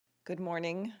Good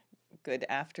morning, good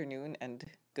afternoon, and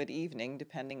good evening,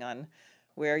 depending on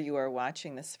where you are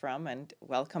watching this from. And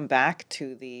welcome back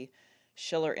to the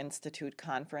Schiller Institute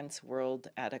Conference, World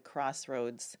at a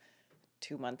Crossroads,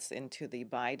 2 months into the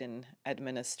Biden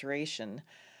administration.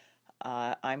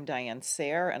 I'm Diane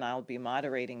Sare, and I'll be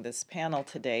moderating this panel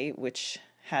today, which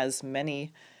has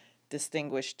many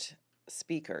distinguished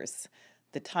speakers.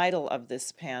 The title of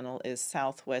this panel is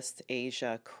Southwest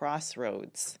Asia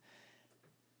Crossroads: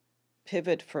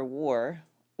 Pivot for War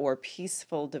or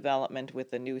Peaceful Development with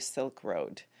the New Silk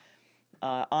Road.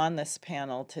 On this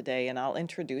panel today, and I'll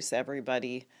introduce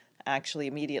everybody actually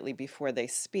immediately before they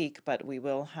speak, but we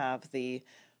will have the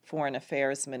Foreign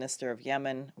Affairs Minister of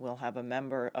Yemen, we'll have a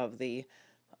member of the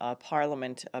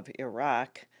Parliament of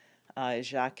Iraq,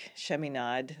 Jacques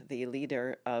Cheminade, the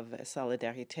leader of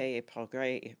Solidarité et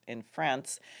Progrès in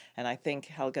France, and I think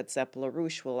Helga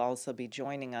Zepp-LaRouche will also be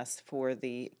joining us for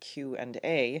the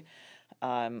Q&A.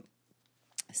 And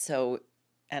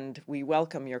we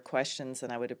welcome your questions,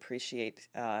 and I would appreciate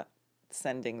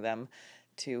sending them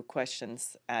to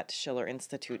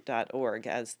questions@schillerinstitute.org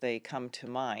as they come to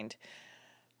mind.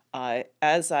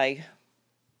 As I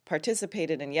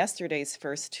participated in yesterday's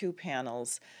first two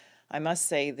panels, I must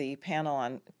say the panel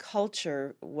on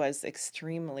culture was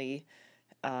extremely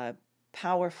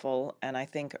powerful and I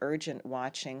think urgent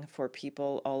watching for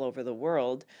people all over the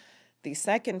world. The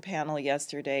second panel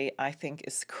yesterday, I think,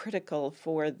 is critical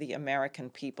for the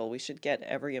American people. We should get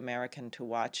every American to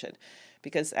watch it,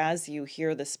 because as you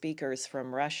hear the speakers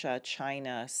from Russia,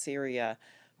 China, Syria,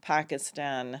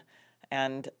 Pakistan,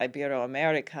 and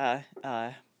Ibero-America,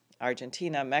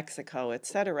 Argentina, Mexico,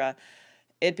 etc.,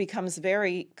 it becomes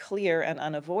very clear and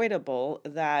unavoidable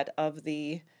that of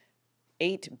the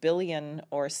 8 billion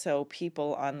or so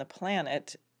people on the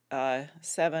planet,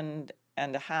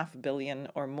 7.5 billion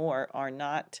or more are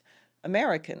not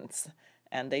Americans,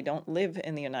 and they don't live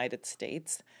in the United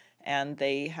States, and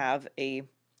they have a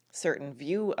certain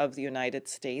view of the United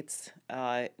States,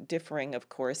 differing, of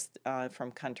course, from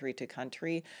country to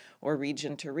country or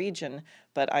region to region.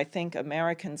 But I think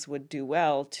Americans would do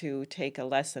well to take a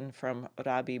lesson from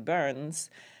Robbie Burns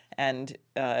and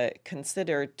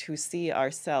consider to see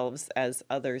ourselves as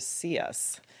others see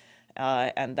us.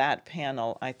 And that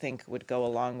panel, I think, would go a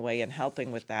long way in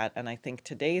helping with that. And I think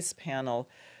today's panel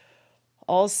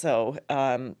also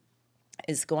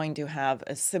is going to have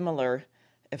a similar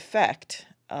effect.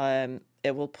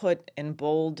 It will put in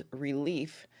bold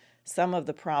relief some of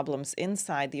the problems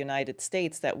inside the United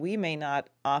States that we may not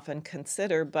often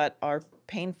consider, but are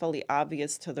painfully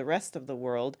obvious to the rest of the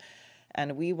world.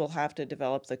 And we will have to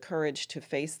develop the courage to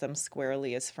face them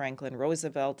squarely, as Franklin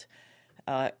Roosevelt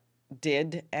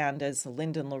did, and as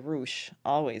Lyndon LaRouche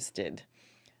always did.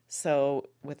 So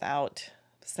without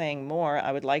saying more,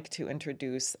 I would like to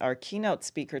introduce our keynote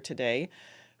speaker today,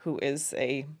 who is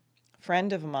a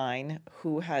friend of mine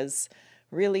who has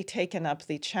really taken up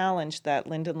the challenge that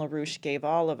Lyndon LaRouche gave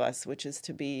all of us, which is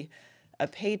to be a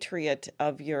patriot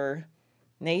of your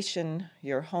nation,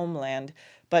 your homeland,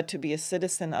 but to be a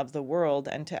citizen of the world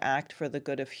and to act for the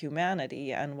good of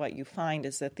humanity. And what you find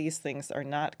is that these things are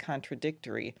not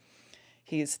contradictory.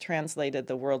 He's translated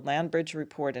the World Land Bridge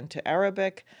Report into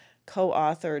Arabic,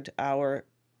 co-authored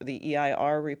the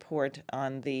EIR report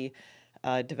on the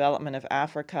development of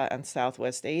Africa and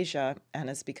Southwest Asia, and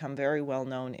has become very well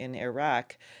known in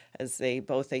Iraq as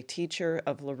both a teacher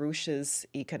of LaRouche's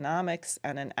economics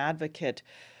and an advocate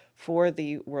for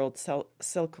the World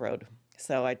Silk Road.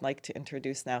 So I'd like to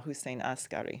introduce now Hussein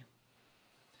Askary.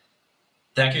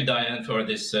 Thank you, Diane, for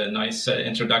this nice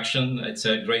introduction. It's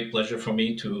a great pleasure for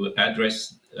me to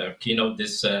address, keynote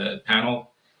this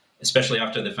panel, especially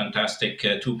after the fantastic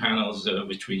two panels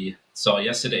which we saw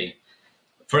yesterday.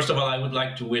 First of all, I would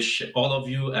like to wish all of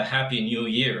you a happy new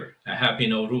year, a happy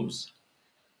Nowruz.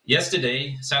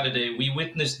 Yesterday, Saturday, we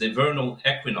witnessed the vernal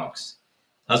equinox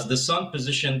as the sun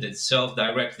positioned itself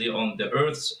directly on the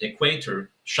Earth's equator,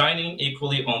 shining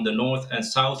equally on the north and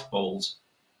south poles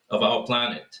of our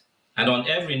planet, and on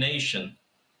every nation,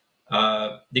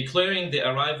 declaring the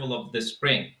arrival of the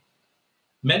spring.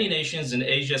 Many nations in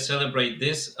Asia celebrate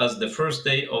this as the first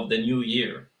day of the new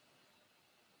year.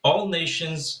 All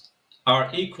nations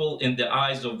are equal in the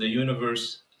eyes of the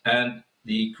universe and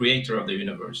the creator of the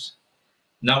universe.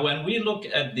 Now, when we look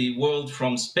at the world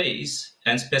from space,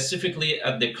 and specifically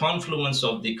at the confluence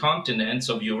of the continents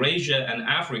of Eurasia and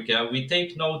Africa, we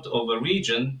take note of a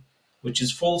region which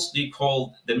is falsely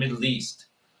called the Middle East.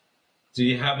 So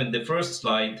you have in the first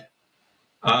slide,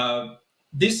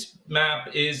 this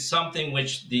map is something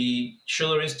which the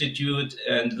Schiller Institute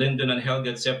and Lyndon and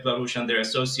Helga Zepp-LaRouche and their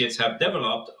associates have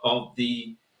developed of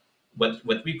the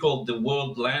what we call the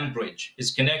world land bridge,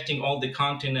 is connecting all the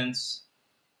continents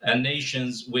and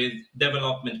nations with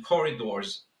development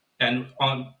corridors. And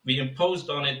we imposed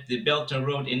on it the Belt and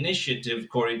Road Initiative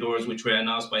corridors, which were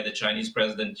announced by the Chinese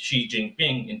President Xi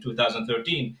Jinping in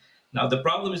 2013. Now, the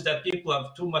problem is that people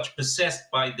are too much possessed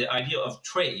by the idea of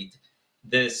trade.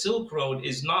 The Silk Road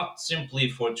is not simply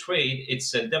for trade,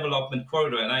 it's a development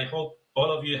corridor. And I hope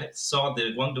all of you saw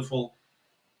the wonderful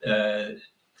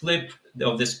clip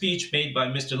of the speech made by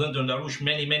Mr. Lyndon LaRouche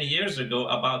many, many years ago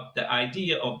about the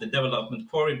idea of the development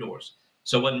corridors.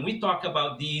 So when we talk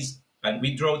about these and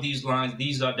we draw these lines,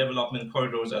 these are development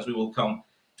corridors, as we will come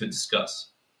to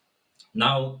discuss.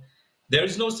 Now, there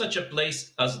is no such a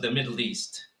place as the Middle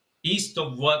East. East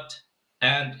of what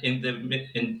and in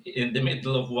the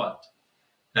middle of what?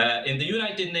 In the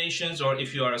United Nations, or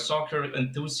if you are a soccer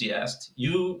enthusiast,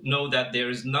 you know that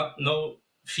there is no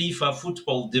FIFA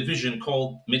football division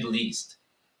called Middle East.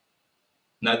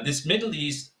 Now, this Middle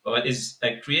East is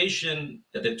a creation,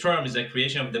 the term is a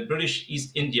creation of the British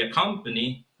East India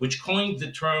Company, which coined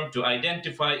the term to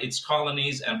identify its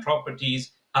colonies and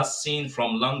properties as seen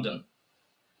from London.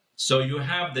 So you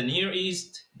have the Near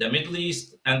East, the Middle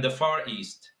East, and the Far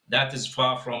East. That is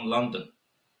far from London.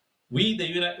 We,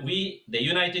 the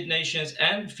United Nations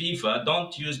and FIFA,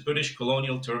 don't use British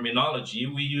colonial terminology.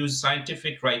 We use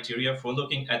scientific criteria for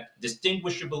looking at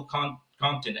distinguishable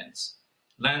continents,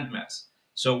 landmass.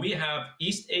 So we have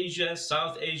East Asia,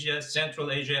 South Asia,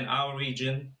 Central Asia, and our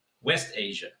region, West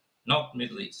Asia, not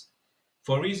Middle East.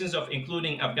 For reasons of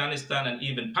including Afghanistan and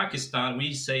even Pakistan,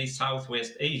 we say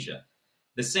Southwest Asia.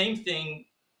 The same thing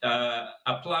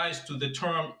applies to the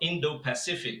term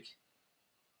Indo-Pacific,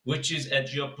 which is a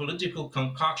geopolitical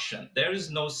concoction. There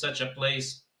is no such a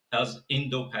place as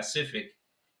Indo-Pacific.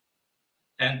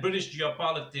 And British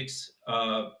geopolitics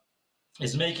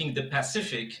is making the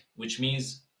Pacific, which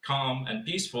means calm and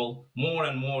peaceful, more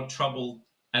and more troubled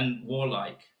and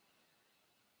warlike.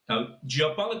 Now,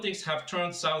 geopolitics have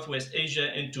turned Southwest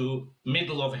Asia into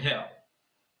middle of hell.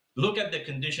 Look at the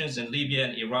conditions in Libya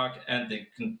and Iraq and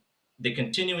the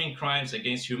continuing crimes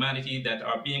against humanity that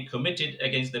are being committed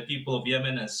against the people of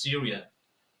Yemen and Syria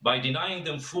by denying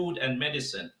them food and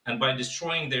medicine and by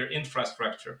destroying their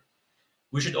infrastructure.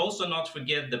 We should also not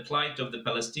forget the plight of the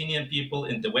Palestinian people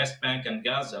in the West Bank and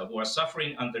Gaza who are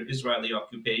suffering under Israeli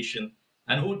occupation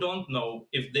and who don't know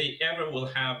if they ever will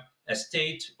have a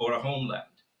state or a homeland.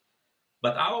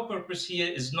 But our purpose here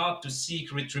is not to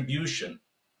seek retribution,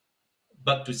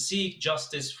 but to seek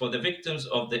justice for the victims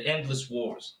of the endless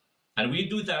wars. And we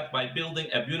do that by building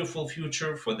a beautiful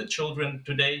future for the children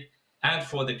today and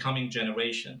for the coming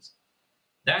generations.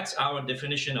 That's our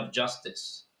definition of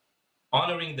justice,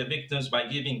 honoring the victims by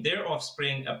giving their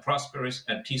offspring a prosperous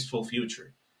and peaceful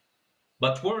future.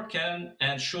 But work can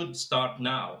and should start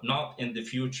now, not in the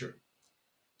future.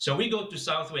 So we go to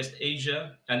Southwest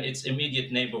Asia and its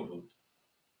immediate neighborhood.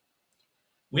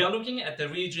 We are looking at a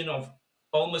region of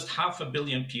almost 500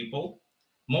 million people,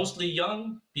 mostly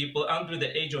young people under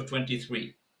the age of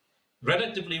 23,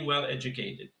 relatively well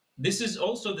educated. This is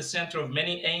also the center of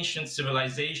many ancient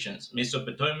civilizations,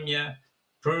 Mesopotamia,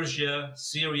 Persia,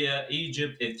 Syria,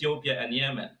 Egypt, Ethiopia, and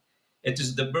Yemen. It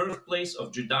is the birthplace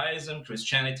of Judaism,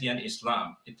 Christianity, and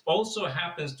Islam. It also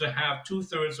happens to have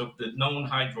 2/3 of the known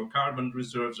hydrocarbon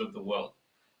reserves of the world.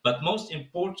 But most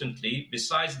importantly,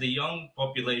 besides the young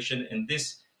population in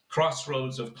this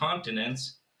crossroads of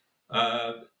continents,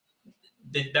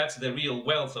 that's the real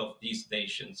wealth of these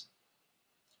nations.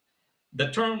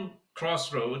 The term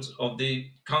crossroads of the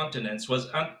continents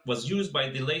was used by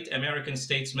the late American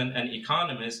statesman and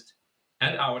economist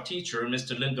and our teacher,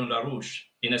 Mr. Lyndon LaRouche,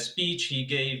 in a speech he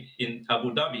gave in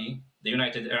Abu Dhabi, the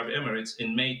United Arab Emirates,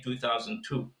 in May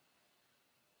 2002.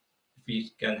 If we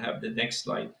can have the next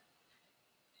slide.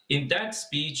 In that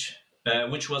speech,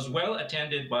 which was well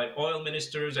attended by oil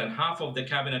ministers and half of the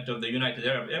cabinet of the United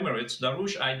Arab Emirates,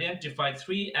 LaRouche identified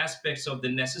 3 aspects of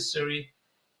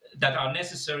that are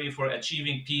necessary for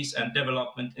achieving peace and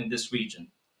development in this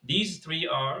region. These 3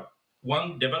 are: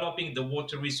 1, developing the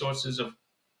water resources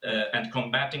and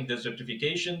combating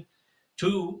desertification;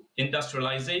 2,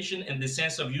 industrialization in the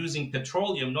sense of using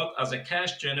petroleum not as a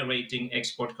cash-generating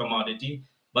export commodity,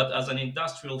 but as an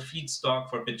industrial feedstock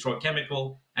for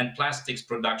petrochemical and plastics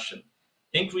production,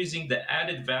 increasing the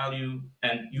added value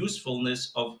and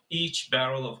usefulness of each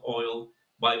barrel of oil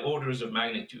by orders of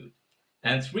magnitude.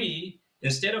 And 3,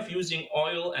 instead of using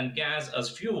oil and gas as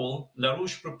fuel,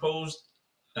 LaRouche proposed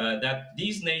that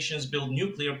these nations build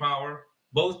nuclear power,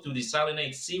 both to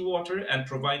desalinate seawater and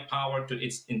provide power to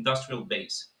its industrial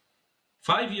base.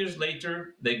 5 years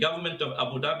later, the government of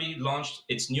Abu Dhabi launched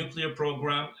its nuclear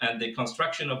program and the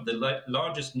construction of the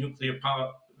largest nuclear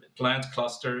power plant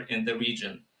cluster in the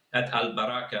region at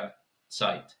Al-Baraka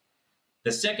site.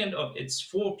 The second of its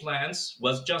 4 plants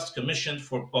was just commissioned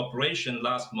for operation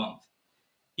last month.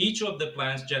 Each of the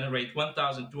plants generate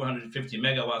 1,250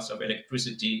 megawatts of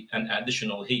electricity and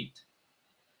additional heat.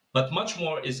 But much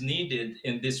more is needed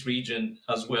in this region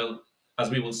as well,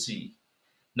 as we will see.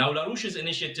 Now, LaRouche's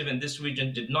initiative in this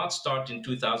region did not start in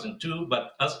 2002,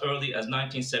 but as early as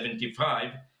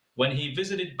 1975, when he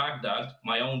visited Baghdad,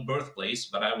 my own birthplace,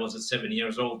 but I was 7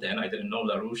 years old then, I didn't know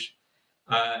LaRouche.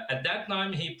 At that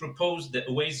time, he proposed the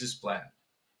Oasis Plan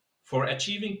for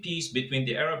achieving peace between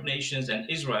the Arab nations and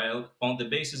Israel on the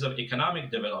basis of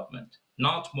economic development,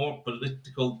 not more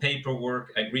political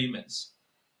paperwork agreements.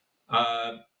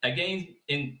 Again,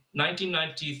 in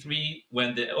 1993,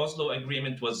 when the Oslo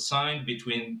Agreement was signed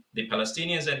between the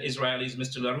Palestinians and Israelis,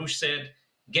 Mr. LaRouche said,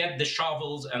 get the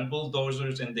shovels and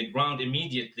bulldozers in the ground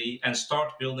immediately and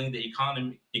start building the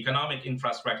economic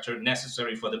infrastructure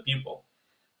necessary for the people.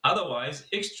 Otherwise,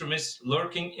 extremists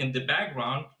lurking in the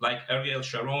background, like Ariel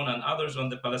Sharon and others on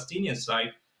the Palestinian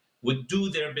side, would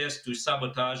do their best to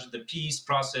sabotage the peace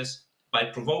process by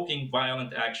provoking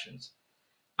violent actions.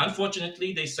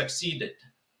 Unfortunately, they succeeded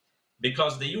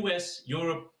because the US,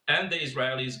 Europe, and the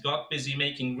Israelis got busy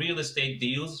making real estate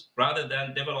deals rather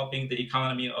than developing the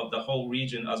economy of the whole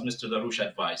region, as Mr. LaRouche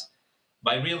advised.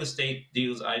 By real estate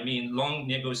deals, I mean long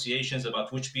negotiations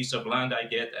about which piece of land I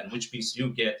get and which piece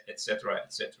you get, etc.,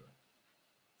 etc.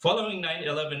 Following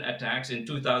 9/11 attacks in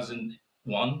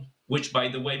 2001, which, by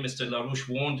the way, Mr. LaRouche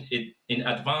warned it in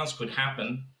advance could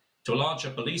happen, to launch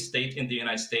a police state in the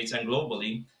United States and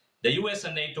globally, the US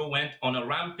and NATO went on a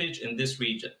rampage in this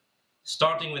region,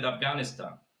 starting with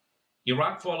Afghanistan.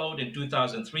 Iraq followed in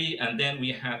 2003, and then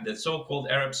we had the so-called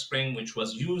Arab Spring, which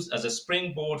was used as a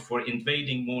springboard for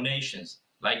invading more nations,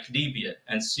 like Libya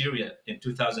and Syria in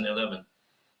 2011,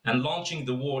 and launching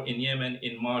the war in Yemen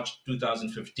in March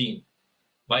 2015.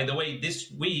 By the way, this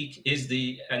week is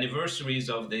the anniversaries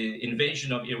of the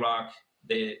invasion of Iraq,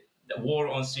 the war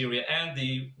on Syria, and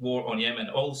the war on Yemen,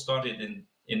 all started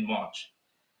in March.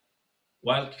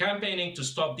 While campaigning to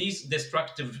stop these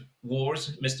destructive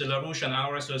wars, Mr. LaRouche and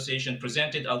our association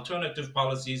presented alternative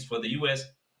policies for the US,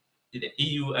 the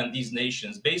EU, and these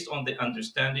nations based on the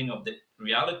understanding of the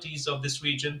realities of this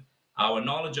region, our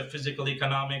knowledge of physical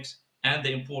economics, and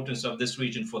the importance of this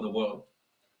region for the world.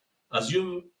 As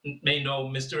you may know,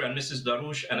 Mr. and Mrs.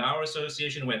 LaRouche and our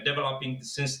association were developing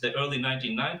since the early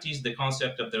 1990s the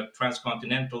concept of the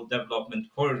transcontinental development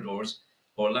corridors,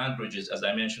 or land bridges, as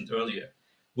I mentioned earlier,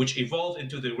 which evolved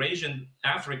into the Eurasian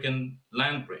African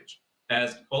land bridge,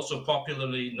 as also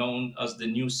popularly known as the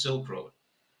New Silk Road.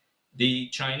 The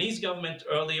Chinese government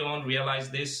early on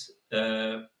realized this,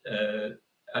 that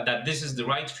this is the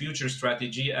right future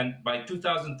strategy, and by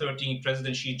 2013,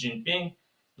 President Xi Jinping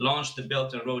launched the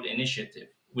Belt and Road Initiative,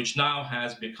 which now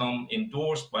has become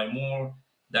endorsed by more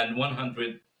than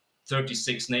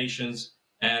 136 nations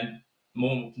and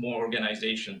more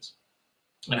organizations,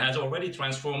 and has already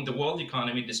transformed the world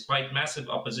economy despite massive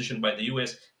opposition by the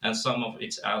US and some of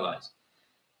its allies.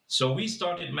 So we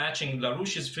started matching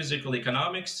LaRouche's physical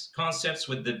economics concepts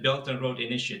with the Belt and Road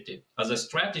Initiative as a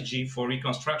strategy for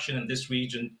reconstruction in this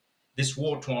region, this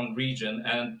war-torn region,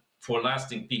 and for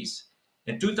lasting peace.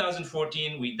 In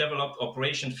 2014, we developed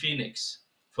Operation Phoenix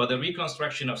for the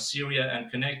reconstruction of Syria and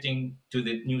connecting to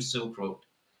the New Silk Road.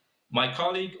 My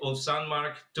colleague, Ulf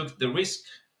Sandmark, took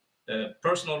the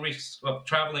personal risk of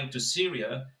traveling to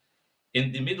Syria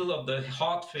in the middle of the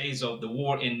hot phase of the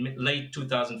war in late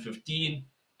 2015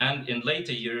 and in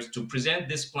later years to present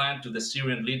this plan to the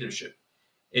Syrian leadership.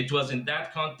 It was in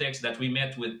that context that we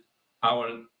met with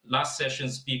our last session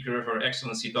speaker, Her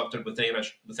Excellency Dr.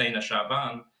 Buthayna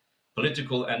Shaban,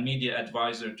 political and media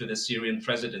advisor to the Syrian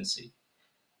presidency.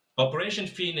 Operation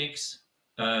Phoenix,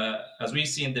 as we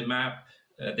see in the map,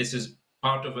 this is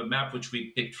part of a map which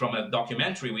we picked from a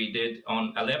documentary we did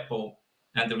on Aleppo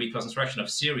and the reconstruction of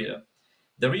Syria.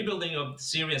 The rebuilding of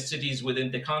Syrian cities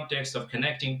within the context of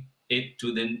connecting it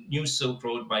to the New Silk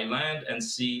Road by land and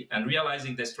sea, and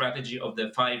realizing the strategy of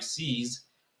the 5 Cs,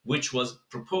 which was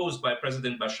proposed by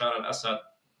President Bashar al-Assad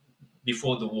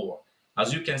before the war.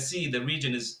 As you can see, the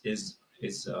region is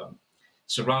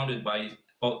surrounded by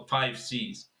 5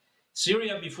 Cs.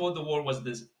 Syria before the war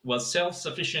was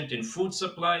self-sufficient in food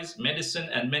supplies, medicine,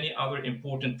 and many other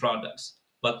important products,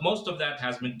 but most of that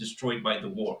has been destroyed by the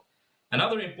war.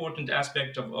 Another important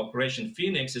aspect of Operation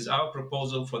Phoenix is our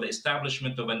proposal for the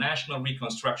establishment of a National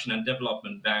Reconstruction and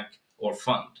Development Bank, or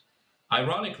fund.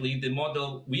 Ironically, the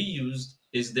model we used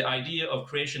is the idea of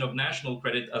creation of national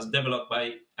credit as developed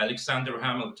by Alexander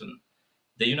Hamilton,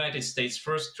 the United States'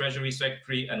 first Treasury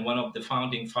Secretary and one of the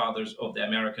founding fathers of the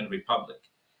American Republic.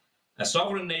 A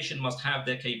sovereign nation must have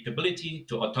the capability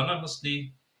to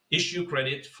autonomously issue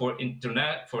credit for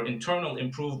internal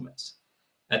improvements.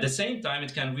 At the same time,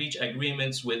 it can reach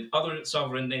agreements with other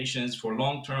sovereign nations for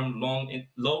long-term,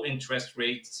 low interest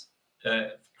rates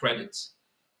credits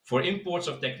for imports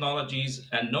of technologies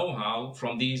and know-how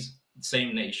from these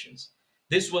same nations.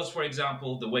 This was, for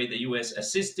example, the way the US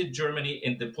assisted Germany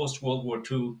in the post-World War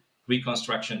II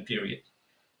reconstruction period.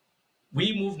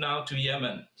 We move now to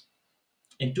Yemen.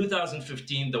 In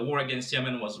 2015, the war against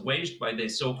Yemen was waged by the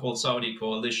so-called Saudi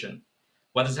coalition.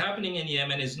 What is happening in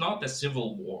Yemen is not a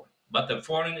civil war, but a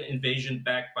foreign invasion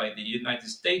backed by the United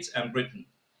States and Britain.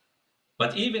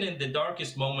 But even in the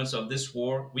darkest moments of this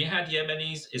war, we had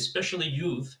Yemenis, especially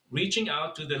youth, reaching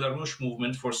out to the LaRouche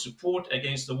movement for support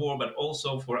against the war, but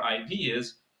also for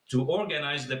ideas to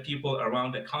organize the people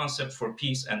around a concept for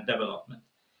peace and development.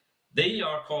 They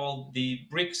are called the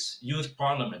BRICS Youth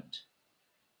Parliament.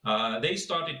 They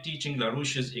started teaching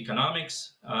LaRouche's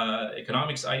economics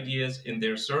ideas in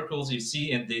their circles. You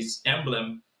see in this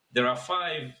emblem, there are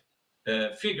 5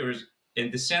 figures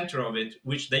in the center of it,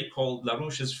 which they call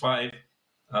LaRouche's 5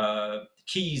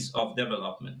 keys of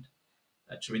development.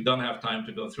 Actually, we don't have time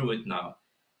to go through it now.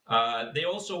 They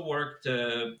also worked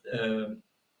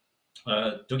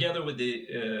together with the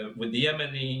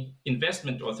Yemeni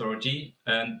Investment Authority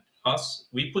and us.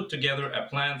 We put together a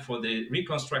plan for the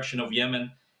reconstruction of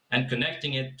Yemen and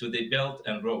connecting it to the Belt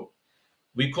and Road.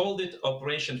 We called it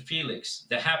Operation Felix,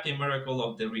 the happy miracle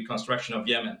of the reconstruction of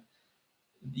Yemen.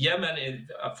 Yemen,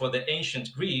 for the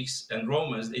ancient Greeks and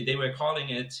Romans, they were calling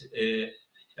it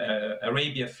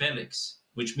Arabia Felix,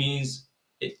 which means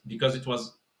because it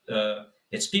was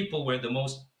its people were the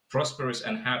most prosperous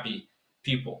and happy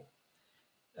people.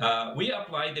 We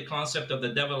applied the concept of the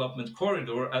development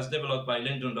corridor as developed by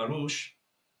Lyndon LaRouche,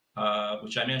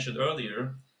 which I mentioned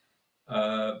earlier,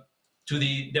 to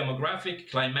the demographic,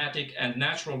 climatic, and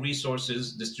natural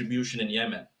resources distribution in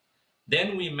Yemen.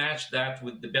 Then we matched that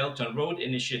with the Belt and Road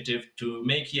Initiative to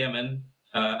make Yemen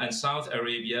and South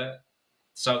Arabian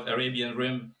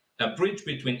Rim a bridge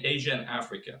between Asia and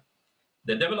Africa.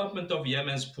 The development of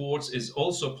Yemen's ports is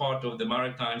also part of the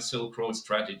Maritime Silk Road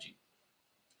strategy.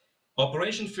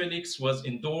 Operation Felix was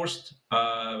endorsed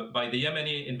by the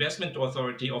Yemeni Investment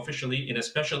Authority officially in a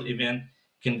special event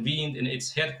convened in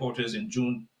its headquarters in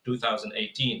June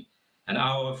 2018. And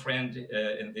our friend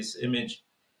in this image,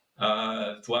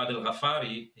 Fuad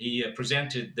al-Ghafari, he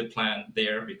presented the plan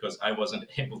there because I wasn't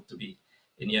able to be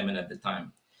in Yemen at the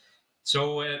time.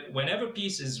 So whenever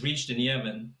peace is reached in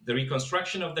Yemen, the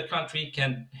reconstruction of the country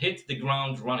can hit the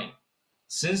ground running,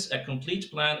 since a complete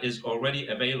plan is already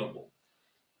available.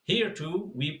 Here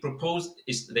too, we proposed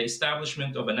the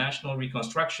establishment of a national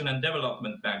reconstruction and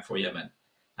development bank for Yemen.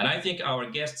 And I think our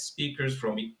guest speakers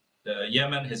from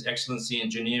Yemen, His Excellency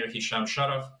Engineer Hisham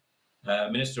Sharaf,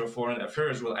 Minister of Foreign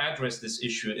Affairs, will address this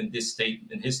issue in his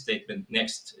statement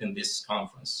next in this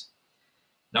conference.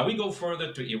 Now we go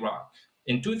further to Iraq.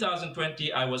 In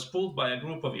 2020, I was pulled by a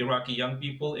group of Iraqi young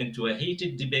people into a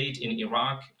heated debate in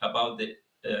Iraq about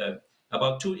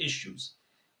 2 issues.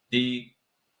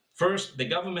 First, the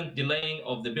government delaying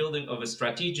of the building of a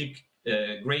strategic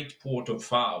great port of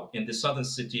Fao in the southern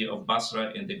city of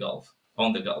Basra in the Gulf,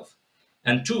 on the Gulf.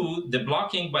 And 2, the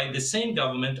blocking by the same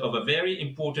government of a very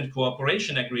important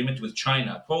cooperation agreement with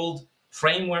China called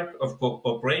Framework of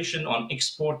Cooperation on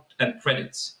Export and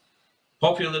Credits,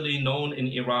 popularly known in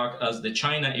Iraq as the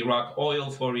China-Iraq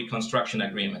Oil for Reconstruction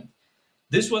Agreement.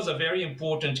 This was a very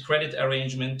important credit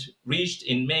arrangement reached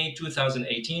in May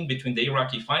 2018 between the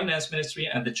Iraqi Finance Ministry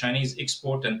and the Chinese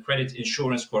Export and Credit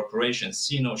Insurance Corporation,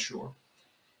 Sinosure,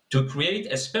 to create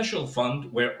a special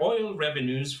fund where oil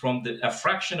revenues from a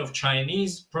fraction of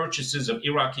Chinese purchases of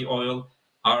Iraqi oil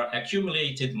are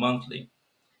accumulated monthly.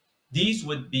 These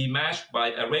would be matched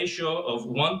by a ratio of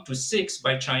 1 to 6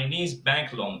 by Chinese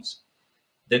bank loans.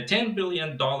 The $10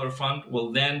 billion fund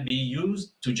will then be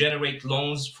used to generate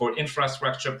loans for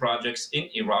infrastructure projects in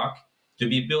Iraq to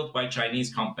be built by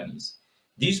Chinese companies.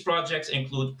 These projects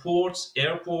include ports,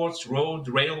 airports, roads,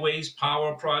 railways,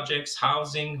 power projects,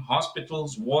 housing,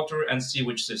 hospitals, water, and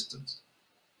sewage systems.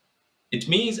 It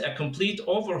means a complete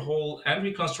overhaul and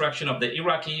reconstruction of the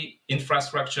Iraqi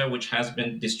infrastructure, which has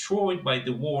been destroyed by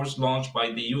the wars launched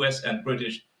by the US and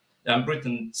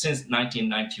Britain since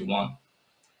 1991.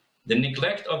 The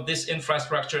neglect of this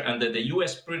infrastructure under the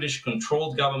US-British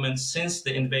controlled government since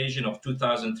the invasion of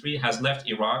 2003 has left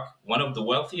Iraq, one of the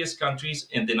wealthiest countries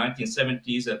in the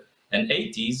 1970s and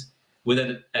 80s, with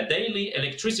a daily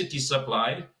electricity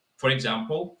supply, for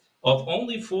example, of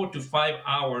only 4 to 5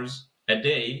 hours a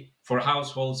day for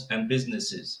households and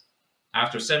businesses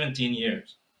after 17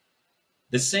 years.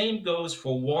 The same goes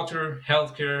for water,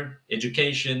 healthcare,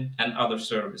 education, and other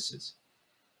services.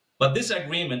 But this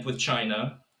agreement with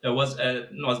China was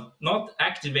not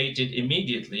activated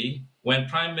immediately when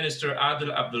Prime Minister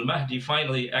Adel Abdul Mahdi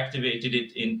finally activated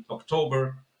it in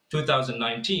October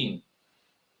 2019.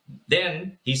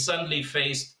 Then he suddenly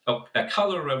faced a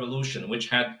color revolution, which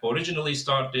had originally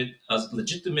started as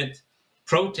legitimate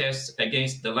protests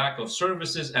against the lack of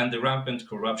services and the rampant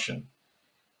corruption.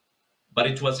 But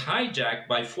it was hijacked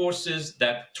by forces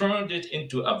that turned it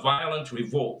into a violent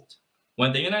revolt.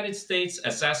 When the United States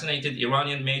assassinated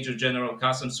Iranian Major General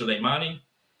Qasem Soleimani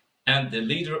and the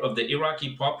leader of the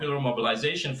Iraqi Popular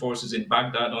Mobilization Forces in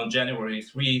Baghdad on January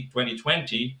 3,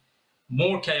 2020,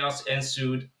 more chaos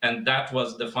ensued, and that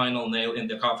was the final nail in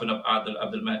the coffin of Adel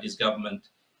Abdul Mahdi's government,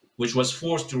 which was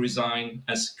forced to resign,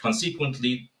 as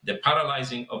consequently the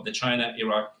paralyzing of the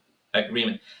China-Iraq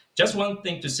agreement. Just one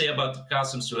thing to say about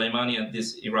Qasem Soleimani and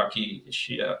this Iraqi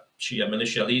Shia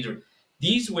militia leader.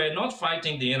 These were not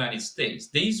fighting the United States.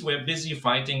 These were busy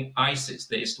fighting ISIS,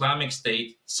 the Islamic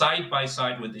State, side by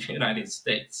side with the United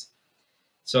States.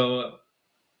 So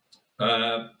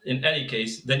in any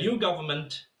case, the new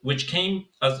government, which came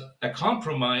as a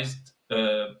compromised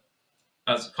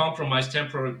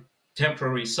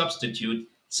temporary substitute,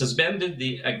 suspended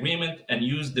the agreement and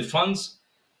used the funds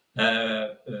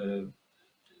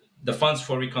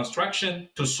for reconstruction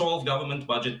to solve government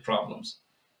budget problems.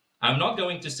 I'm not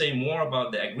going to say more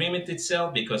about the agreement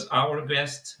itself because our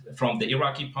guest from the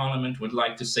Iraqi parliament would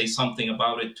like to say something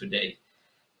about it today.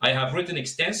 I have written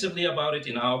extensively about it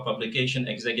in our publication,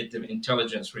 Executive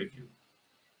Intelligence Review.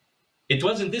 It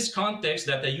was in this context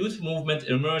that a youth movement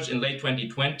emerged in late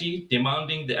 2020,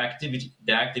 demanding the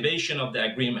activation of the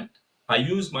agreement. I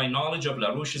used my knowledge of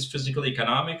LaRouche's physical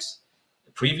economics,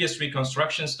 previous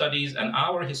reconstruction studies, and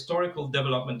our historical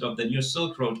development of the new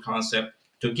Silk Road concept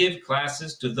to give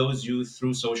classes to those youth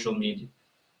through social media.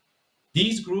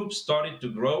 These groups started to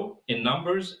grow in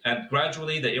numbers, and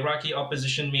gradually the Iraqi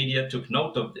opposition media took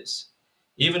note of this.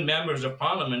 Even members of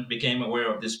parliament became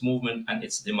aware of this movement and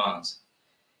its demands.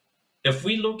 If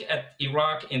we look at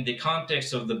Iraq in the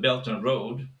context of the Belt and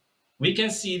Road, we can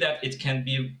see that it can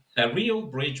be a real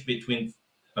bridge between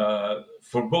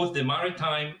for both the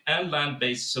maritime and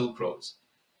land-based Silk Roads,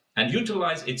 and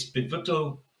utilize its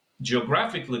pivotal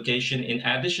geographic location in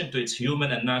addition to its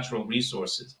human and natural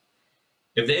resources.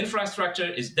 If the infrastructure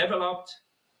is developed,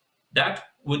 that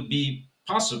would be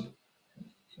possible.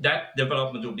 That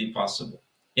development will be possible.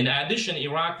 In addition,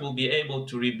 Iraq will be able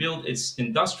to rebuild its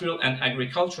industrial and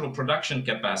agricultural production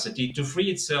capacity to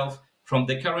free itself from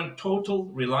the current total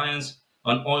reliance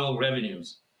on oil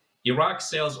revenues. Iraq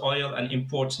sells oil and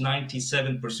imports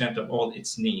 97% of all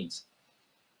its needs.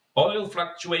 Oil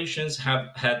fluctuations have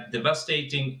had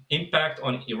devastating impact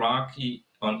on Iraq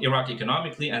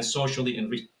economically and socially in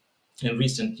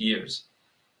recent years.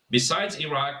 Besides,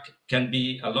 Iraq can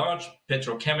be a large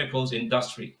petrochemicals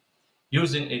industry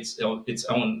using its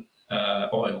own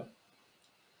oil.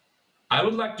 I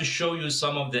would like to show you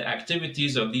some of the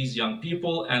activities of these young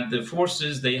people and the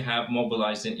forces they have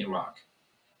mobilized in Iraq.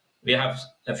 We have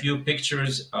a few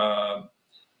pictures, so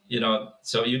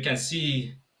you can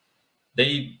see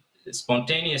they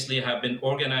spontaneously have been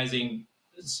organizing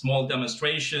small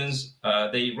demonstrations.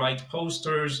 They write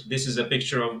posters. This is a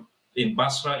picture of in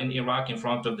Basra in Iraq in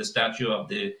front of the statue of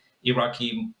the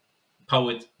Iraqi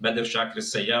poet Badr Shakr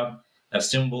Sayyab, a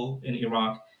symbol in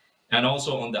Iraq, and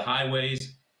also on the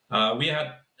highways.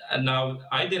 Now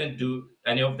I didn't do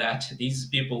any of that. These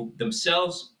people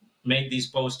themselves made these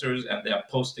posters and they are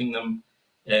posting them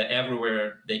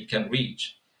everywhere they can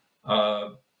reach.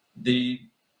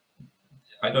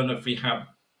 I don't know if we have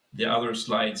the other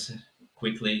slides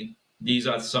quickly. These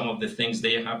are some of the things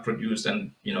they have produced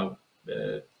and,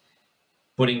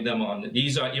 putting them on.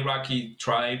 These are Iraqi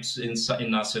tribes in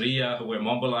Nasiriyah who were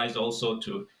mobilized also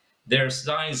to, their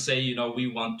signs say, we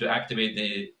want to activate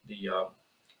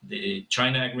the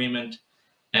China agreement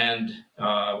and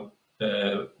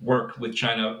work with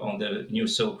China on the new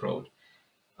Silk Road.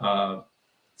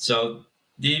 So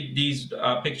these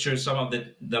pictures, some of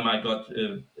them I got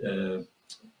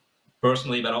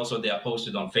personally, but also they are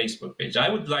posted on Facebook page. I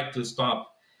would like to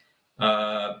stop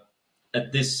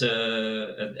at this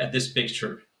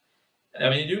picture. I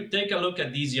mean, you take a look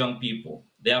at these young people.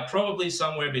 They are probably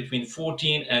somewhere between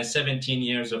 14 and 17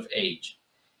 years of age.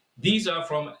 These are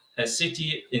from a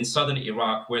city in southern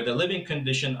Iraq where the living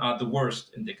conditions are the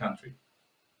worst in the country.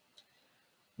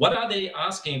 What are they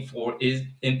asking for is,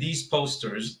 in these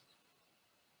posters,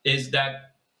 is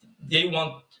that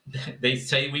they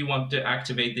say we want to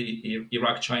activate the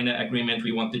Iraq-China agreement,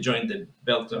 we want to join the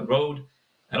Belt and Road,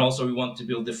 and also we want to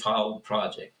build the FAO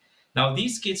project. Now,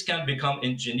 these kids can become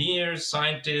engineers,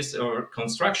 scientists, or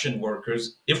construction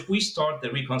workers if we start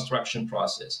the reconstruction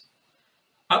process.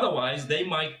 Otherwise, they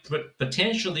might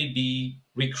potentially be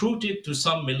recruited to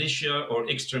some militia or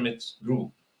extremist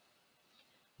group.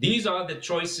 These are the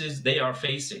choices they are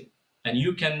facing, and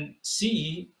you can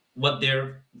see what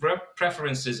their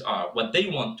preferences are, what they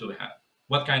want to have,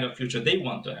 what kind of future they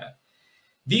want to have.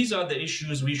 These are the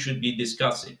issues we should be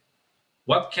discussing.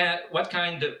 What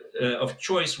kind of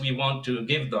choice we want to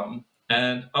give them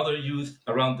and other youth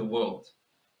around the world,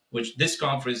 which this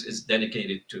conference is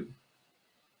dedicated to.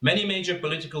 Many major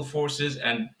political forces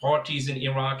and parties in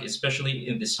Iraq, especially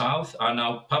in the south, are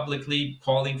now publicly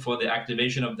calling for the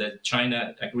activation of the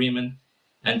China agreement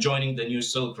and joining the new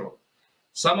Silk Road.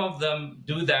 Some of them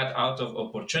do that out of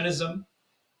opportunism,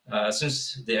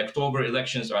 since the October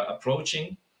elections are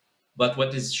approaching. But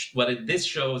this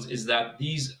shows is that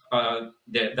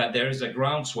that there is a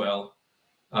groundswell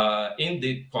in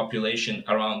the population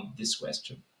around this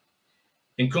question.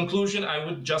 In conclusion, I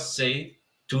would just say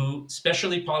to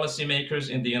especially policymakers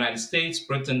in the United States,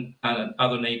 Britain, and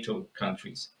other NATO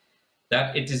countries,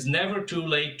 that it is never too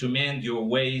late to mend your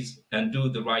ways and do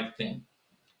the right thing.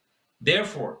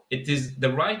 Therefore, it is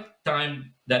the right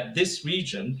time that this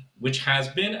region, which has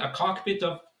been a cockpit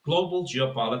of global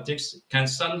geopolitics, can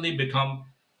suddenly become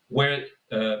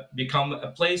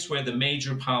a place where the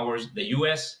major powers, the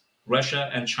US, Russia,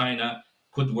 and China,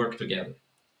 could work together.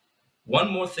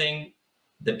 One more thing,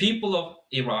 the people of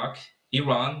Iraq,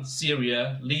 Iran,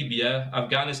 Syria, Libya,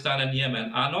 Afghanistan, and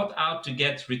Yemen are not out to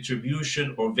get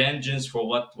retribution or vengeance for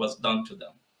what was done to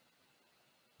them.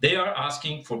 They are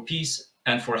asking for peace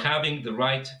and for having the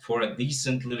right for a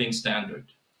decent living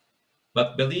standard.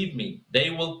 But believe me, they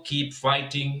will keep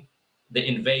fighting the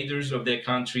invaders of their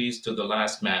countries to the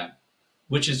last man,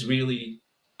 which is really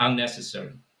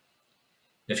unnecessary.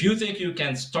 If you think you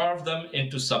can starve them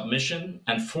into submission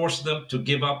and force them to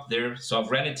give up their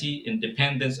sovereignty,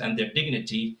 independence, and their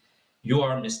dignity, you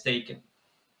are mistaken.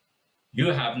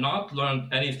 You have not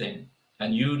learned anything,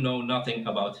 and you know nothing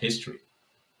about history.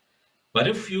 But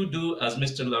if you do, as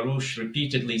Mr. LaRouche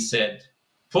repeatedly said,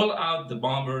 pull out the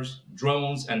bombers,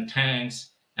 drones, and tanks,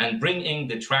 and bring in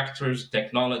the tractors,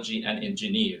 technology, and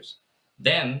engineers,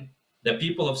 then the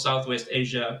people of Southwest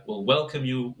Asia will welcome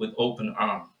you with open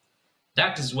arms.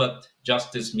 That is what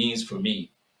justice means for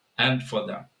me and for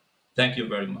them. Thank you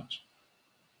very much.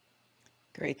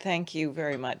 Great. Thank you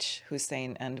very much,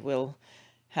 Hussein. And we'll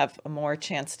have more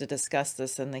chance to discuss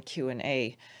this in the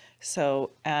Q&A.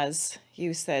 So as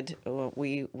you said,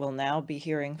 we will now be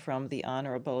hearing from the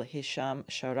Honorable Hisham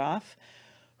Sharaf,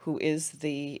 who is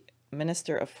the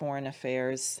Minister of Foreign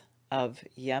Affairs of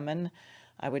Yemen.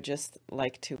 I would just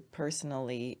like to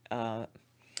personally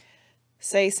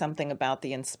say something about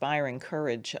the inspiring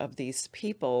courage of these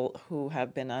people who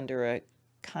have been under a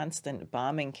constant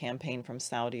bombing campaign from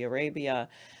Saudi Arabia,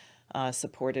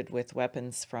 supported with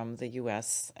weapons from the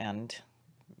US and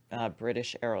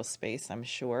British aerospace, I'm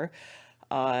sure,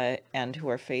 and who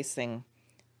are facing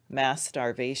mass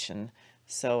starvation.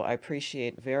 So I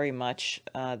appreciate very much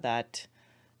that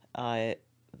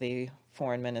the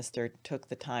foreign minister took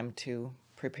the time to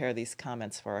prepare these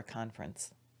comments for our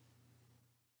conference.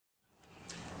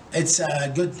 It's a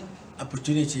good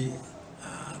opportunity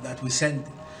that we send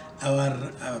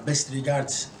our best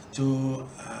regards to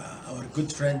our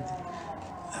good friend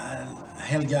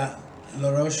Helga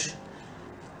LaRouche,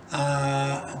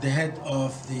 the head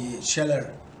of the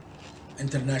Schiller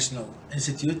International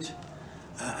Institute.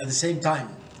 At the same time,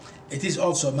 it is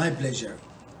also my pleasure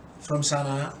from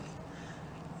Sana'a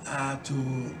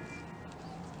to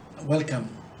welcome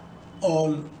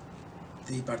all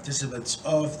the participants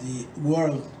of the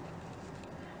World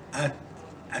at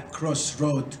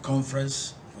Crossroad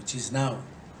conference, which is now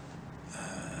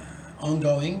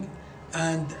ongoing,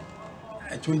 and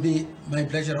it will be my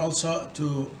pleasure also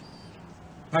to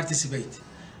participate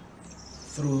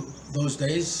through those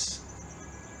days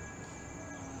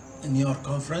in your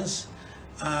conference,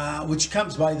 which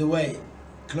comes, by the way,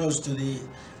 close to the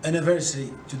anniversary,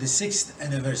 to the 6th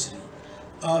anniversary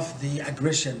of the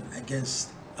aggression against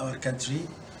our country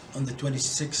on the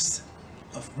 26th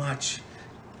of March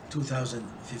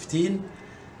 2015.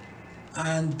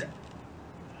 And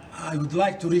I would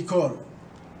like to recall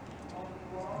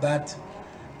that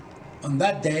on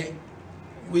that day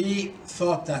we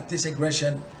thought that this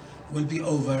aggression will be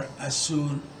over as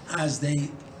soon as they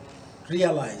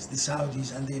realized, the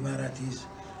Saudis and the Emiratis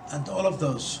and all of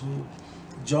those who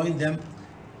join them,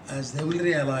 as they will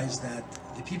realize that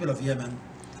the people of Yemen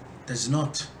does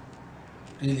not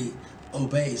really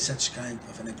obey such kind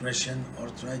of an aggression or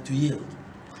try to yield.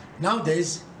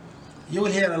 Nowadays, you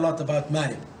will hear a lot about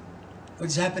Marib. What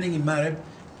is happening in Marib?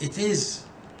 It is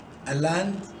a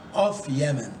land of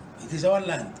Yemen. It is our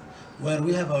land where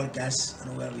we have our gas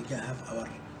and where we can have our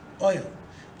oil.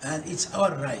 And it's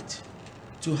our right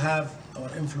to have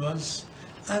our influence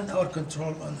and our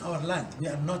control on our land. We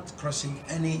are not crossing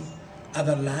any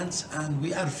other lands, and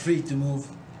we are free to move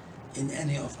in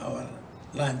any of our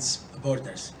lands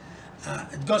borders.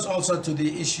 It goes also to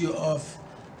the issue of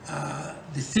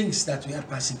the things that we are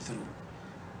passing through.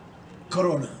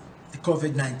 Corona, the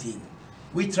COVID-19.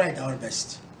 We tried our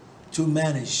best to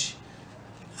manage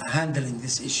handling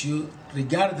this issue,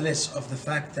 regardless of the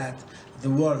fact that the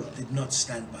world did not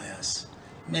stand by us.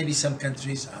 Maybe some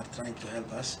countries are trying to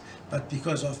help us, but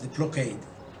because of the blockade,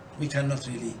 we cannot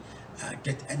really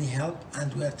get any help,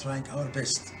 and we are trying our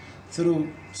best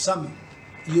through some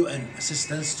UN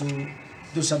assistance to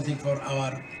do something for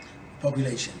our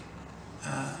population.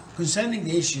 Concerning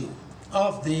the issue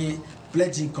of the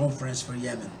pledging conference for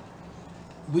Yemen,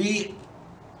 we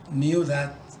knew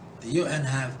that the UN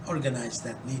have organized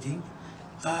that meeting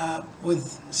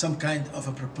with some kind of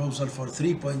a proposal for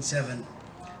 3.7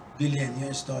 billion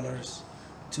US dollars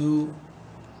to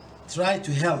try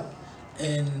to help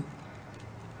in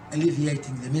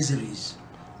alleviating the miseries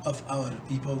of our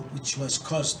people, which was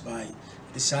caused by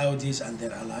the Saudis and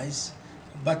their allies.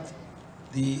 But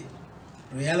the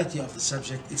reality of the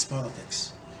subject is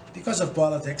politics. Because of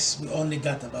politics, we only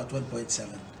got about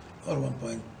 1.7 or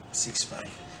 1.65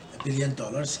 billion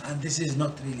dollars, and this is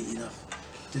not really enough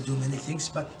to do many things,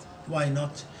 but why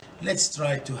not? Let's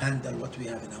try to handle what we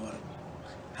have in our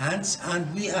hands,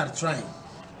 and we are trying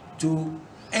to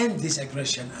end this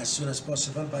aggression as soon as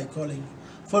possible by calling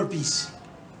for peace.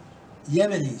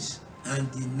 Yemenis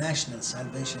and the National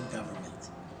Salvation Government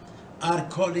are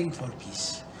calling for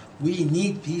peace. We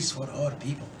need peace for our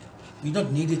people. We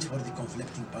don't need it for the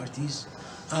conflicting parties,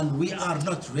 and we are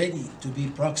not ready to be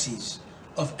proxies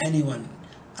of anyone,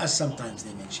 as sometimes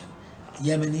they mention.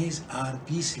 Yemenis are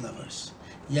peace lovers.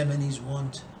 Yemenis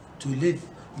want to live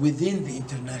within the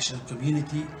international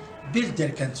community, build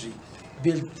their country,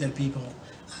 build their people,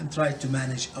 and try to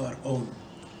manage our own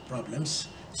problems.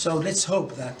 So let's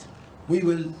hope that we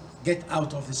will get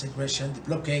out of this aggression, the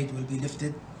blockade will be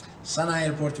lifted, Sana'a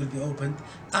airport will be opened,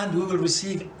 and we will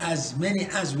receive as many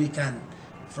as we can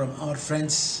from our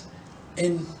friends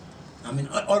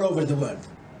all over the world.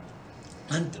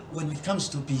 And when it comes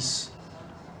to peace,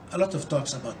 a lot of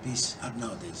talks about peace are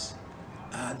nowadays.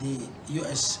 The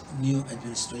US new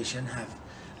administration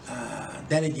have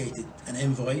delegated an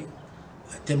envoy,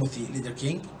 Timothy Leader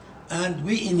King, and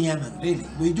we in Yemen, really,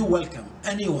 we do welcome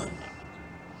anyone.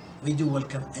 We do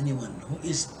welcome anyone who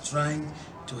is trying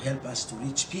to help us to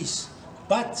reach peace.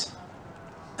 But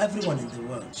everyone in the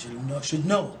world should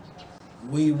know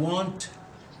we want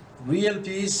real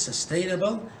peace,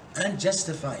 sustainable and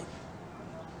justified.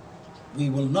 We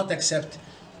will not accept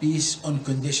peace on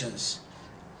conditions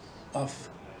of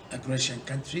aggression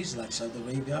countries like Saudi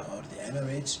Arabia or the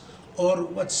Emirates or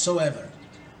whatsoever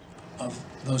of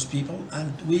those people,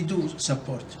 and we do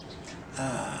support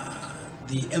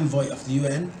the envoy of the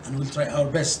UN, and we'll try our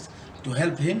best to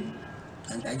help him.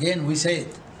 And again, we say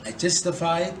it, a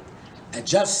justified, a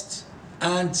just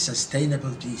and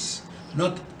sustainable peace,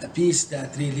 not a peace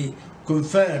that really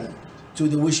conform to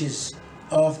the wishes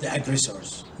of the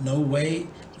aggressors. No way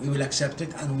we will accept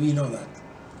it, and we know that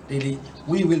really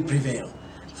we will prevail.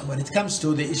 And when it comes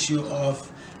to the issue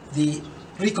of the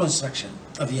reconstruction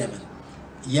of Yemen,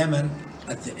 Yemen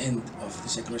at the end of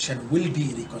this aggression will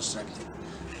be reconstructed.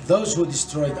 Those who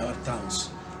destroyed our towns,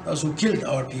 those who killed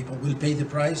our people will pay the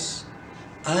price,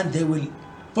 and they will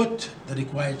put the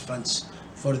required funds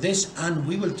for this, and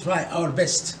we will try our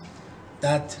best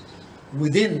that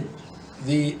within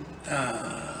the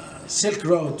Silk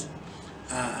Road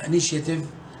initiative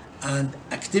and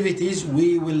activities,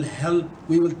 we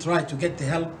will try to get the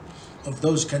help of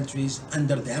those countries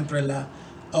under the umbrella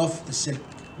of the Silk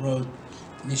Road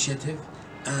initiative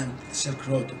and Silk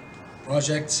Road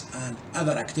projects and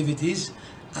other activities,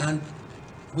 and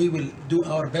we will do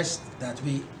our best that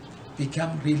we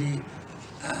become really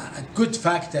a good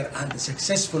factor and a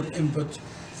successful input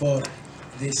for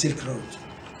the Silk Road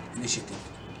initiative.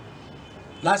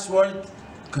 Last word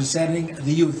concerning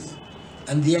the youth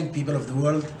and the young people of the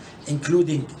world,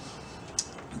 including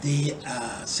the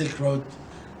Silk Road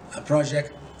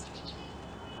project.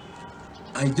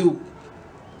 I do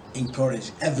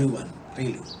encourage everyone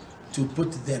really to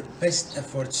put their best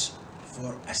efforts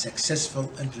for a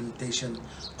successful implementation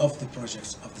of the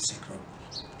projects of the Silk Road.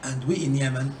 And we in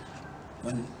Yemen,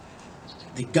 when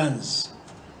the guns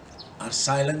are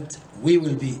silent, we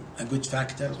will be a good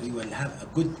factor, we will have a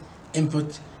good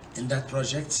input in that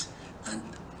project. And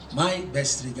my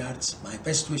best regards, my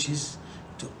best wishes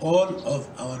to all of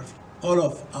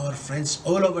our friends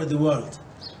all over the world,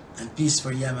 and peace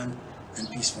for Yemen and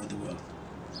peace for the world.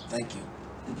 Thank you.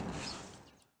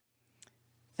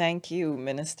 Thank you,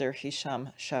 Minister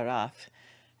Hisham Sharaf.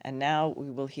 And now we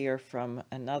will hear from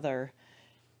another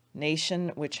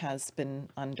nation which has been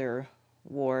under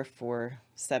war for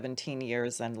 17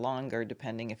 years and longer,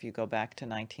 depending if you go back to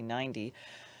 1990.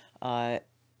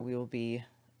 We will be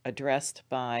addressed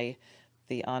by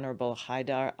the Honorable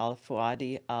Haidar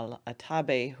Al-Fuadi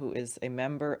Al-Atabe, who is a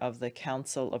member of the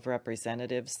Council of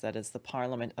Representatives, that is the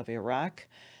Parliament of Iraq,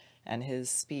 and his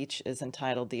speech is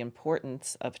entitled "The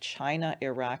Importance of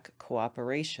China-Iraq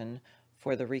Cooperation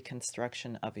for the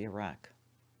Reconstruction of Iraq."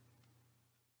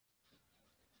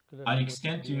 I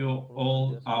extend to you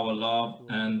all our love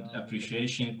and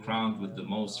appreciation, crowned with the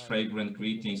most fragrant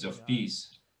greetings of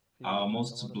peace. Our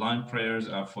most sublime prayers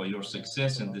are for your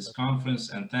success in this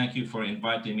conference, and thank you for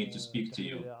inviting me to speak to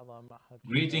you.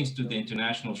 Greetings to the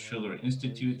International Schiller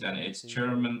Institute and its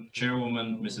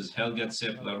chairwoman, Mrs. Helga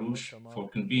Tsep-Larouche, for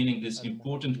convening this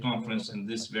important conference in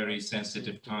this very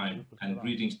sensitive time, and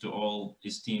greetings to all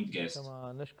esteemed guests.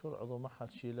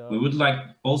 We would like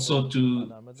also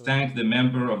to thank the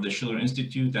member of the Schiller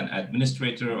Institute and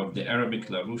administrator of the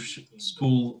Arabic Larouche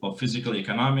School of Physical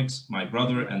Economics, my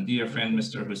brother and dear friend,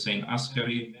 Mr. Hussein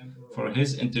Askary, for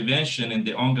his intervention in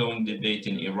the ongoing debate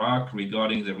in Iraq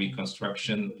regarding the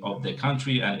reconstruction of the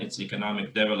country and its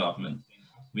economic development.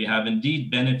 We have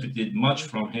indeed benefited much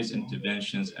from his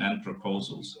interventions and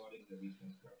proposals.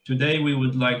 Today, we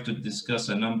would like to discuss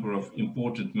a number of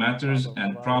important matters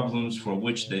and problems from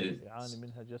which the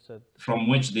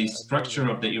structure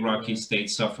of the Iraqi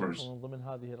state suffers.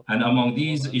 And among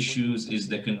these issues is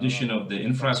the condition of the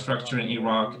infrastructure in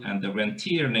Iraq and the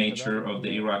rentier nature of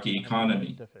the Iraqi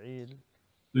economy.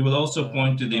 We will also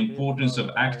point to the importance of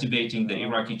activating the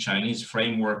Iraqi-Chinese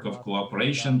framework of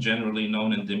cooperation, generally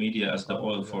known in the media as the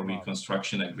Oil for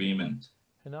Reconstruction Agreement.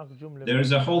 There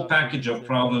is a whole package of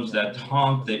problems that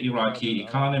haunt the Iraqi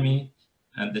economy,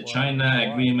 and the China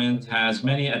agreement has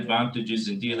many advantages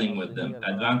in dealing with them,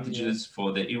 advantages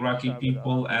for the Iraqi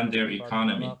people and their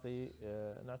economy.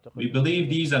 We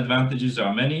believe these advantages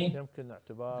are many.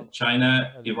 The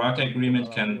China-Iraq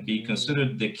agreement can be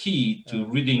considered the key to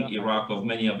ridding Iraq of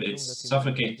many of its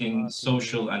suffocating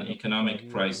social and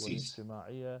economic crises.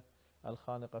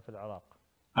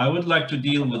 I would like to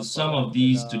deal with some of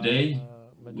these today,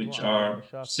 which are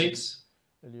 6,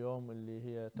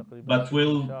 but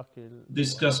we'll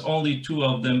discuss only 2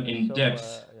 of them in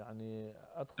depth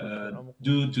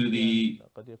due to the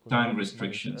time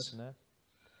restrictions.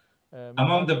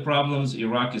 Among the problems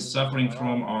Iraq is suffering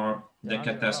from are the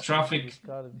catastrophic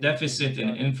deficit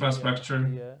in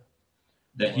infrastructure,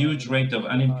 the huge rate of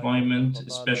unemployment,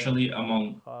 especially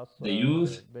among the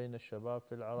youth,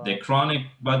 the chronic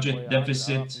budget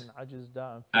deficit,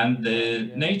 and the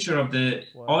nature of the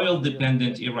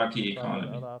oil-dependent Iraqi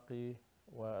economy.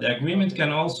 The agreement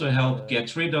can also help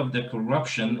get rid of the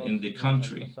corruption in the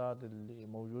country.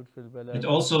 It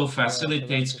also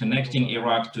facilitates connecting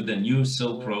Iraq to the new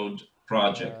Silk Road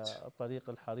project.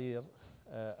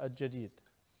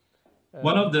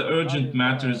 One of the urgent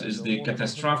matters is the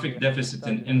catastrophic deficit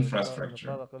in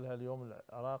infrastructure.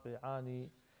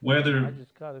 Whether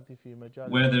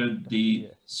the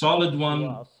solid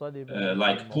one,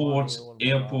 like ports,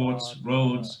 airports,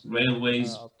 roads,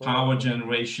 railways, power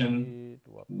generation,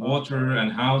 water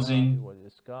and housing,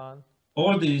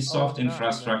 or the soft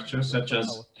infrastructure such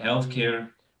as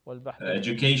healthcare,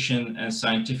 education, and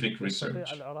scientific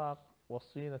research.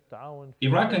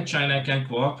 Iraq and China can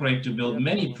cooperate to build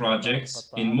many projects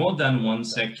in more than one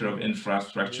sector of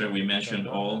infrastructure we mentioned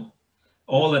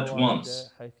all at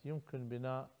once.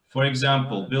 For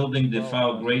example, building the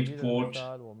Fao Great Port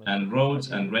and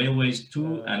roads and railways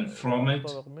to and from it,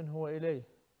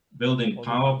 building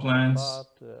power plants,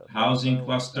 housing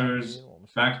clusters,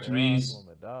 factories,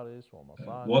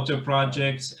 water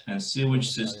projects, and sewage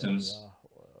systems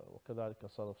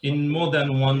in more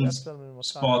than one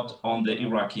spot on the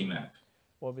Iraqi map.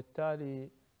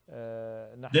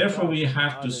 Therefore, we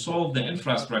have to solve the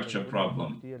infrastructure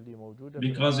problem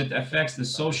because it affects the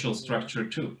social structure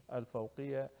too.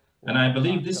 And I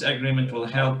believe this agreement will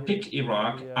help pick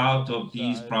Iraq out of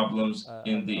these problems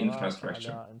in the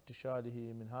infrastructure.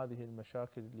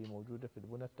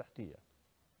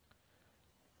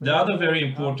 The other very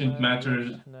important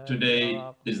matter today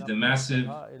is the massive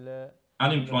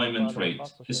unemployment rate,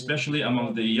 especially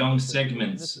among the young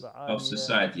segments of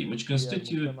society, which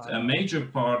constitute a major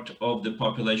part of the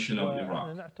population of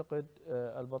Iraq.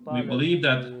 We believe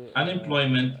that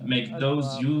unemployment makes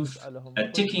those youth a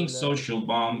ticking social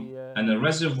bomb and a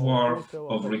reservoir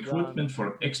of recruitment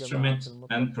for extremist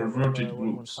and perverted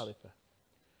groups.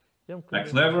 A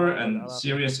clever and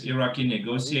serious Iraqi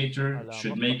negotiator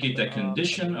should make it a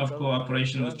condition of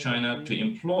cooperation with China to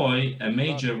employ a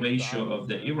major ratio of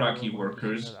the Iraqi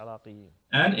workers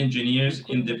and engineers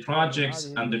in the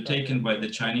projects undertaken by the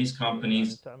Chinese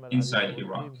companies inside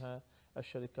Iraq.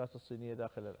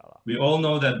 We all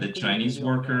know that the Chinese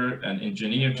worker and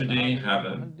engineer today have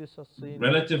a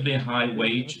relatively high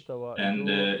wage and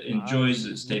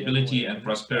enjoys stability and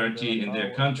prosperity in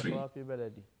their country,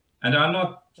 and are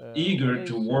not eager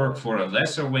to work for a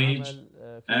lesser wage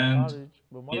and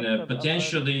in a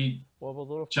potentially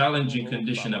challenging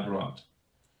condition abroad.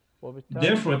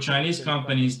 Therefore, Chinese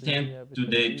companies tend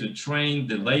today to train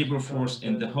the labor force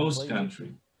in the host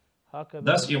country.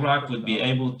 Thus, Iraq would be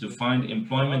able to find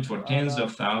employment for tens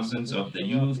of thousands of the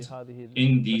youth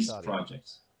in these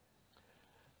projects.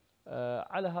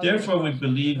 Therefore, we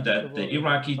believe that the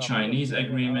Iraqi-Chinese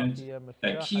agreement is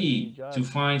a key to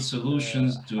find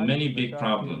solutions to many big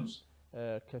problems,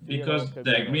 because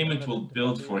the agreement will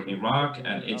build for Iraq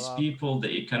and its people the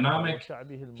economic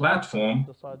platform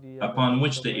upon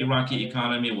which the Iraqi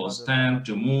economy will stand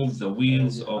to move the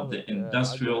wheels of the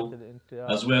industrial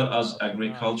as well as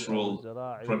agricultural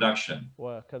production,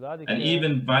 and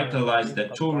even vitalize the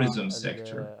tourism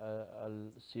sector.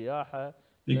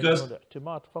 Because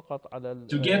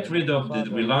to get rid of the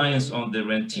reliance on the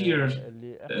rentier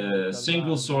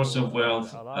single source of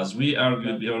wealth, as we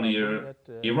argued earlier,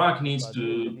 Iraq needs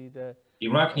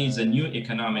a new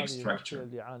economic structure.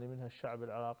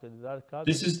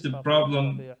 This is the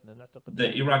problem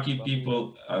the Iraqi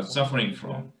people are suffering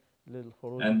from.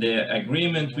 And the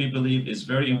agreement, we believe, is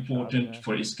very important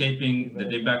for escaping the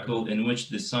debacle in which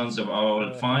the sons of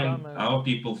our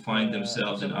people find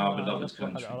themselves in our beloved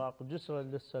country.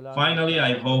 Finally,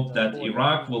 I hope that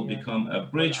Iraq will become a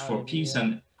bridge for peace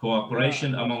and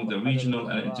cooperation among the regional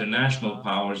and international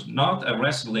powers, not a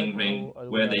wrestling ring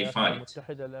where they fight.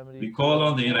 We call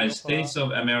on the United States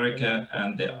of America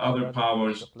and the other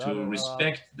powers to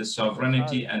respect the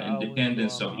sovereignty and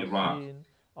independence of Iraq,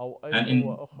 and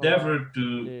endeavor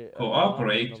to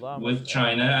cooperate with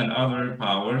China and other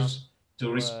powers to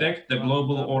respect the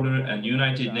global order and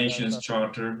United Nations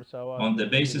Charter on the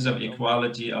basis of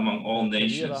equality among all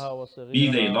nations,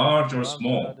 be they large or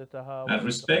small, and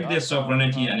respect their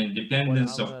sovereignty and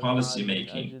independence of policy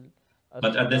making,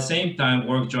 but at the same time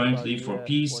work jointly for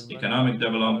peace, economic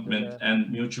development,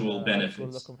 and mutual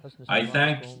benefits. I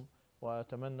thank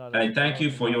you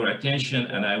for your attention,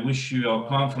 and I wish your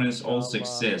conference all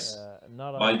success.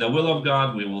 By the will of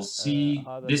God, we will see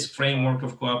this framework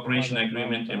of cooperation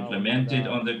agreement implemented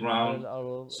on the ground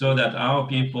so that our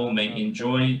people may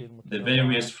enjoy the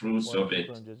various fruits of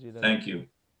it. Thank you.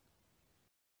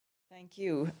 Thank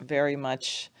you very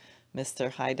much,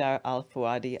 Mr. Haidar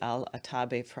Al-Fuadi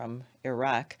Al-Atabe from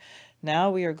Iraq.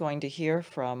 Now we are going to hear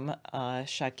from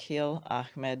Shakeel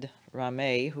Ahmed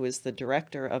Ramay, who is the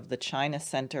director of the China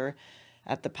Center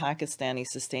at the Pakistani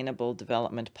Sustainable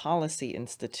Development Policy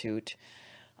Institute,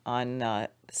 on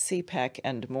CPEC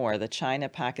and more, the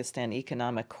China-Pakistan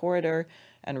Economic Corridor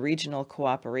and Regional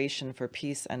Cooperation for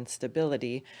Peace and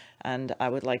Stability. And I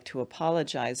would like to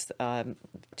apologize.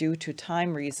 Due to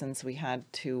time reasons, we had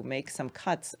to make some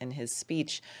cuts in his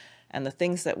speech, and the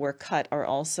things that were cut are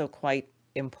also quite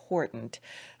important.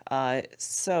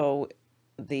 So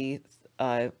the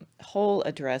whole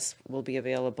address will be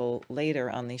available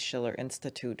later on the Schiller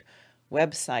Institute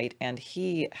website, and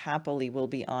he happily will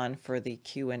be on for the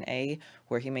Q&A,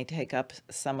 where he may take up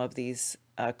some of these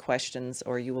questions,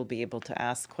 or you will be able to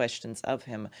ask questions of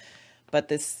him. But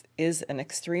this is an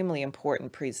extremely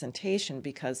important presentation,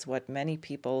 because what many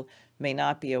people may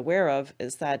not be aware of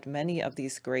is that many of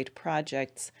these great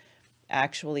projects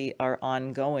actually are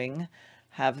ongoing,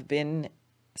 have been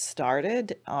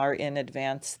started, are in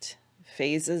advanced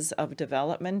phases of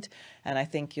development, and I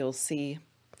think you'll see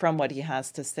from what he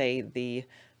has to say the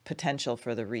potential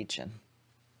for the region.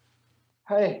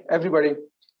 Hi, everybody.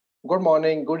 Good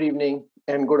morning, good evening,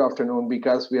 and good afternoon,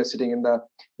 because we are sitting in the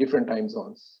different time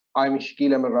zones. I'm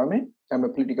Shakeel Ramay. I'm a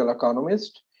political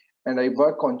economist, and I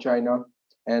work on China,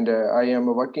 and I am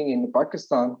working in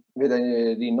Pakistan with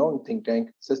a renowned think tank,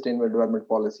 Sustainable Development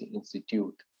Policy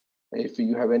Institute. If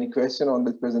you have any question on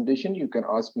this presentation, you can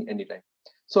ask me anytime.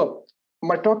 So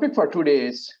My topic for today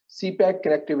is CPEC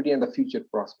connectivity and the future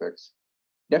prospects.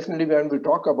 Definitely when we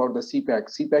talk about the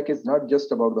CPEC is not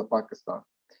just about the Pakistan.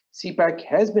 CPEC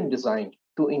has been designed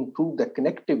to improve the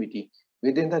connectivity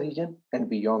within the region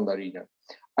and beyond the region.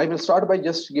 I will start by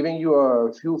just giving you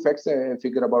a few facts and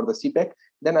figure about the CPEC.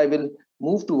 Then I will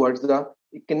move towards the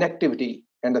connectivity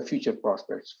and the future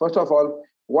prospects. First of all,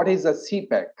 what is the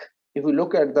CPEC? If we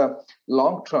look at the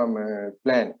long-term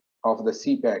plan of the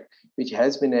CPEC, which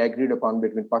has been agreed upon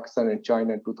between Pakistan and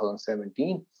China in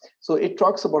 2017. So it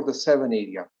talks about the 7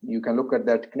 areas. You can look at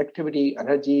that: connectivity,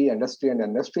 energy, industry and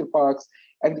industrial parks,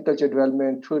 agriculture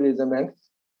development, tourism, and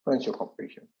financial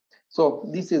cooperation. So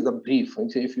this is a brief.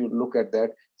 And so if you look at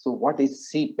that, so what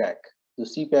is CPEC? The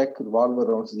CPEC revolve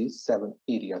around these 7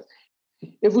 areas.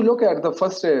 If we look at the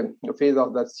first phase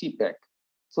of the CPEC,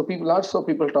 so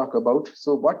people talk about,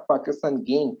 so what Pakistan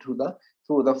gained through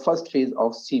the first phase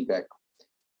of CPEC.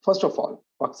 First of all,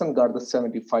 Pakistan got the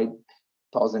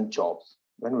 75,000 jobs.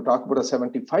 When we talk about the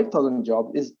 75,000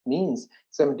 jobs, it means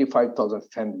 75,000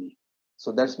 family.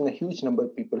 So that's been a huge number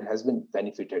of people has been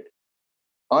benefited.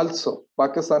 Also,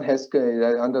 Pakistan has,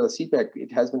 under the CPEC,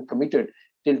 it has been committed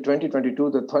till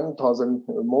 2022, the 10,000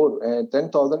 more,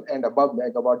 10,000 and above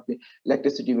megawatt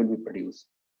electricity will be produced.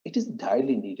 It is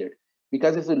direly needed.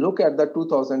 Because if we look at the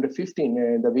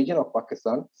 2015, the vision of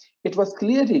Pakistan, it was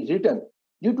clearly written,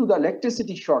 due to the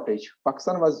electricity shortage,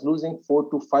 Pakistan was losing $4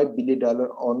 to $5 billion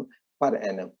on per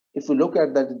annum. If we look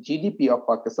at the GDP of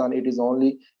Pakistan, it is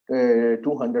only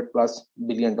 $200 plus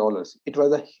billion. It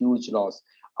was a huge loss.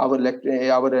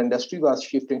 Our industry was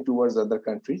shifting towards other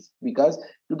countries because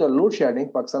due to load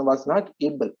shedding, Pakistan was not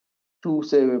able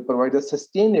to provide a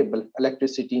sustainable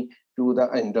electricity to the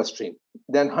industry.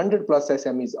 Then 100 plus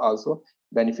SMEs also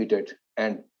benefited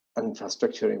and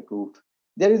infrastructure improved.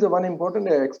 There is one important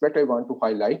aspect I want to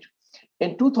highlight.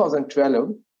 In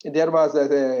 2012, there was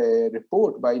a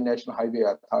report by National Highway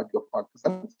Authority of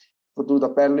Pakistan to the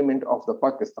Parliament of the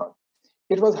Pakistan.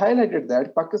 It was highlighted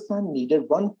that Pakistan needed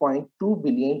 $1.2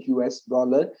 billion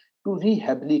to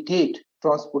rehabilitate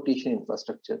transportation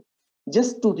infrastructure.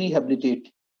 Just to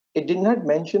rehabilitate. It did not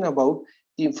mention about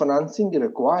the financing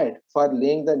required for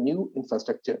laying the new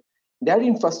infrastructure. That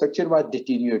infrastructure was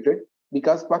deteriorated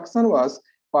because Pakistan was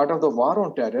part of the war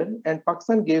on terror, and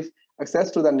Pakistan gave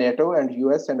access to the NATO and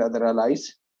US and other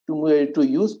allies to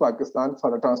use Pakistan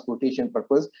for a transportation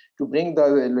purpose, to bring the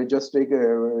logistic,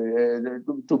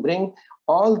 to bring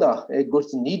all the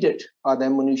goods needed, or the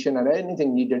ammunition or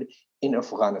anything needed in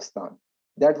Afghanistan.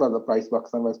 That was the price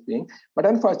Pakistan was paying. But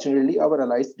unfortunately, our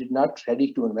allies did not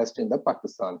ready to invest in the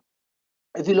Pakistan.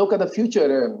 If you look at the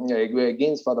future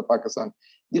gains for the Pakistan,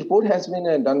 the report has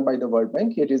been done by the World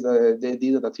Bank. It is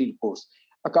these are the 3 reports.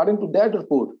 According to that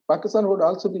report, Pakistan would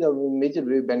also be the major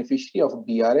beneficiary of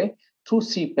BRA through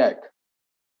CPEC.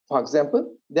 For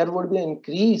example, there would be an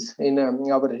increase in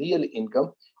our real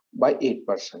income by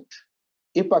 8%.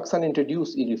 If Pakistan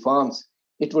introduced reforms,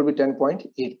 it would be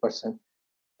 10.8%.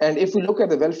 And if we look at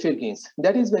the welfare gains,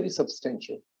 that is very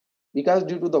substantial. Because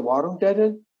due to the war on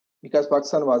terror, because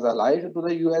Pakistan was allied to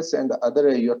the US and the other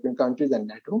European countries and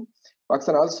NATO,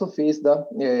 Pakistan also faced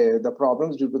the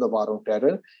problems due to the war on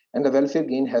terror, and the welfare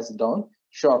gain has down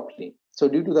sharply. So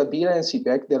due to the BRA and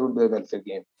CPEC, there would be a welfare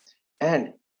gain.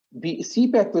 And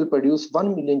CPEC will produce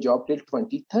 1 million jobs till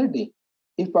 2030.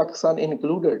 If Pakistan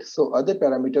included, so other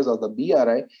parameters of the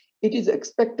BRI, it is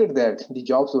expected that the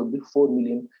jobs will be 4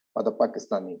 million for the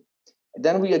Pakistani.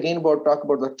 Then we again talk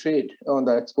about the trade on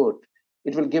the export.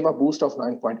 It will give a boost of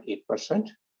 9.8%.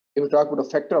 If we talk about the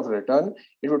factor of return,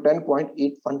 it will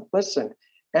 10.81%.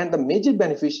 And the major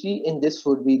beneficiary in this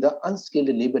would be the unskilled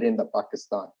labor in the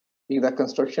Pakistan. The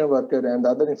construction worker and the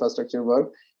other infrastructure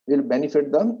work will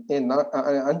benefit the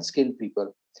unskilled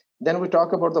people. Then we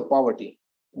talk about the poverty.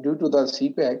 Due to the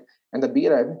CPEC and the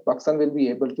BRI, Pakistan will be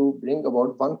able to bring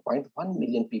about 1.1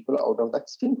 million people out of the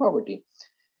extreme poverty.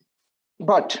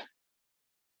 But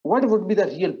what would be the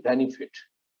real benefit?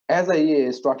 As I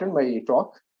started my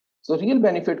talk, so real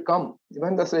benefit come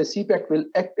when the CPEC will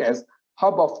act as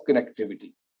hub of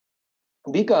connectivity.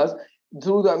 Because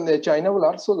through China will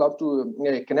also love to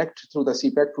connect through the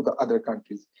CPEC to the other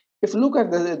countries. If you look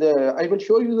at I will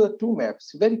show you the 2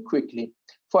 maps very quickly.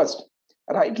 First,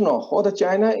 right now, how the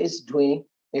China is doing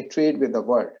a trade with the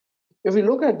world. If we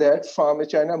look at that, from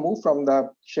China moved from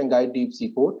the Shanghai deep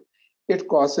sea port, it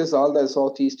crosses all the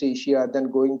Southeast Asia,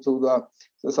 then going through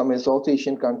some South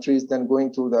Asian countries, then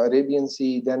going through the Arabian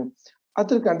Sea, then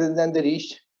other countries, then they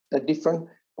reach the different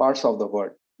parts of the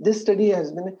world. This study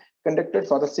has been conducted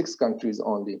for the 6 countries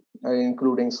only,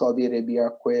 including Saudi Arabia,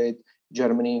 Kuwait,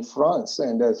 Germany, France,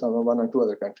 and 1 or 2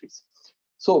 other countries.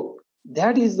 So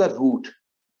That is the route.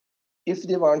 If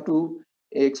they want to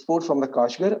export from the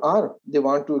Kashgar or they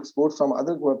want to export from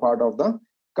other part of the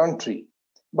country.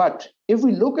 But if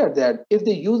we look at that, if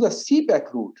they use a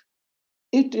CPEC route,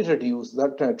 it reduces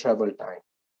the travel time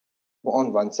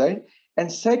on one side.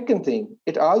 And second thing,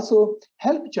 it also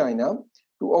helped China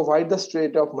to avoid the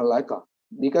Strait of Malacca,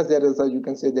 because there is you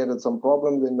can say there are some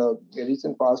problems in the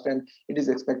recent past, and it is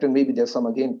expected maybe there's some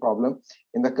again problem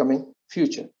in the coming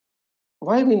future.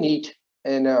 Why we need a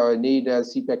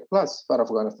CPEC plus for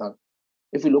Afghanistan?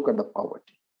 If we look at the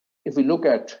poverty, if we look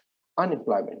at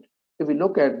unemployment, if we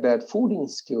look at that food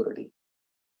insecurity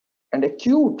and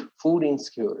acute food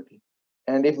insecurity,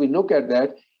 and if we look at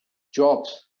that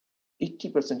jobs,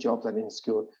 80% jobs are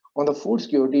insecure. On the food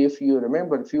security, if you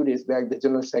remember a few days back, the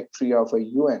General Secretary of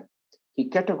UN, he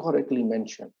categorically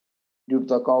mentioned due to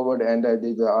the COVID and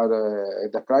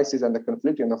the crisis and the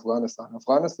conflict in Afghanistan,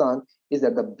 Afghanistan is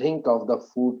at the brink of the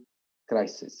food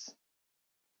crisis.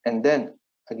 And then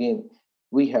again,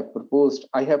 I have proposed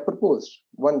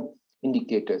one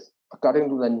indicator according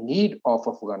to the need of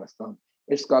Afghanistan.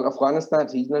 It's called Afghanistan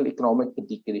Regional Economic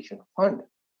Integration Fund.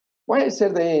 Why I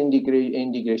said the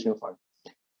integration fund?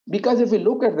 Because if we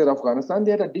look at Afghanistan,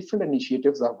 there are different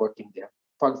initiatives that are working there.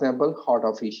 For example, Heart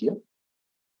of Asia,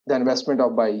 the investment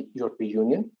by European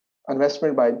Union,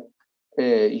 investment by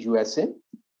USA,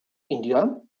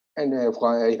 India, and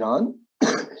Iran,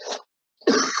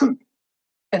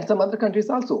 and some other countries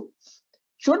also.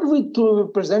 Should we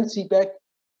present CPEC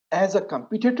as a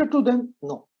competitor to them?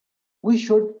 No. We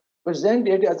should present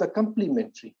it as a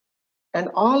complementary. And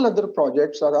all other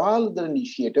projects or all other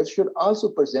initiatives should also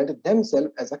present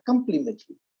themselves as a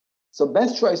complementary. So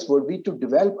best choice would be to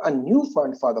develop a new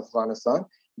fund for Afghanistan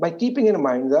by keeping in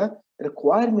mind the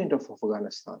requirement of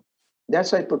Afghanistan.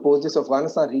 That's why I propose this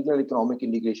Afghanistan Regional Economic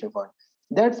Integration Fund.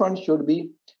 That fund should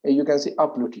be, you can say,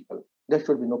 apolitical. There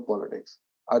should be no politics.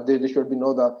 There should be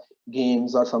no the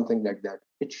games or something like that.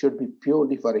 It should be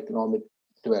purely for economic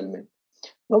development.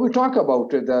 Now we talk about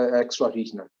the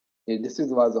extra-regional. This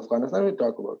is what Afghanistan we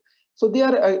talk about. So they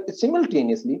are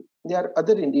simultaneously, there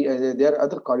are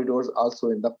other corridors also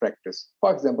in the practice.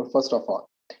 For example, first of all,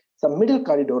 the middle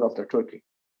corridor of the Turkey.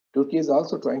 Turkey is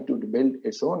also trying to build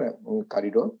its own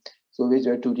corridor, so which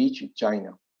are to reach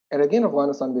China. And again,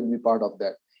 Afghanistan will be part of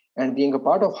that. And being a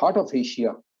part of Heart of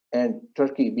Asia and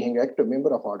Turkey being an active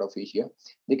member of Heart of Asia,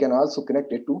 they can also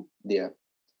connect it to there.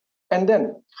 And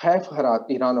then have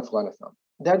Iran Afghanistan.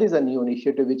 That is a new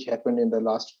initiative which happened in the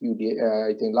last few days,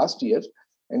 I think last year,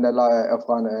 in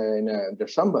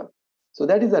December. So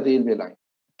that is a railway line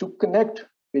to connect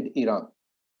with Iran.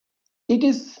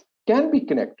 It can be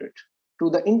connected to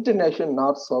the international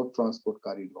North-South transport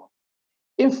corridor.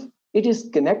 If it is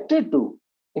connected to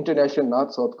international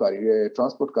North-South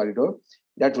transport corridor,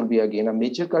 that will be again a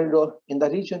major corridor in the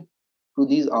region to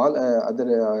these all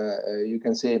other, you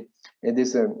can say,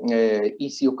 this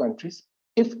ECO countries.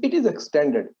 If it is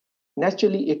extended,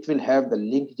 naturally it will have the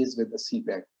linkages with the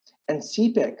CPEC, and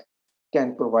CPEC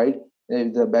can provide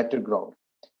the better ground.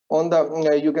 On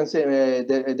the, you can say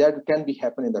that can be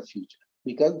happen in the future,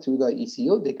 because through the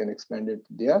ECO they can expand it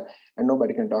there, and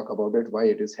nobody can talk about it why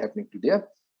it is happening to there.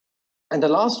 And the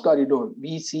last corridor,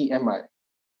 BCMI,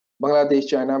 Bangladesh,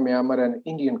 China, Myanmar, and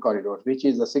Indian corridor, which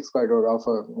is the sixth corridor of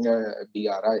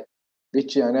BRI,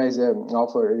 which China has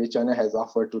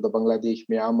offered to the Bangladesh,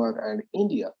 Myanmar, and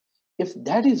India. If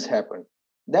that is happened,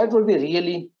 that will be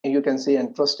really, you can say,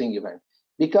 interesting event,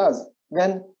 because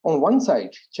when on one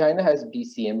side China has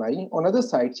BCMI, on other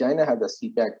side China has the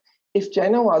CPEC. If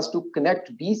China was to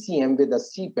connect BCM with the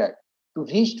CPEC to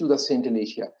reach to the Central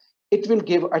Asia, it will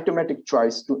give automatic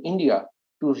choice to India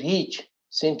to reach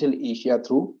Central Asia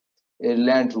through a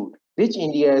land route, which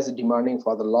India is demanding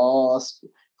for the long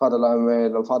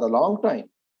time.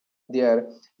 They are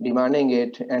demanding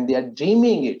it and they are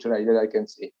dreaming it, right? I can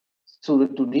say, so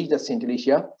to reach the Central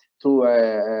Asia through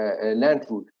a land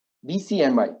route.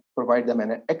 BCMI provide them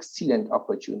an excellent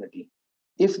opportunity.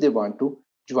 If they want to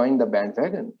join the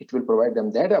bandwagon, it will provide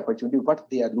them that opportunity, what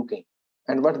they are looking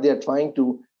and what they are trying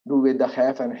to do with the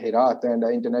Haf and Herat and the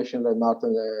international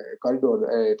northern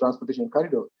corridor, transportation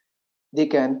corridor. They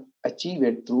can achieve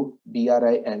it through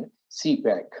BRI and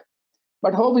CPEC.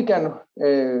 But how we can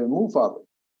move forward?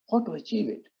 How to achieve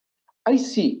it? I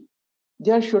see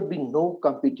there should be no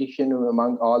competition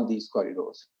among all these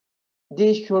corridors.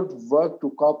 They should work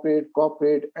to cooperate.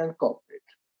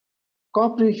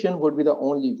 Cooperation would be the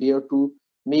only way to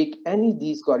make any of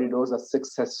these corridors as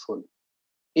successful.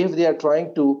 If they are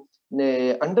trying to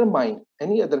undermine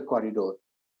any other corridor,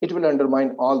 it will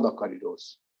undermine all the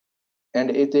corridors. And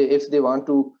if they want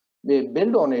to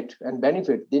build on it and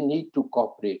benefit, they need to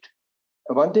cooperate.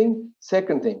 One thing.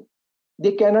 Second thing,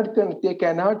 they cannot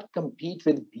compete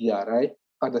with BRI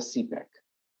or the CPEC.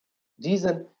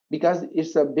 Reason, because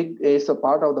it's a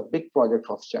part of the big project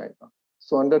of China.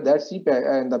 So under that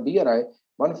CPEC and the BRI,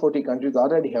 140 countries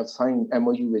already have signed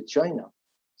MOU with China.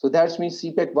 So that means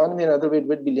CPEC one way or another way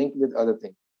will be linked with other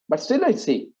things. But still I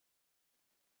say,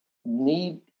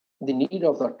 the need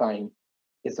of the time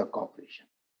is a cooperation.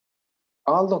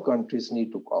 All the countries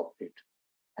need to cooperate.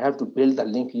 Have to build the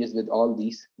linkages with all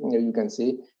these, you can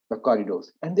say, the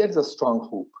corridors. And there is a strong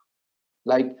hope.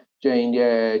 Like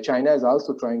China is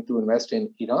also trying to invest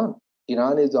in Iran.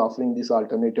 Iran is offering these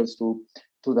alternatives to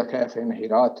the Kaf and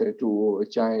Herat to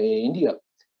China, India.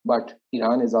 But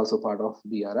Iran is also part of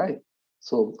BRI.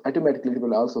 So automatically it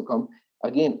will also come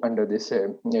again under this,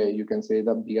 you can say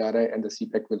the BRI and the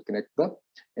CPEC will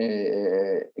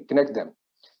connect them.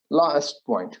 Last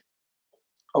point,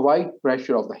 avoid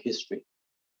pressure of the history.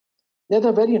 The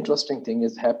other very interesting thing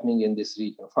is happening in this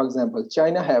region. For example,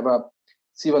 China have a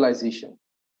civilization.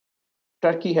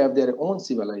 Turkey have their own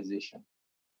civilization,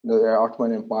 the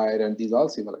Ottoman Empire, and these all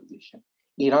civilization.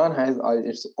 Iran has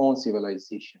its own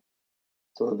civilization.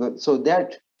 So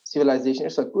that civilization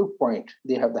is a good point.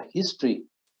 They have the history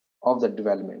of the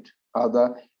development, of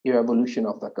the evolution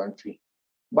of the country.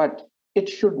 But it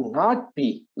should not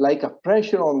be like a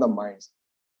pressure on the minds,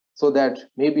 so that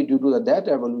maybe due to that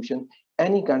evolution,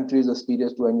 any country is superior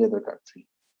to any other country.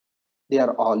 They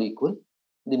are all equal.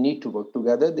 They need to work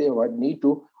together. They need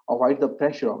to avoid the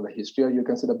pressure of the history, or you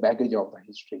can say the baggage of the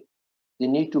history. They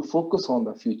need to focus on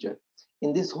the future.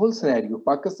 In this whole scenario,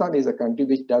 Pakistan is a country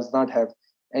which does not have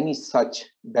any such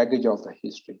baggage of the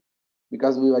history,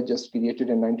 because we were just created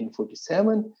in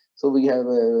 1947. So we have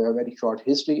a very short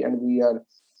history, and we are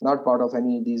not part of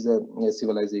any of these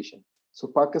civilization.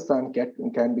 So Pakistan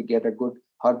can get a good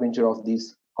harbinger of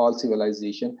these all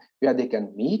civilization, where they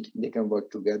can meet, they can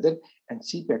work together, and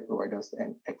CPEC provides us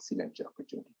an excellent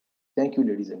opportunity. Thank you,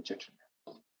 ladies and gentlemen.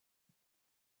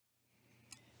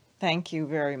 Thank you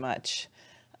very much.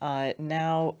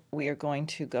 Now we are going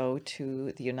to go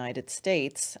to the United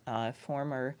States.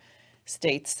 Former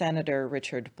State Senator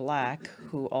Richard Black,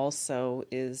 who also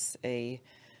is a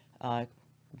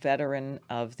veteran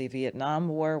of the Vietnam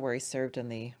War, where he served in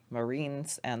the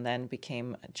Marines and then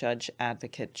became Judge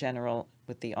Advocate General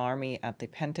with the Army at the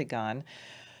Pentagon,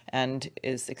 and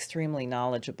is extremely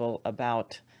knowledgeable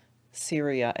about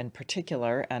Syria in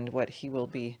particular. And what he will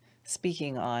be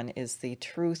speaking on is the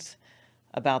truth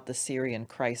about the Syrian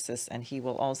crisis, and he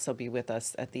will also be with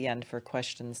us at the end for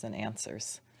questions and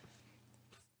answers.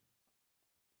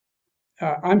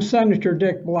 I'm Senator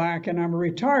Dick Black, and I'm a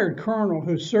retired colonel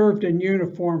who served in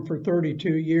uniform for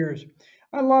 32 years.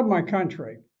 I love my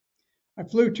country. I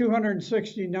flew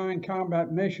 269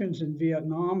 combat missions in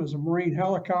Vietnam as a Marine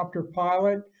helicopter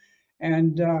pilot,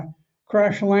 and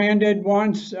crash landed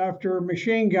once after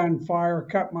machine gun fire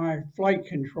cut my flight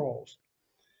controls.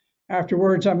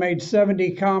 Afterwards, I made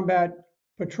 70 combat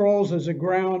patrols as a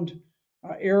ground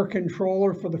air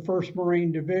controller for the 1st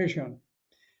Marine Division.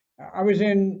 I was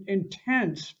in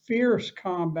intense, fierce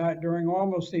combat during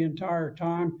almost the entire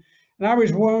time, and I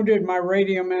was wounded. My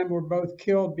radio men were both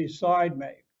killed beside me.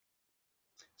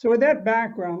 So with that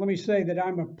background, let me say that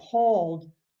I'm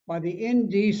appalled by the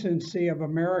indecency of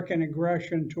American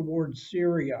aggression towards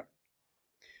Syria.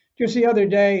 Just the other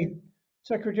day,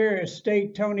 Secretary of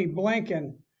State Tony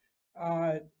Blinken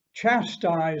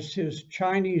chastised his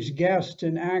Chinese guest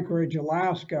in Anchorage,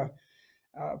 Alaska,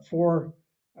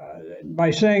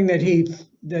 by saying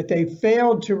that they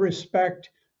failed to respect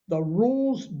the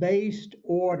rules-based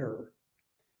order,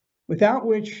 without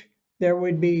which there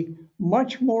would be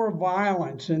much more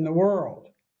violence in the world.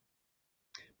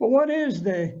 But what is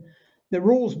the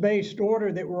rules-based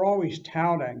order that we're always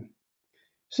touting?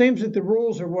 Seems that the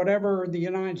rules are whatever the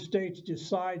United States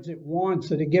decides it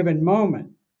wants at a given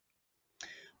moment.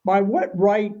 By what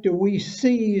right do we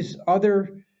seize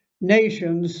other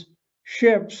nations'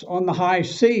 ships on the high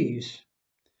seas?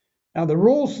 Now, the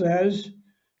rule says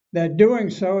that doing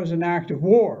so is an act of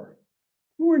war.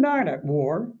 We're not at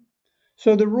war.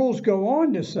 So the rules go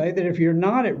on to say that if you're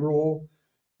not at war,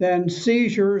 then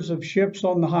seizures of ships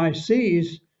on the high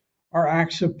seas are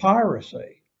acts of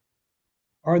piracy.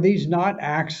 Are these not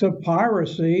acts of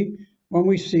piracy when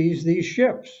we seize these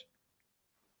ships?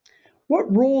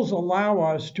 What rules allow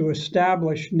us to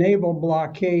establish naval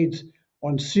blockades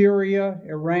on Syria,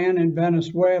 Iran, and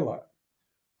Venezuela?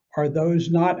 Are those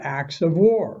not acts of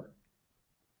war?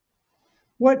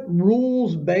 What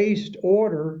rules-based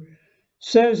order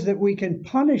says that we can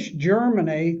punish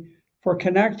Germany for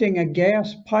connecting a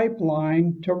gas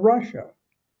pipeline to Russia?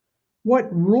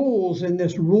 What rules in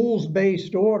this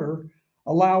rules-based order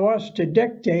allow us to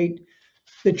dictate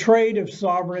the trade of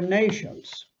sovereign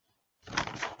nations.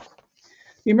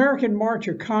 The American march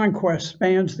of conquest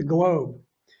spans the globe.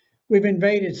 We've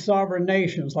invaded sovereign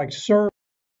nations like Serbia,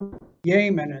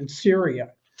 Yemen, and Syria,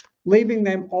 leaving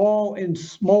them all in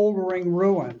smoldering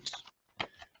ruins.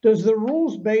 Does the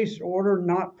rules-based order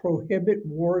not prohibit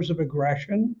wars of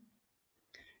aggression?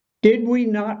 Did we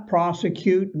not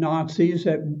prosecute Nazis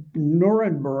at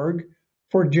Nuremberg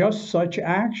for just such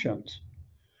actions?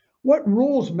 What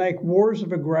rules make wars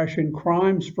of aggression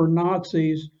crimes for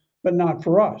Nazis, but not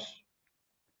for us?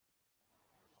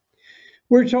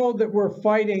 We're told that we're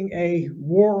fighting a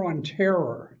war on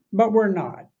terror, but we're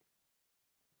not.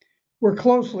 We're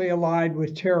closely allied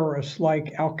with terrorists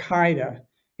like Al-Qaeda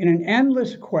in an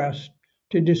endless quest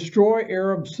to destroy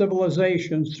Arab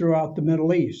civilizations throughout the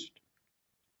Middle East.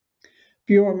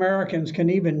 Few Americans can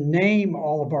even name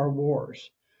all of our wars: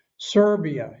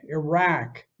 Serbia,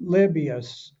 Iraq, Libya,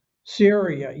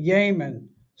 Syria, Yemen,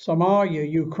 Somalia,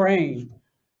 Ukraine.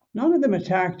 None of them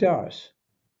attacked us.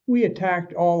 We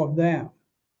attacked all of them.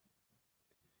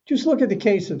 Just look at the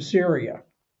case of Syria.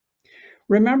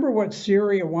 Remember what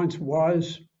Syria once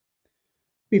was?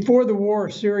 Before the war,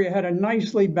 Syria had a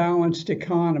nicely balanced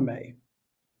economy.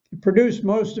 It produced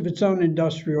most of its own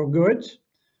industrial goods,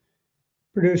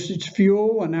 produced its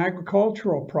fuel and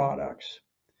agricultural products,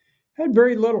 had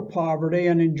very little poverty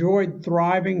and enjoyed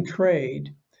thriving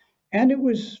trade, and it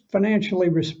was financially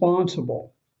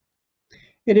responsible.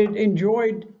 It had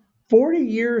enjoyed 40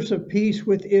 years of peace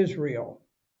with Israel,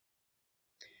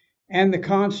 and the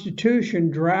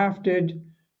Constitution drafted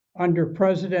under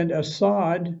President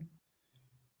Assad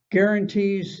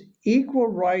guarantees equal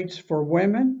rights for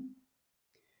women,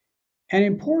 and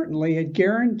importantly, it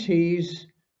guarantees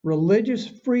religious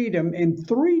freedom in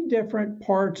 3 different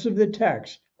parts of the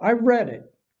text. I read it.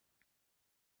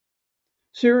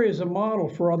 Syria is a model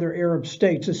for other Arab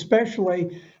states,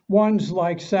 especially ones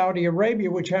like Saudi Arabia,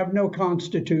 which have no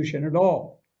constitution at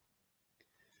all.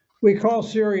 We call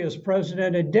Syria's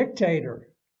president a dictator,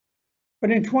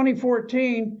 but in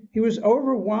 2014, he was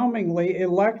overwhelmingly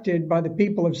elected by the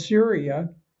people of Syria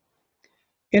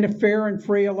in a fair and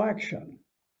free election.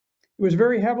 It was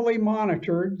very heavily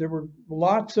monitored. There were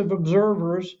lots of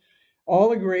observers,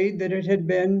 all agreed that it had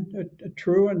been a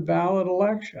true and valid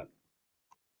election.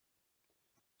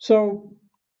 So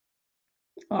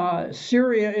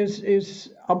Syria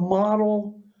is a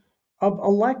model of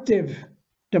elective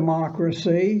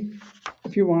democracy,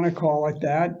 if you want to call it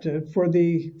that, for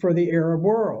the Arab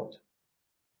world.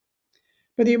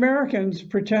 But the Americans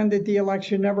pretend that the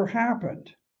election never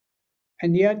happened.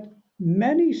 And yet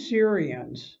many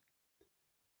Syrians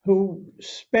who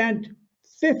spent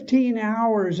 15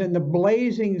 hours in the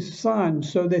blazing sun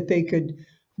so that they could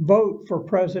vote for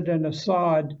President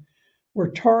Assad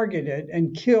were targeted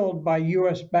and killed by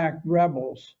US-backed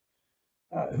rebels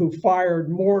who fired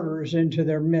mortars into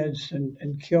their midst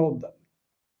and killed them.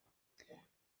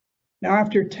 Now,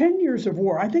 after 10 years of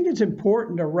war, I think it's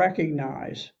important to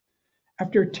recognize,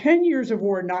 after 10 years of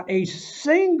war, not a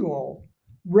single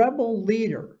rebel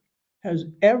leader has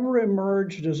ever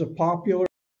emerged as a popular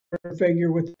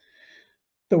figure. With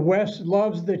the West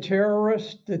loves the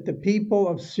terrorist that the people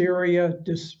of Syria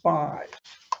despise.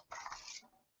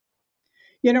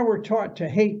 You know, we're taught to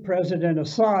hate President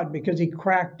Assad because he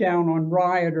cracked down on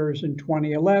rioters in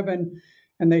 2011,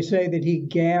 and they say that he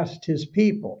gassed his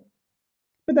people.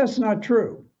 But that's not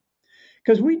true,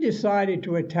 because we decided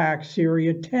to attack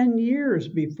Syria 10 years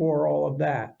before all of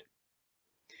that.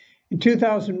 In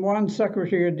 2001,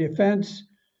 Secretary of Defense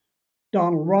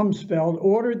Donald Rumsfeld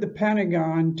ordered the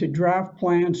Pentagon to draft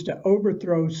plans to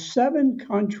overthrow 7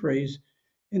 countries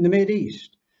in the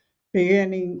Mideast,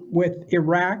 beginning with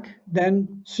Iraq,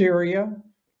 then Syria,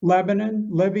 Lebanon,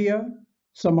 Libya,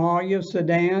 Somalia,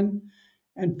 Sudan,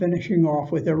 and finishing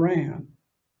off with Iran.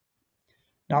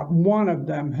 Not one of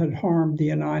them had harmed the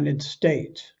United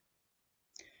States.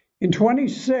 In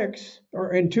 2006,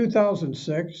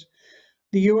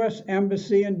 the US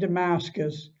Embassy in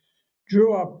Damascus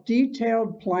drew up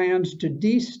detailed plans to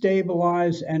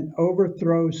destabilize and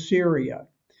overthrow Syria.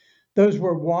 Those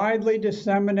were widely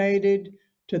disseminated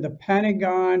to the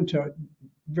Pentagon, to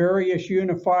various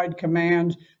unified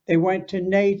commands. They went to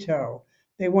NATO.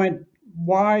 They went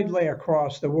widely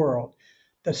across the world.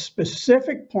 The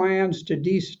specific plans to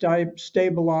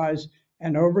destabilize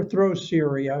and overthrow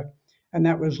Syria, and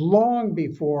that was long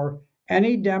before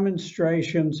any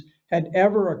demonstrations had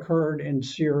ever occurred in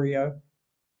Syria.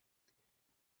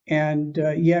 And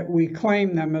yet we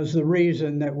claim them as the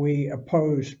reason that we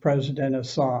opposed President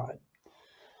Assad.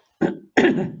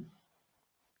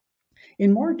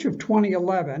 In March of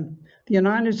 2011, the the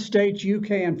United States,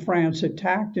 UK, and France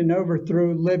attacked and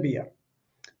overthrew Libya.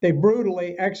 They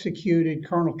brutally executed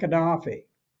Colonel Gaddafi.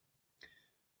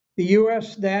 The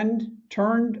US then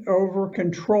turned over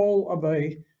control of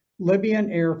a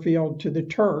Libyan airfield to the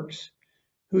Turks,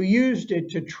 who used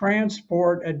it to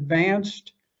transport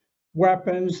advanced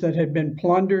weapons that had been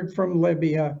plundered from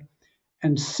Libya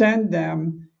and send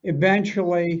them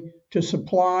eventually to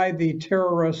supply the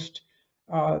terrorists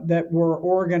that were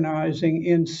organizing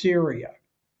in Syria.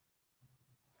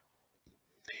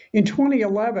 In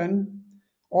 2011,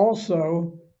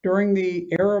 also during the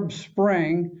Arab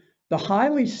Spring, the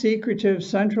highly secretive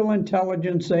Central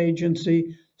Intelligence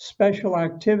Agency Special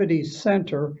Activities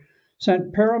Center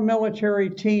sent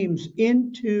paramilitary teams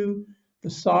into the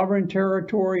sovereign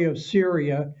territory of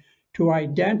Syria to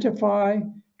identify,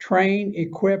 train,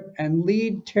 equip, and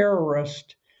lead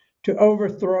terrorists to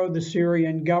overthrow the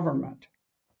Syrian government.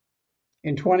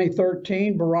 In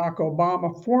 2013, Barack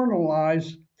Obama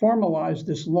formalized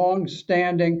this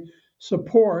long-standing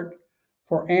support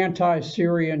for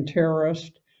anti-Syrian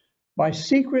terrorists by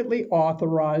secretly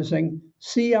authorizing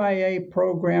CIA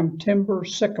program Timber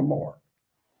Sycamore.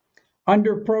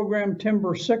 Under program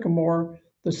Timber Sycamore,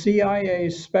 the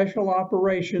CIA's Special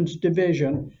Operations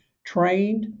Division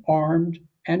trained, armed,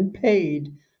 and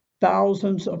paid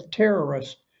thousands of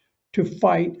terrorists to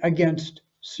fight against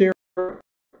Syria.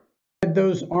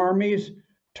 Those armies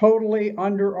totally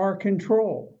under our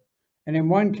control. And in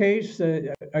one case,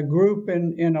 a group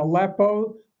in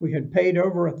Aleppo, we had paid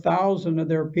over 1,000 of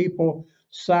their people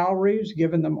salaries,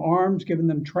 given them arms, given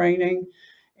them training.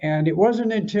 And it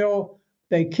wasn't until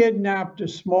they kidnapped a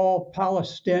small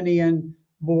Palestinian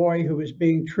boy who was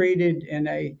being treated in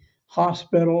a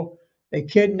hospital. They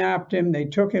kidnapped him, they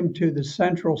took him to the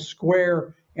central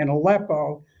square in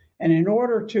Aleppo. And in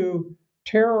order to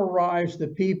terrorize the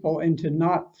people into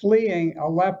not fleeing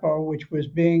Aleppo, which was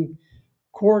being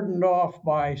cordoned off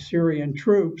by Syrian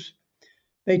troops,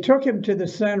 they took him to the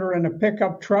center in a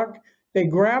pickup truck. They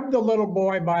grabbed the little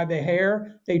boy by the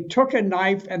hair, they took a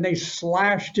knife and they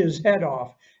slashed his head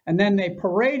off. And then they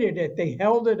paraded it, they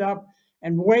held it up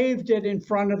and waved it in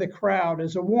front of the crowd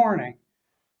as a warning.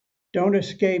 Don't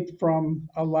escape from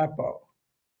Aleppo.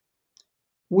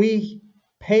 We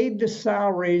paid the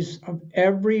salaries of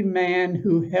every man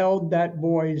who held that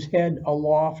boy's head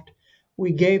aloft.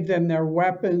 We gave them their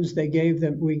weapons, we gave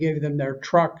them their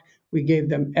truck, we gave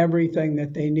them everything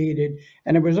that they needed.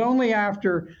 And it was only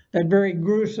after that very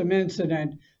gruesome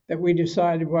incident that we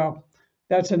decided, well,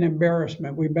 that's an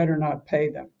embarrassment, we better not pay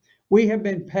them. We have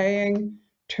been paying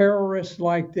terrorists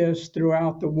like this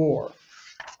throughout the war.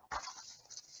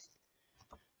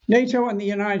 NATO and the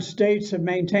United States have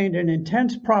maintained an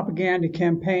intense propaganda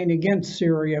campaign against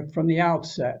Syria from the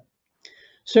outset.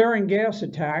 Sarin gas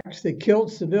attacks that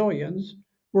killed civilians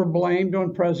were blamed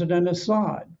on President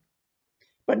Assad.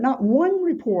 But not one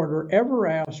reporter ever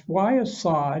asked why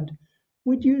Assad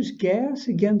would use gas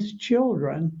against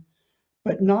children,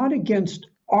 but not against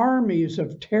armies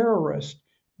of terrorists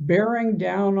bearing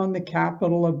down on the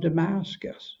capital of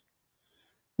Damascus.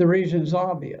 The reason is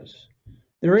obvious.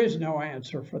 There is no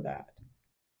answer for that.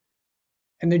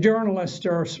 And the journalists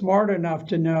are smart enough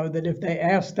to know that if they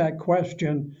ask that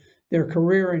question, their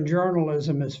career in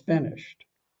journalism is finished.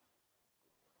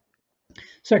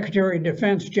 Secretary of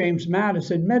Defense James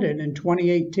Mattis admitted in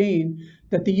 2018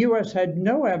 that the US had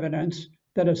no evidence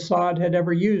that Assad had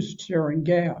ever used sarin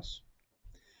gas.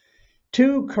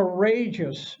 Two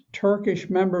courageous Turkish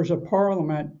members of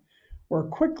parliament were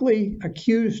quickly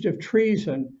accused of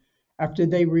treason after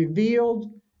they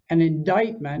revealed an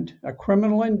indictment, a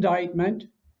criminal indictment,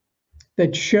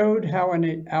 that showed how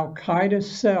an Al-Qaeda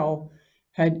cell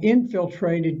had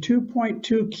infiltrated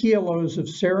 2.2 kilos of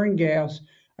sarin gas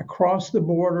across the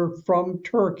border from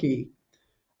Turkey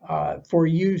for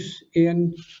use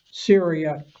in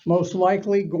Syria, most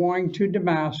likely going to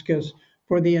Damascus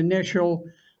for the initial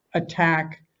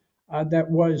attack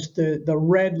that was the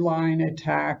red line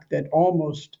attack that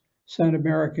almost sent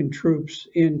American troops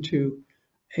into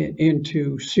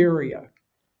Syria.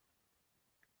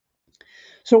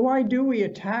 So why do we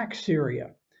attack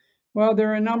Syria? Well,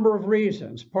 there are a number of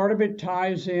reasons. Part of it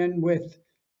ties in with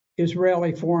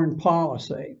Israeli foreign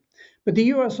policy. But the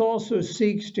US also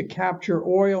seeks to capture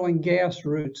oil and gas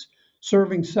routes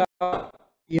serving Saudi Arabia.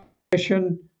 In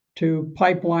addition to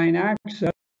pipeline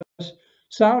access,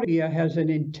 Saudi Arabia has an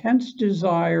intense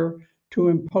desire to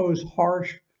impose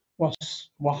harsh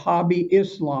Wahhabi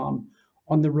Islam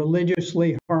on the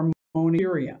religiously harmonious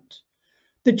Syrians.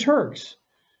 The Turks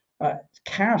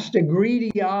cast a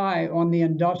greedy eye on the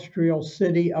industrial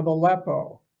city of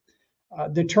Aleppo.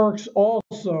 The Turks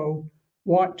also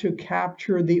want to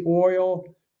capture the oil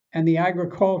and the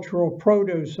agricultural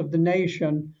produce of the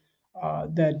nation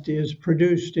that is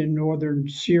produced in northern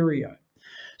Syria.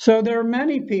 So there are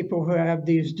many people who have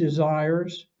these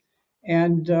desires,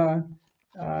 and there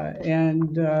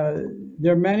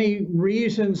are many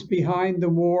reasons behind the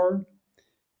war.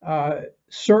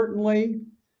 Certainly,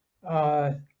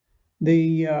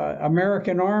 the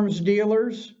American arms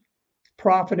dealers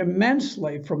profit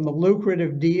immensely from the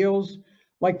lucrative deals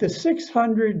like the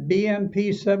 600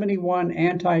 BMP-71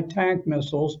 anti-tank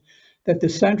missiles that the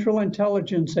Central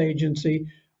Intelligence Agency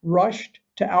rushed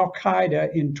to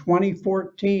Al-Qaeda in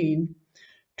 2014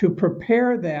 to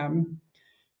prepare them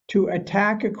to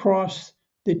attack across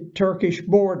the Turkish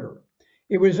border.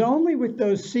 It was only with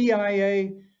those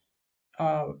CIA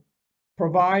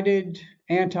provided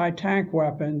anti-tank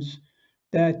weapons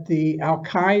that the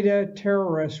Al-Qaeda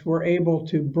terrorists were able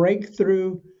to break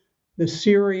through the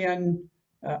Syrian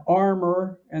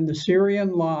armor and the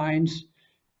Syrian lines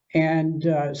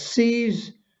and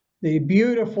seize the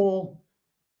beautiful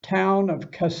town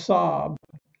of Qassab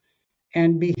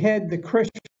and behead the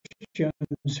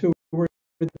Christians who were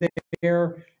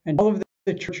there and all of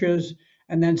the churches,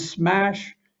 and then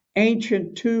smash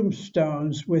ancient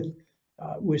tombstones with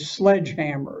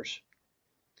sledgehammers.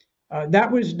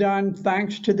 That was done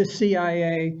thanks to the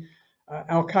CIA.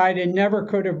 Al-Qaeda never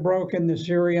could have broken the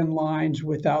Syrian lines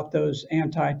without those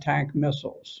anti-tank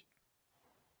missiles.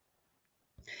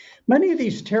 Many of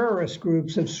these terrorist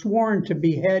groups have sworn to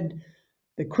behead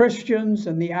the Christians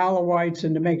and the Alawites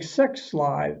and to make sex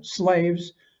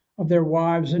slaves of their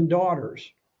wives and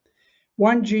daughters.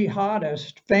 One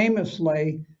jihadist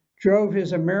famously drove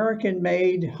his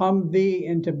American-made Humvee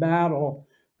into battle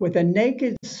with a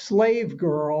naked slave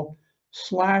girl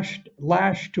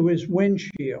lashed to his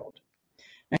windshield.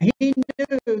 And he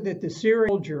knew that the Syrian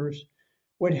soldiers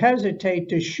would hesitate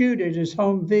to shoot at his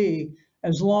Humvee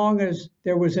as long as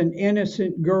there was an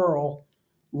innocent girl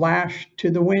lashed to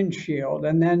the windshield.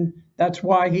 And then that's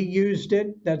why he used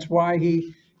it. That's why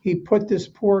he put this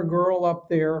poor girl up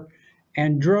there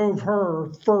and drove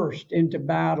her first into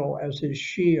battle as his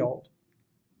shield.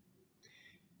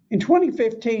 In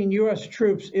 2015, U.S.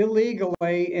 troops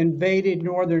illegally invaded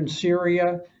northern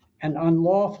Syria and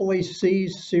unlawfully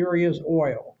seized Syria's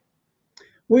oil.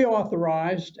 We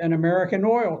authorized an American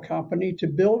oil company to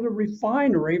build a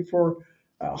refinery for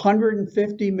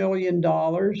 $150 million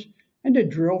and to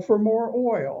drill for more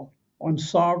oil on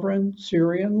sovereign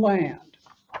Syrian land.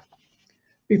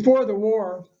 Before the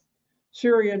war,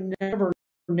 Syria never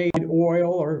needed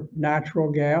oil or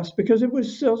natural gas because it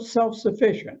was still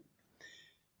self-sufficient.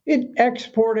 It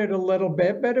exported a little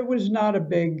bit, but it was not a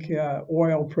big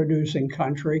oil-producing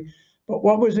country. But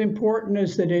what was important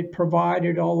is that it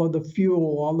provided all of the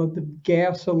fuel, all of the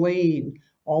gasoline,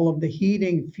 all of the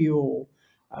heating fuel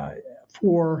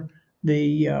for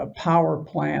the power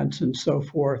plants and so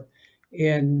forth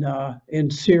in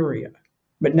Syria.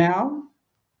 But now,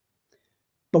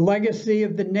 the legacy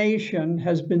of the nation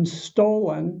has been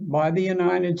stolen by the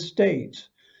United States,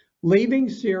 leaving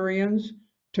Syrians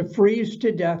to freeze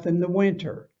to death in the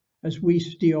winter as we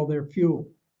steal their fuel.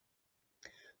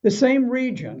 The same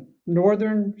region,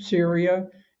 northern Syria,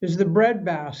 is the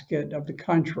breadbasket of the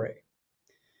country.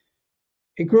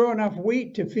 It grew enough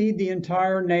wheat to feed the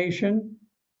entire nation,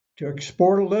 to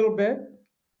export a little bit,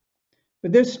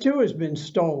 but this too has been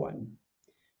stolen.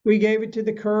 We gave it to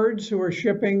the Kurds who are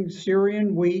shipping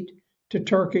Syrian wheat to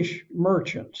Turkish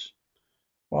merchants,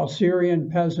 while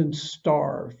Syrian peasants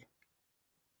starve.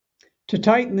 To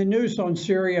tighten the noose on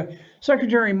Syria,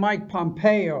 Secretary Mike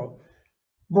Pompeo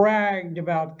bragged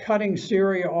about cutting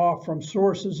Syria off from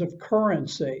sources of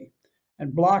currency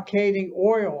and blockading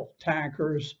oil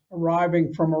tankers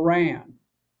arriving from Iran.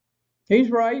 He's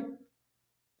right.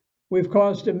 We've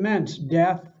caused immense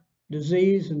death,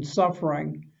 disease, and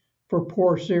suffering for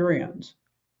poor Syrians.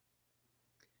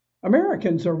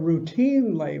 Americans are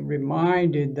routinely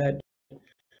reminded that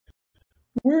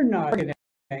we're not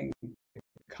targeting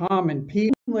common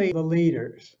people, only the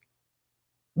leaders.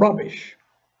 Rubbish.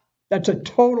 That's a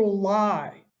total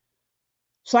lie.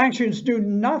 Sanctions do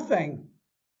nothing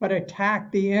but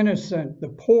attack the innocent, the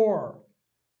poor,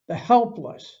 the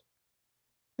helpless.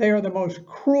 They are the most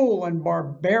cruel and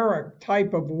barbaric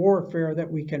type of warfare that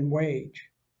we can wage.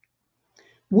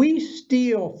 We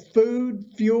steal food,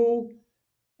 fuel,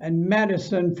 and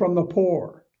medicine from the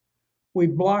poor. We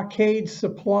blockade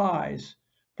supplies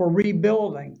for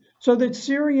rebuilding so that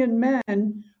Syrian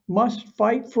men must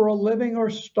fight for a living or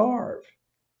starve.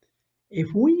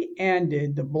 If we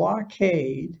ended the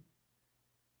blockade,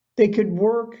 they could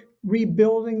work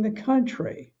rebuilding the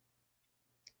country.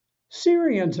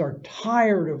 Syrians are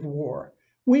tired of war.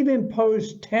 We've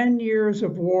imposed 10 years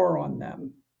of war on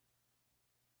them.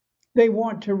 They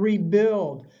want to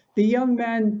rebuild. The young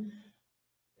men,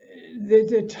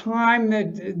 the time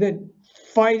that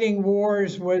fighting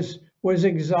wars was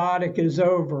exotic is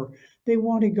over. They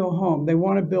want to go home. They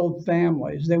want to build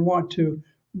families. They want to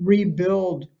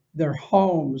rebuild their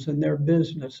homes and their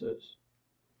businesses.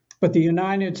 But the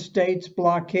United States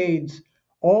blockades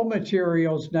all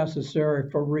materials necessary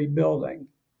for rebuilding,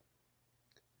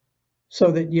 so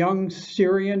that young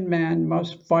Syrian men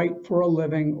must fight for a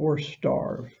living or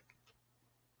starve.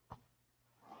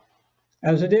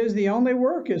 As it is, the only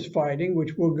work is fighting,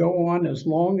 which will go on as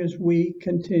long as we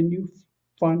continue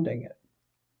funding it.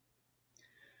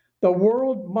 The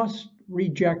world must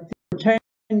reject for 10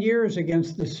 years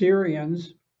against the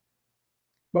Syrians,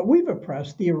 but we've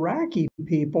oppressed the Iraqi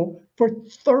people for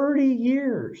 30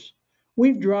 years.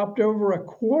 We've dropped over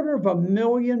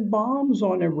 250,000 bombs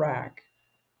on Iraq,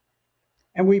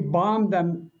 and we bombed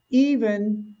them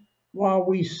even while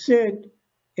we sit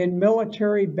in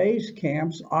military base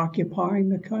camps occupying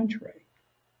the country.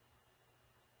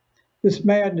 This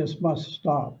madness must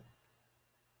stop.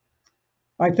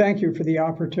 I thank you for the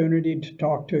opportunity to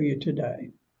talk to you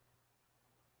today.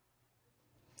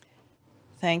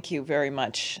 Thank you very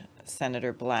much,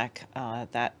 Senator Black.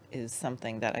 That is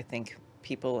something that I think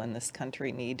people in this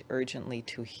country need urgently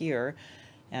to hear,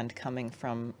 and coming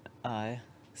from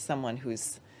someone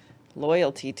whose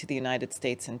loyalty to the United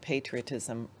States and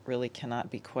patriotism really cannot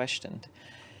be questioned.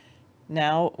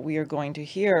 Now we are going to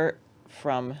hear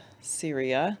from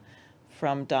Syria,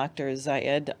 from Dr.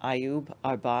 Zaid Ayoub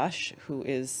Arbache, who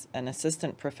is an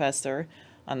assistant professor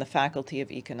on the Faculty of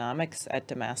Economics at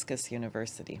Damascus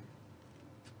University.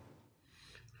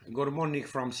 Good morning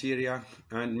from Syria,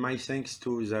 and my thanks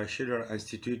to the Schiller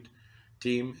Institute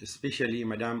team, especially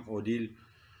Madame Odile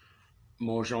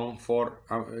Mojon, for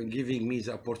giving me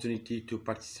the opportunity to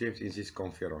participate in this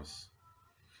conference.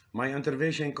 My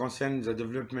intervention concerns the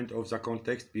development of the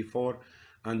context before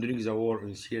and during the war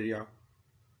in Syria,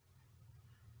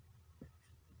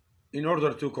 in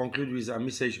order to conclude with a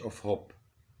message of hope.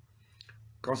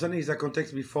 Concerning the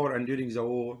context before and during the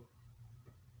war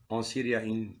on Syria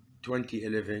in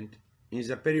 2011, in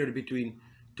the period between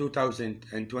 2000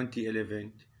 and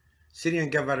 2011, Syrian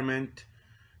government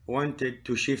wanted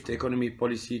to shift economic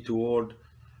policy toward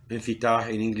infitah,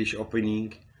 in English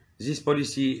opening. This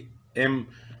policy aimed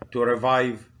to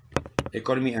revive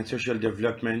economy and social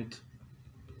development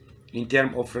in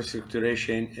terms of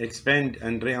restructuration, expand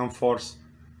and reinforce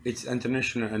its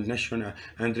international and national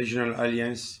and regional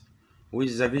alliance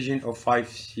with the vision of 5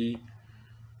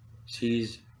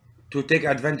 C's, to take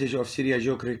advantage of Syria's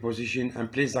geographic position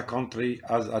and place the country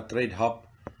as a trade hub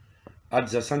at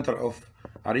the center of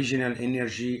a regional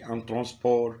energy and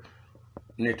transport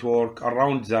network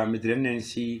around the Mediterranean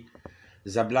Sea,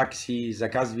 the Black Sea, the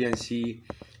Caspian Sea,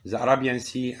 the Arabian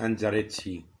Sea, and the Red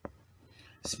Sea.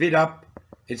 Speed up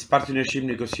its partnership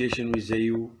negotiation with the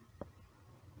EU,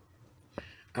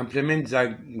 implement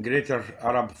the Greater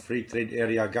Arab Free Trade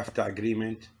Area (GAFTA)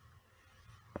 agreement.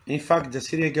 In fact, the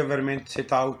Syrian government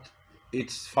set out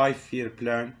its 5-year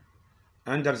plan.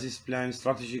 Under this plan,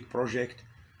 strategic projects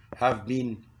have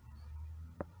been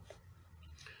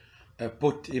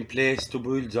put in place to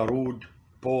build the road,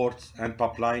 ports, and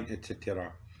pipeline,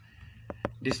 etc.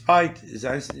 Despite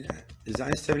the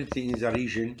instability in the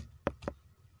region,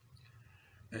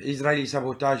 Israeli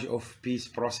sabotage of peace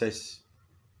process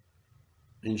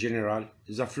in general,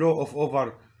 the flow of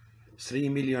over 3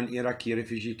 million Iraqi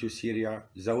refugees to Syria,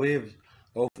 the wave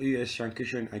of US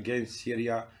sanctions against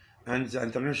Syria, and the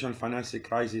international financial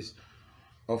crisis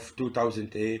of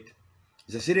 2008,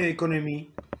 the Syrian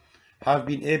economy have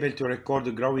been able to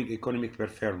record growing economic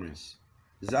performance.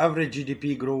 The average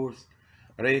GDP growth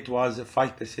rate was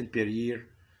 5% per year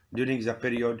during the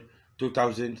period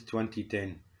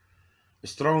 2000-2010. A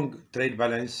strong trade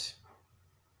balance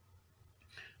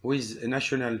with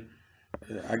national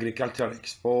agricultural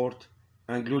export,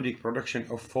 including production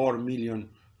of 4 million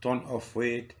tons of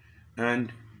wheat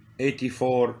and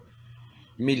 84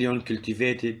 million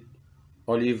cultivated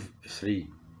olive tree.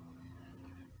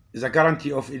 The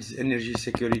guarantee of its energy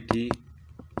security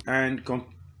and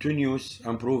continuous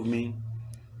improvement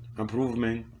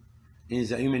in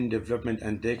the Human Development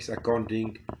Index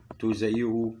according to the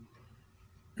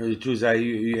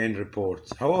UN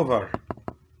reports. However,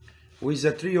 with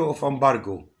the trio of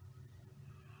embargo,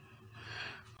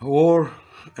 war,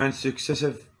 and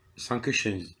successive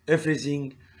sanctions,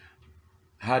 everything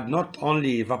had not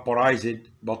only vaporized,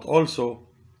 but also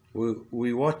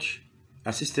we watch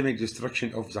a systemic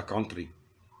destruction of the country.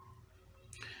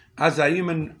 As a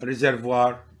human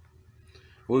reservoir,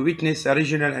 we witness a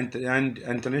regional and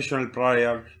international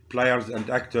players and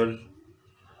actors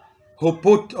who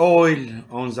put oil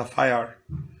on the fire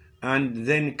and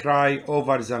then cry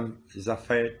over the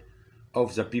fate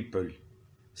of the people,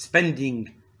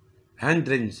 spending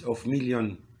hundreds of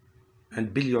millions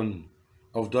and billions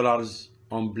of dollars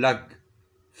on black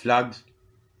flags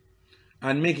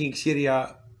and making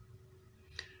Syria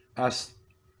a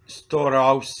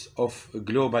storehouse of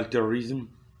global terrorism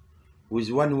with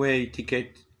one-way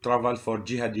ticket travel for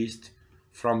jihadists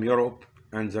from Europe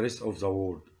and the rest of the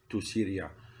world to Syria,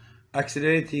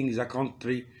 accelerating the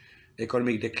country's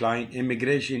economic decline,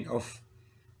 immigration of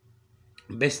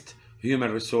best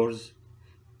human resources,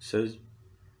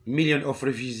 millions of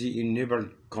refugees in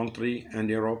neighboring countries and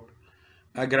Europe,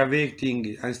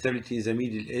 aggravating instability in the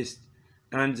Middle East,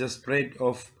 and the spread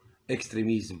of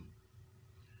extremism.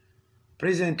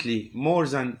 Presently, more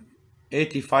than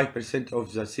 85%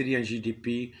 of the Syrian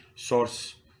GDP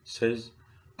sources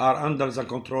are under the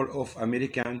control of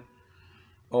American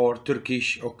or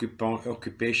Turkish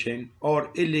occupation or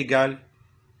illegal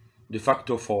de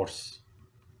facto force.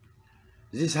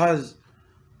 This has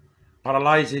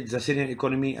paralyzed the Syrian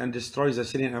economy and destroyed the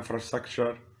Syrian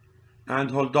infrastructure and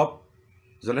hold up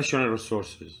the national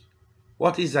resources.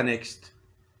 What is the next?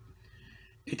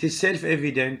 It is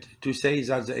self-evident to say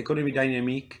that the economic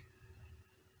dynamic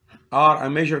are a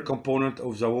major component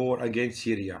of the war against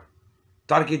Syria,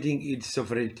 targeting its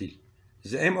sovereignty.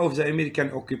 The aim of the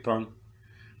American occupant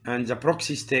and the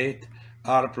proxy state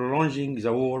are prolonging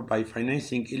the war by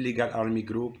financing illegal army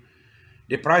groups,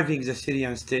 depriving the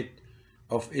Syrian state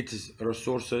of its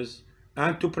resources,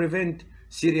 and to prevent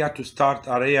Syria to start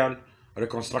a real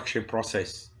reconstruction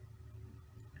process.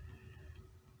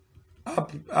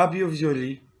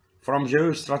 Obviously, from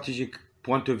geostrategic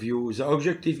point of view, the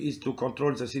objective is to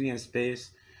control the Syrian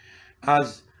space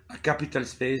as a capital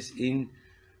space in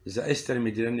the Eastern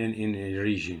Mediterranean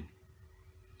region.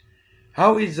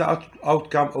 How is the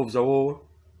outcome of the war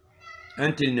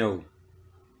until now?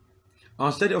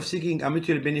 Instead of seeking a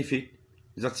mutual benefit,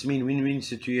 that's mean win-win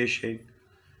situation,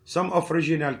 some of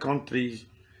regional countries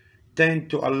tend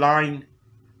to align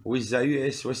with the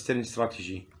US Western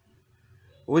strategy,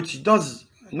 which does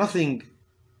nothing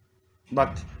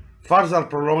but further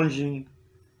prolonging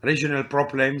regional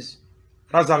problems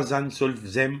rather than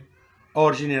solve them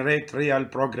or generate real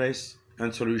progress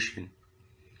and solution.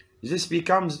 This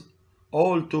becomes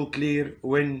all too clear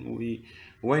when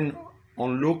one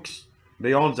looks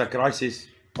beyond the crisis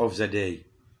of the day.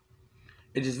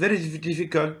 It is very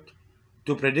difficult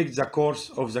to predict the course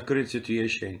of the current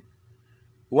situation.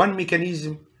 One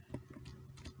mechanism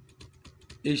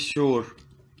is sure.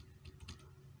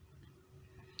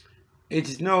 It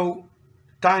is now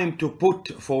time to put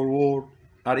forward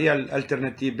a real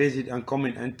alternative based on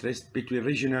common interest between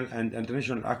regional and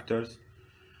international actors,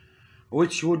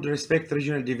 which would respect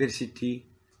regional diversity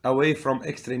away from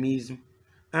extremism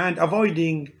and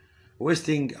avoiding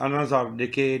wasting another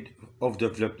decade of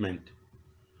development.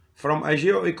 From a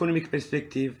geo-economic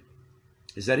perspective,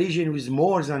 the region with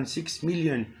more than 6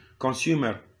 million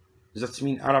consumers, that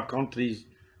means Arab countries,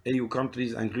 EU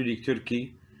countries, including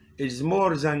Turkey, is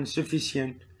more than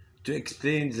sufficient to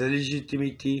explain the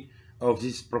legitimacy of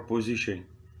this proposition.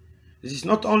 This is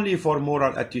not only for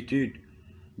moral attitude,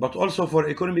 but also for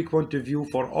economic point of view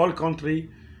for all countries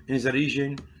in the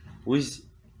region with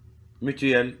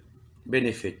mutual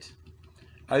benefit.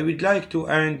 I would like to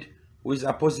end with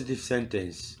a positive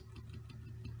sentence.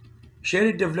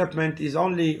 Shared development is the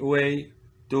only way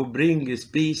to bring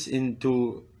peace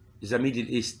into the Middle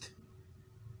East,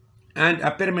 and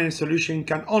a permanent solution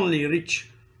can only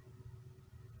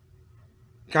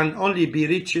be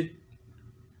reached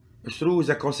through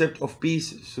the concept of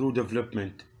peace through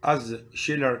development, as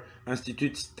Schiller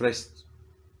Institute stressed.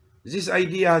 This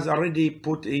idea has already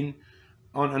put in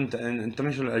on an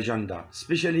international agenda,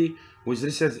 especially with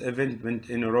recent events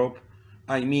in Europe.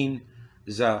 I mean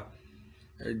the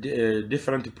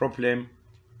different problem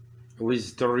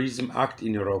with terrorism act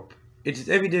in Europe. It is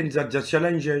evident that the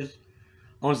challenges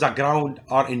on the ground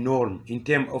are enormous in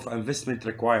terms of investment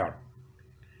required.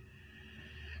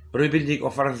 Rebuilding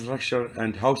of infrastructure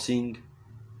and housing,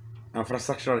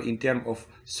 infrastructure in terms of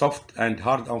soft and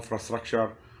hard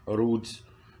infrastructure, roads,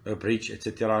 bridge,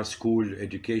 etc., school,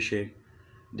 education,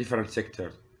 different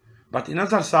sectors. But on the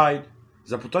other side,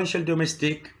 the potential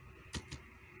domestic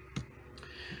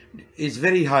is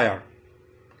very higher,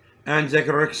 and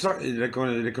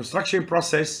the reconstruction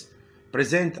process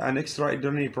presents an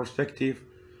extraordinary perspective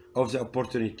of the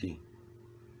opportunity.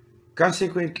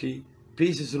 Consequently,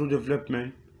 peace through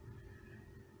development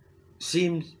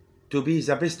seems to be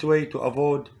the best way to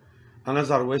avoid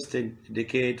another Western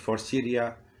decade for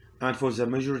Syria and for the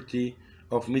majority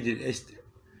of Middle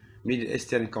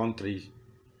Eastern countries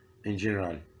in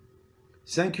general.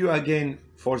 Thank you again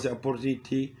for the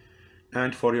opportunity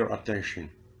and for your attention.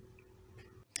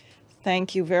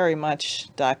 Thank you very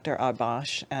much, Dr.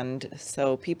 Arbache. And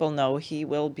so people know he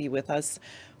will be with us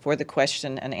for the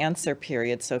question and answer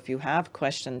period. So if you have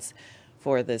questions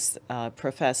for this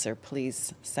professor,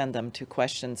 please send them to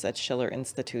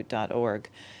questions@schillerinstitute.org.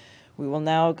 We will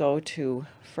now go to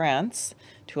France,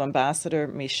 to Ambassador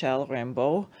Michel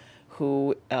Raimbaud,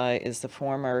 who is the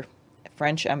former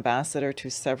French ambassador to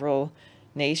several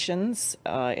nations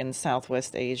in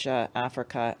Southwest Asia,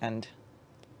 Africa, and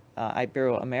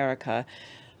Ibero-America,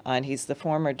 and he's the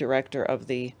former director of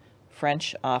the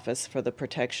French Office for the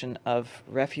Protection of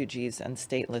Refugees and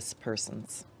Stateless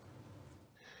Persons.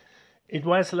 It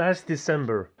was last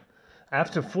December.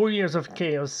 After 4 years of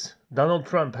chaos, Donald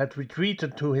Trump had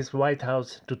retreated to his White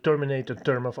House to terminate a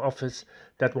term of office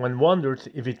that one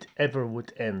wondered if it ever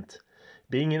would end.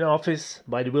 Being in office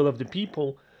by the will of the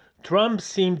people, Trump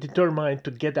seemed determined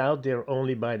to get out there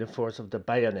only by the force of the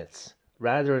bayonets.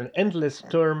 Rather an endless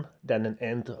term than an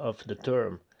end of the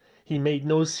term. He made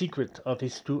no secret of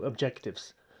his two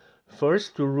objectives.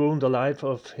 First, to ruin the life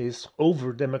of his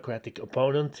over-democratic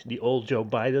opponent, the old Joe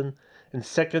Biden, and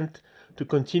second, to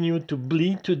continue to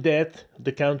bleed to death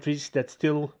the countries that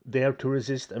still dare to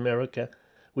resist America,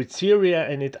 with Syria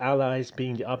and its allies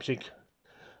being the object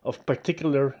of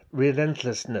particular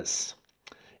relentlessness.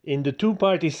 In the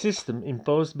two-party system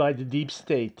imposed by the deep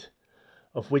state,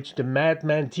 of which the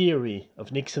madman theory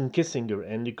of Nixon Kissinger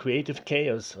and the creative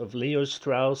chaos of Leo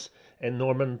Strauss and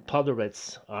Norman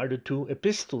Podhoretz are the two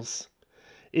epistles,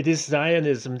 it is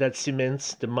Zionism that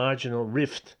cements the marginal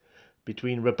rift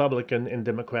between Republican and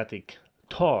Democratic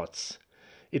thoughts.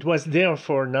 It was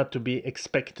therefore not to be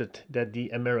expected that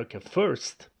the America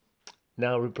First,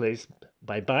 now replaced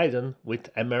by Biden with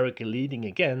America Leading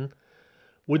again,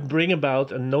 would bring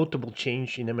about a notable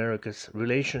change in America's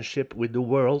relationship with the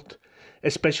world,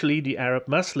 especially the Arab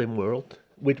Muslim world,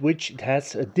 with which it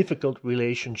has a difficult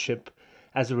relationship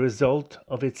as a result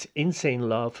of its insane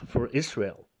love for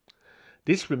Israel.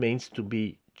 This remains to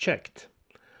be checked.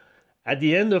 At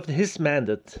the end of his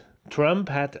mandate, Trump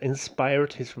had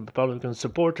inspired his Republican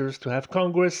supporters to have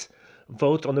Congress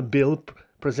vote on a bill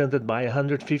presented by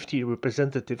 150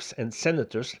 representatives and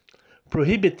senators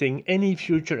prohibiting any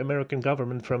future American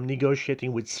government from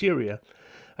negotiating with Syria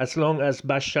as long as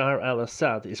Bashar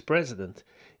al-Assad is president,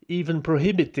 even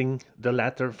prohibiting the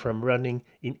latter from running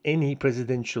in any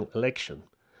presidential election.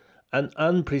 An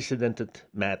unprecedented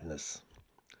madness.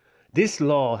 This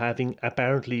law having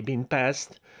apparently been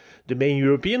passed, the main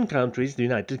European countries, the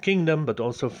United Kingdom, but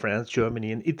also France,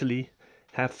 Germany, and Italy,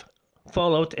 have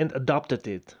followed and adopted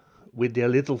it, with their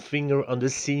little finger on the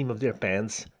seam of their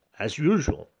pants, as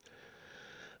usual.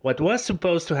 What was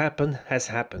supposed to happen has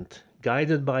happened,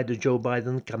 guided by the Joe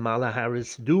Biden-Kamala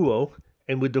Harris duo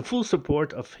and with the full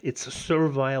support of its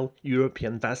servile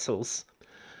European vassals.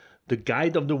 The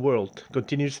guide of the world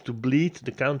continues to bleed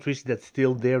the countries that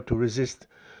still dare to resist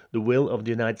the will of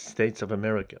the United States of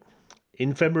America.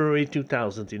 In February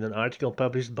 2000, in an article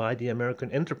published by the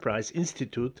American Enterprise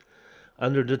Institute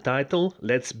under the title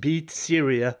 "Let's Beat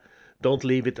Syria, Don't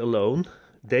Leave It Alone,"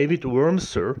 David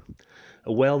Wormser,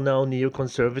 a well-known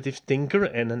neoconservative thinker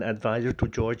and an advisor to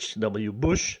George W.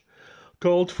 Bush,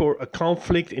 called for a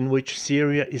conflict in which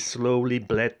Syria is slowly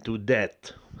bled to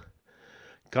death.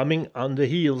 Coming on the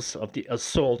heels of the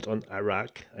assault on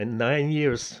Iraq and 9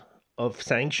 years of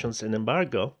sanctions and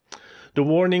embargo, the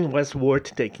warning was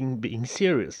worth taking being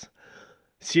serious.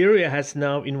 Syria has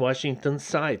now in Washington's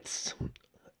sights,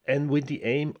 and with the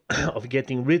aim of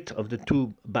getting rid of the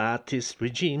two Ba'athist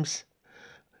regimes,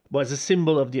 was a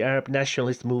symbol of the Arab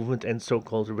nationalist movement and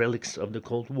so-called relics of the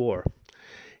Cold War.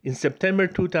 In September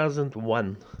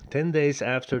 2001, 10 days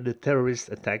after the terrorist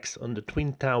attacks on the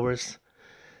Twin Towers,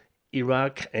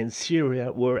 Iraq and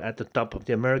Syria were at the top of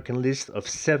the American list of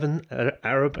 7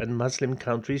 Arab and Muslim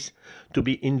countries to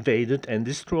be invaded and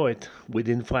destroyed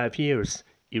within 5 years: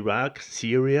 Iraq,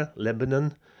 Syria,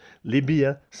 Lebanon,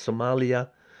 Libya,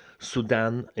 Somalia,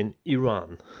 Sudan, and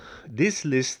Iran. This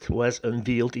list was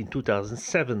unveiled in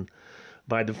 2007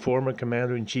 by the former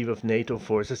commander-in-chief of NATO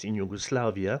forces in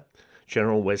Yugoslavia,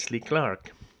 General Wesley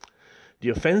Clark. The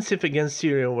offensive against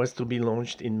Syria was to be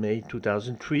launched in May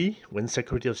 2003, when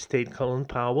Secretary of State Colin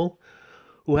Powell,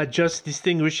 who had just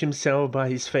distinguished himself by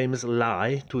his famous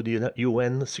lie to the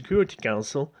UN Security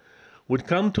Council, would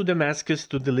come to Damascus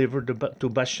to deliver to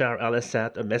Bashar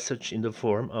al-Assad a message in the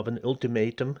form of an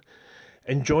ultimatum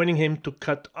enjoining him to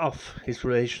cut off his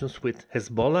relations with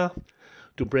Hezbollah,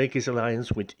 to break his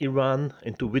alliance with Iran,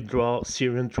 and to withdraw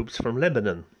Syrian troops from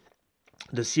Lebanon.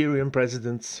 The Syrian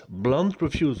president's blunt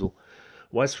refusal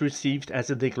was received as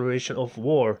a declaration of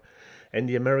war, and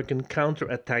the American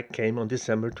counterattack came on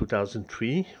December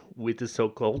 2003 with the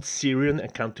so-called Syrian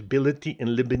Accountability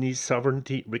and Lebanese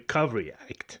Sovereignty Recovery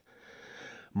Act,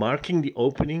 marking the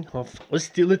opening of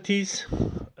hostilities,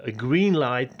 a green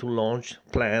light to launch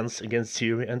plans against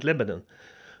Syria and Lebanon.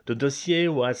 The dossier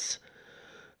was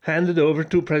handed over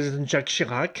to President Jacques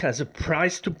Chirac as a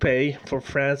price to pay for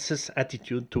France's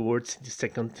attitude towards the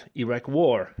Second Iraq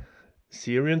War.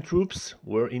 Syrian troops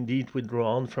were indeed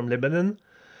withdrawn from Lebanon,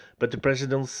 but the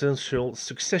presidential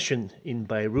succession in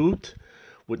Beirut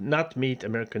would not meet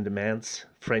American demands,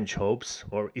 French hopes,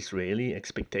 or Israeli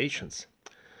expectations.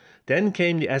 Then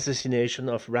came the assassination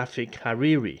of Rafik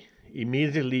Hariri,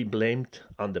 immediately blamed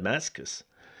on Damascus.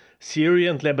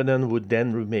 Syria and Lebanon would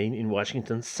then remain in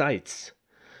Washington's sights.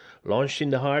 Launched in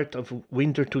the heart of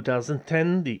winter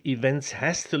 2010, the events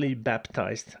hastily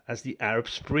baptized as the Arab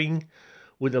Spring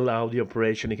would allow the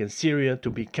operation against Syria to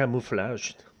be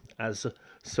camouflaged as a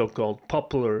so-called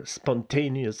popular,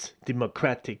 spontaneous,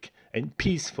 democratic, and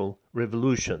peaceful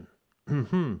revolution.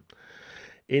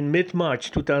 In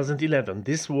mid-March 2011,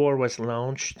 this war was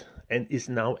launched and is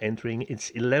now entering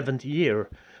its 11th year.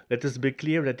 Let us be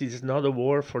clear that it is not a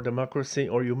war for democracy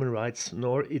or human rights,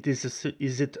 nor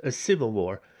is it a civil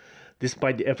war,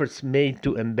 despite the efforts made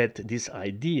to embed this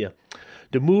idea.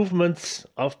 The movements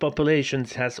of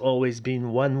populations has always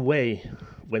been one way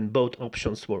when both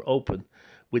options were open,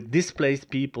 with displaced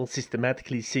people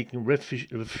systematically seeking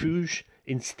refuge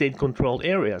in state-controlled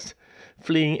areas,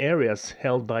 fleeing areas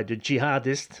held by the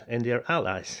jihadists and their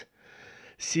allies.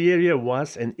 Syria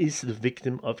was and is the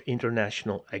victim of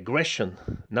international aggression,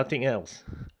 nothing else.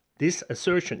 This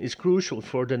assertion is crucial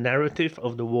for the narrative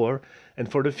of the war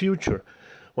and for the future,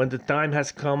 when the time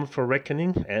has come for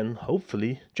reckoning and,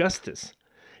 hopefully, justice.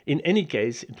 In any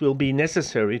case, it will be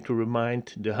necessary to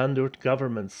remind the 100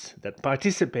 governments that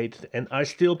participated and are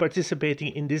still participating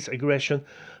in this aggression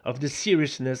of the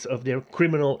seriousness of their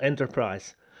criminal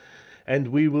enterprise. And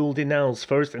we will denounce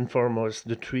first and foremost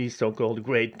the three so-called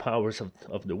great powers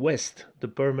of the West, the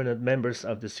permanent members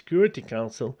of the Security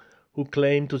Council, who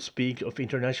claim to speak of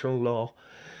international law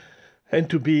and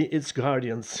to be its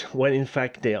guardians, when in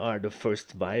fact they are the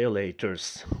first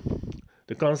violators.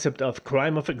 The concept of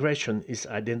crime of aggression is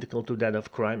identical to that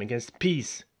of crime against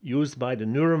peace, used by the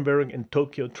Nuremberg and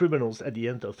Tokyo tribunals at the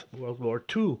end of World War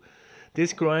II.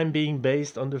 This crime being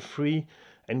based on the free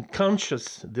and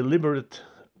conscious, deliberate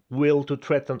will to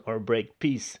threaten or break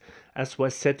peace, as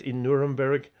was said in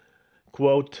Nuremberg,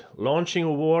 quote, "Launching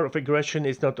a war of aggression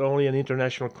is not only an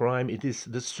international crime, it is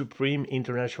the supreme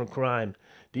international crime.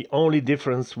 The only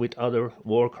difference with other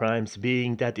war crimes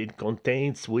being that it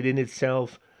contains within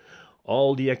itself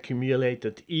all the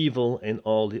accumulated evil and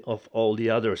all the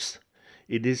others.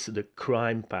 It is the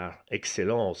crime par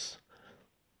excellence."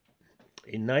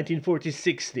 In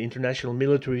 1946, the International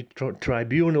Military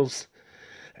Tribunals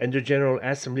and the General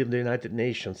Assembly of the United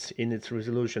Nations, in its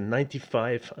Resolution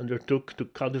 95, undertook to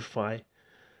codify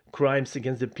crimes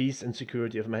against the peace and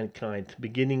security of mankind,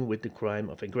 beginning with the crime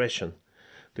of aggression.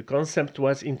 The concept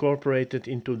was incorporated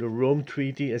into the Rome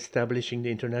Treaty establishing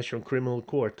the International Criminal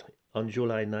Court on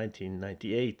July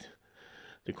 1998.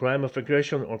 The crime of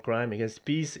aggression or crime against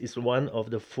peace is one of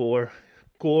the 4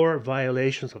 core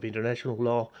violations of international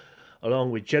law,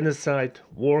 along with genocide,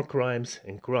 war crimes,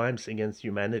 and crimes against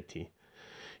humanity.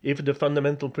 If the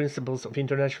fundamental principles of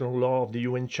international law of the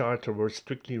UN Charter were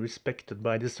strictly respected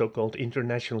by the so-called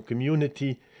international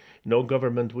community, no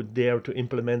government would dare to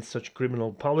implement such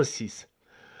criminal policies.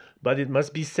 But it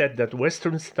must be said that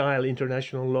Western-style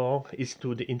international law is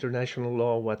to the international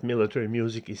law what military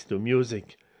music is to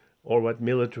music, or what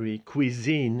military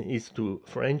cuisine is to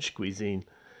French cuisine.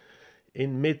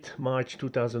 In mid-March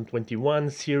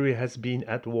 2021, Syria has been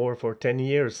at war for 10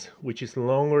 years, which is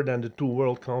longer than the 2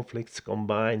 world conflicts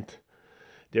combined.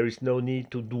 There is no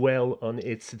need to dwell on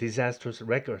its disastrous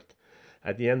record.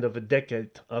 At the end of a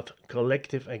decade of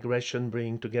collective aggression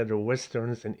bringing together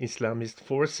Westerns and Islamist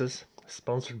forces,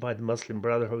 sponsored by the Muslim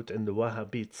Brotherhood and the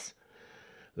Wahhabites,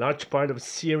 large part of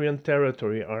Syrian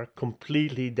territory are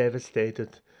completely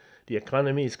devastated. The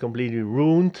economy is completely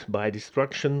ruined by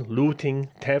destruction, looting,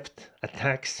 theft,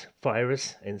 attacks,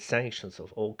 fires, and sanctions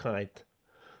of all kinds.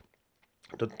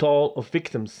 The toll of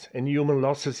victims and human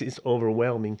losses is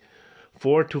overwhelming.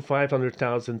 400,000 to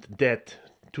 500,000 dead,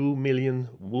 2 million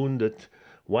wounded,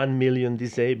 1 million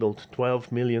disabled,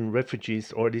 12 million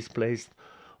refugees or displaced,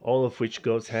 all of which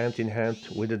goes hand in hand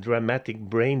with a dramatic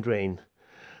brain drain.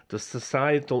 The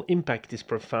societal impact is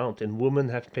profound, and women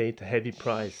have paid a heavy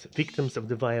price. Victims of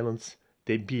the violence,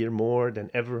 they bear more than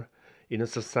ever in a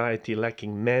society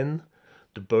lacking men,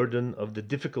 the burden of the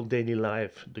difficult daily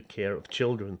life, the care of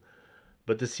children.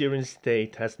 But the Syrian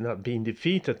state has not been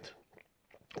defeated.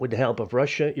 With the help of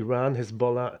Russia, Iran,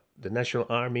 Hezbollah, the national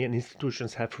army and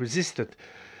institutions have resisted.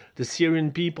 The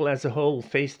Syrian people as a whole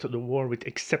faced the war with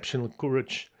exceptional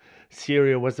courage.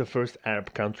 Syria was the first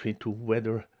Arab country to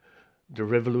weather the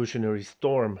revolutionary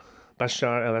storm.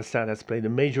 Bashar al-Assad has played a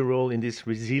major role in this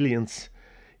resilience.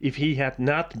 If he had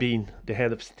not been the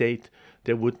head of state,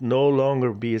 there would no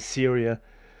longer be a Syria,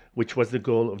 which was the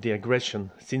goal of the aggression.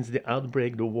 Since the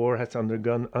outbreak, the war has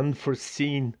undergone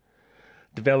unforeseen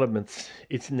developments.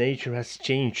 Its nature has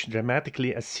changed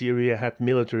dramatically as Syria had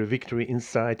military victory in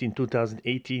sight in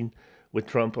 2018, with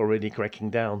Trump already cracking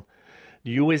down.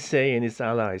 The USA and its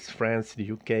allies, France,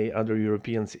 the UK, other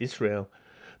Europeans, Israel,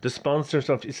 the sponsors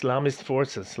of Islamist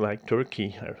forces like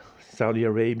Turkey, Saudi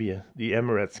Arabia, the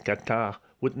Emirates, Qatar,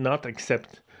 would not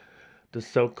accept the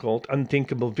so-called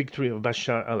unthinkable victory of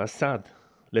Bashar al-Assad,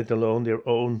 let alone their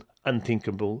own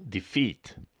unthinkable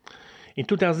defeat. In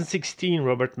 2016,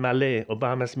 Robert Malley,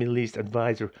 Obama's Middle East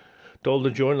advisor, told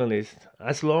a journalist,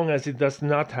 as long as it does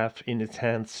not have in its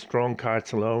hands strong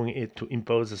cards allowing it to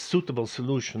impose a suitable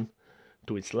solution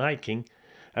to its liking,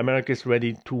 America is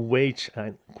ready to wage,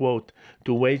 and quote,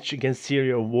 to wage against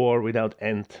Syria a war without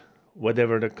end,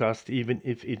 whatever the cost, even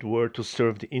if it were to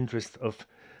serve the interest of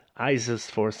ISIS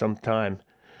for some time.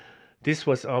 This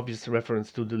was obvious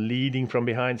reference to the leading from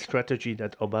behind strategy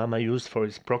that Obama used for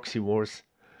his proxy wars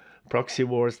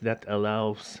that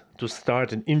allows to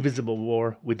start an invisible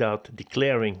war without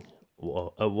declaring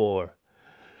a war.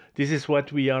 This is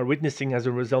what we are witnessing as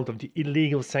a result of the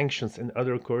illegal sanctions and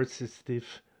other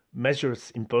coercive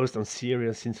measures imposed on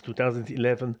Syria since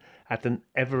 2011 at an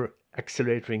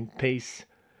ever-accelerating pace,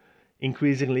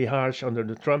 increasingly harsh under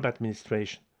the Trump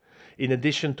administration. In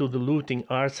addition to the looting,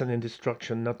 arson and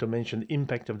destruction, not to mention the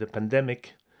impact of the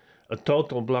pandemic, a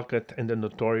total blockade and the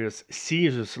notorious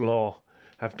Seizures Law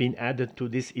have been added to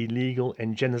this illegal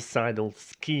and genocidal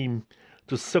scheme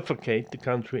to suffocate the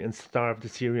country and starve the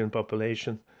Syrian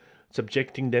population,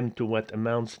 subjecting them to what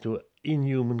amounts to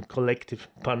inhuman collective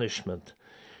punishment.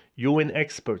 UN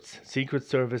experts, Secret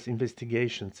Service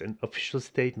investigations, and official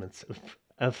statements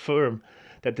affirm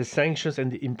that the sanctions and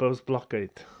the imposed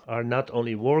blockade are not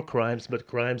only war crimes, but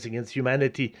crimes against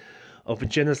humanity of a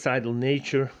genocidal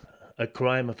nature, a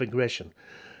crime of aggression.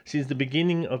 Since the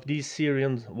beginning of these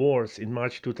Syrian wars in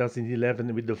March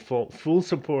 2011, with the full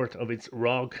support of its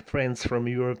rogue friends from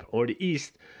Europe or the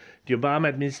East, the Obama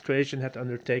administration had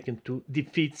undertaken to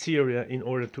defeat Syria in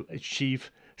order to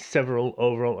achieve several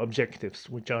overall objectives,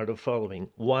 which are the following.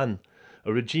 1.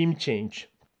 A regime change,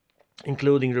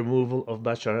 including removal of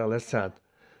Bashar al-Assad.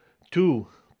 2.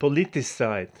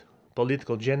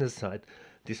 Political genocide,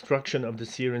 destruction of the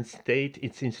Syrian state,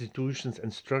 its institutions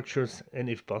and structures, and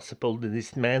if possible, the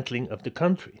dismantling of the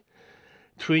country.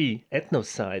 3.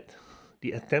 Ethnocide,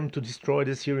 the attempt to destroy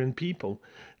the Syrian people,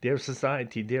 their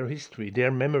society, their history,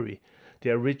 their memory,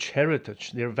 their rich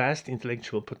heritage, their vast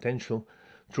intellectual potential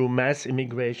through mass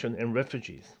immigration and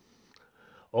refugees.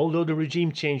 Although the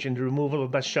regime change and the removal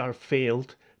of Bashar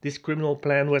failed, this criminal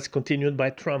plan was continued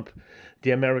by Trump,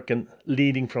 the American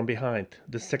leading from behind,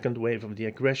 the second wave of the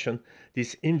aggression,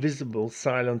 this invisible,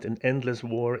 silent and endless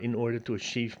war in order to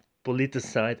achieve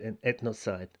politicide and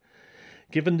ethnocide.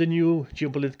 Given the new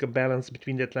geopolitical balance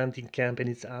between the Atlantic camp and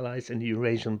its allies and the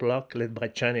Eurasian bloc led by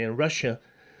China and Russia,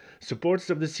 supporters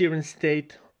of the Syrian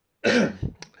state,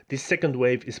 this second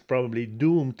wave is probably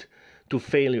doomed to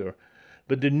failure.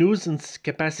 But the nuisance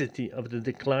capacity of the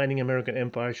declining American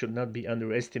empire should not be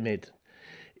underestimated.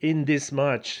 In this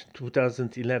March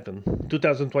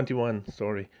 2021,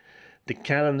 the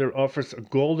calendar offers a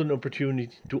golden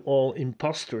opportunity to all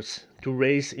impostors to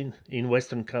race in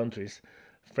Western countries.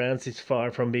 France is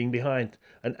far from being behind.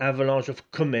 An avalanche of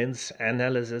comments,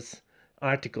 analysis,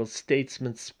 articles,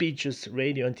 statements, speeches,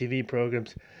 radio and TV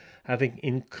programs having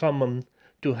in common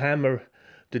to hammer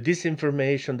the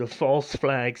disinformation, the false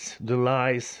flags, the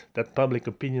lies that public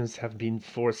opinions have been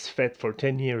force-fed for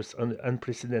 10 years on an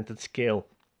unprecedented scale.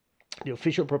 The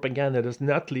official propaganda does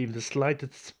not leave the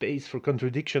slightest space for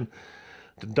contradiction,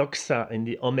 the doxa and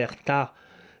the omerta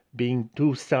being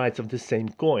two sides of the same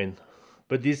coin.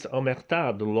 But this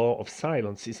omerta, the law of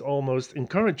silence, is almost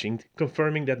encouraging,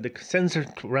 confirming that the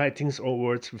censored writings or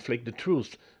words reflect the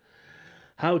truth.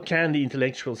 How can the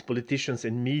intellectuals, politicians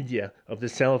and media of the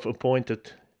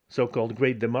self-appointed so-called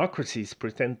great democracies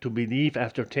pretend to believe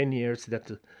after 10 years that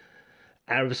the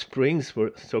Arab Springs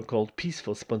were so-called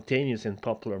peaceful, spontaneous, and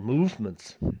popular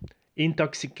movements.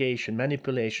 Intoxication,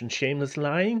 manipulation, shameless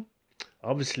lying?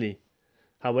 Obviously.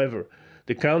 However,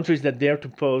 the countries that dare to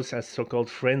pose as so-called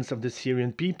friends of the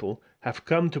Syrian people have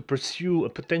come to pursue a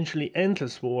potentially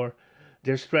endless war,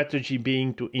 their strategy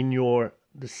being to ignore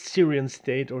the Syrian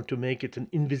state or to make it an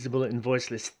invisible and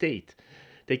voiceless state.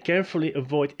 They carefully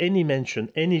avoid any mention,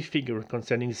 any figure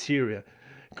concerning Syria,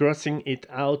 crossing it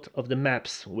out of the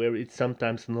maps where it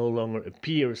sometimes no longer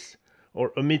appears,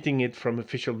 or omitting it from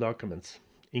official documents,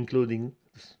 including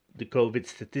the COVID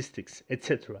statistics,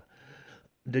 etc.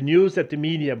 The news that the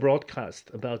media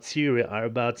broadcast about Syria are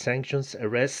about sanctions,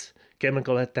 arrests,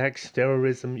 chemical attacks,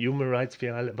 terrorism, human rights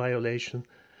violation,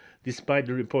 despite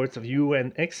the reports of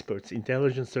UN experts,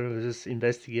 intelligence services,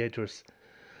 investigators.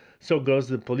 So goes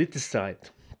the politicide.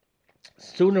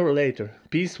 Sooner or later,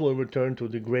 peace will return to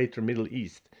the greater Middle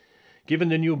East. Given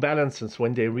the new balances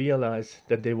when they realize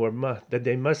that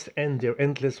they must end their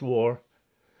endless war,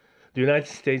 the United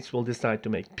States will decide to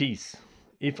make peace,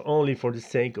 if only for the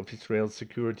sake of Israel's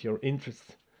security or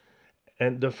interests,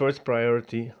 and the first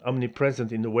priority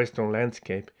omnipresent in the Western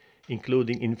landscape,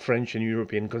 including in French and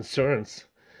European concerns.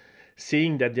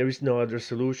 Seeing that there is no other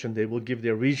solution, they will give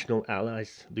their regional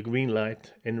allies the green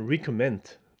light and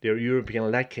recommend their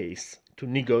European lackeys to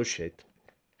negotiate.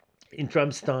 In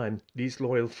Trump's time, these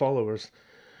loyal followers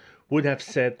would have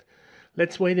said,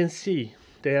 let's wait and see.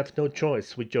 They have no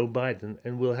choice with Joe Biden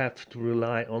and will have to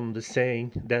rely on the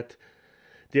saying that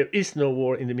there is no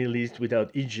war in the Middle East without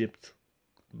Egypt,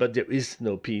 but there is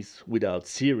no peace without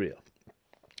Syria.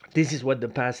 This is what the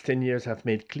past 10 years have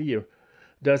made clear.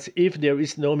 Thus, if there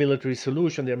is no military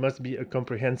solution, there must be a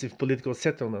comprehensive political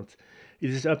settlement. It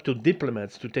is up to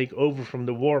diplomats to take over from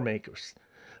the war makers.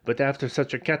 But after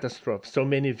such a catastrophe, so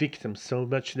many victims, so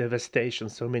much devastation,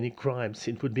 so many crimes,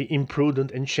 it would be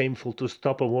imprudent and shameful to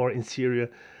stop a war in Syria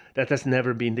that has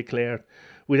never been declared,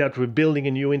 without rebuilding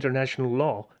a new international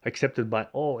law accepted by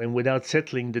all and without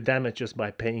settling the damages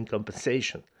by paying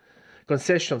compensation.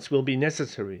 Concessions will be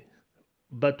necessary,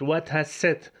 but what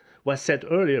was said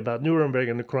earlier about Nuremberg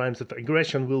and the crimes of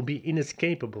aggression will be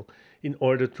inescapable in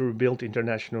order to rebuild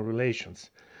international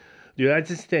relations. The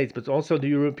United States, but also the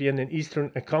European and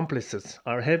Eastern accomplices,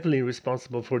 are heavily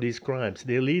responsible for these crimes.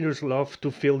 Their leaders love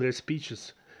to fill their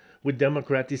speeches with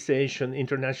democratization,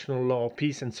 international law,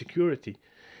 peace and security.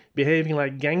 Behaving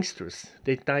like gangsters,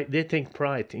 they take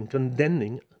pride in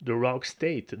condemning the rogue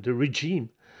state, the regime,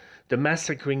 the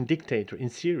massacring dictator in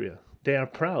Syria. They are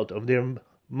proud of their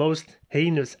most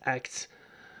heinous acts,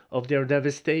 of their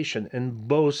devastation, and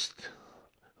boast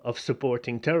of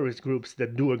supporting terrorist groups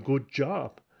that do a good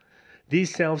job.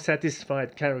 These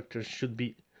self-satisfied characters should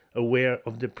be aware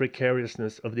of the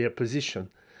precariousness of their position.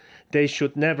 They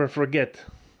should never forget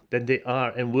that they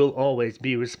are and will always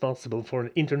be responsible for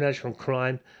an international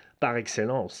crime par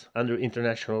excellence under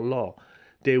international law.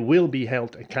 They will be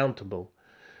held accountable.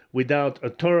 Without a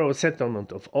thorough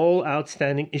settlement of all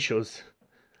outstanding issues,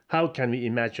 how can we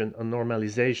imagine a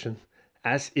normalization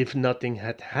as if nothing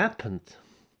had happened?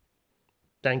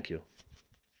 Thank you.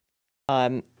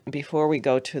 Before we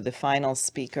go to the final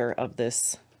speaker of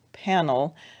this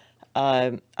panel,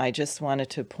 I just wanted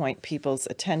to point people's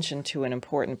attention to an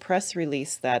important press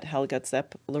release that Helga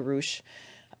Zepp-LaRouche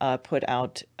put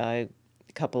out a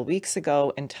couple weeks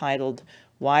ago entitled,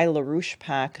 "Why LaRouche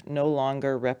PAC No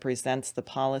Longer Represents the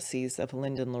Policies of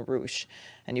Lyndon LaRouche."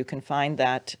 And you can find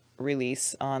that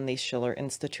release on the Schiller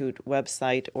Institute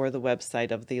website or the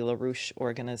website of the LaRouche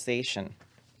organization.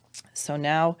 So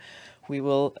now we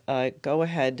will go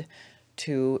ahead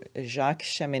to Jacques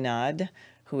Cheminade,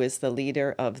 who is the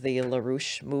leader of the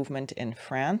LaRouche movement in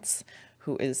France,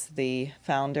 who is the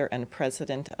founder and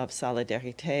president of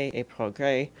Solidarité et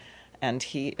Progrès, and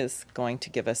he is going to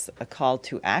give us a call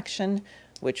to action,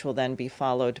 which will then be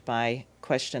followed by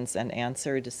questions and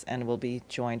answers, and will be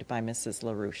joined by Mrs.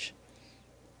 LaRouche.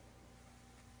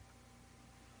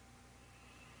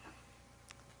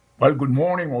 Well, good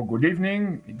morning or good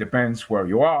evening. It depends where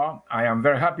you are. I am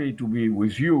very happy to be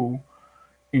with you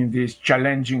in this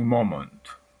challenging moment.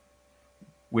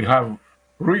 We have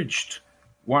reached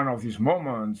one of these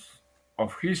moments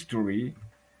of history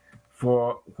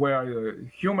for where the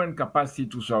human capacity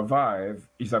to survive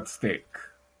is at stake.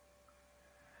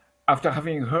 After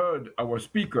having heard our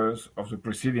speakers of the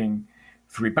preceding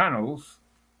three panels,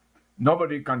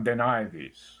 nobody can deny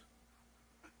this.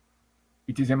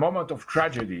 It is a moment of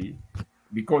tragedy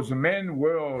because the main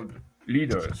world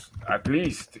leaders, at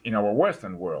least in our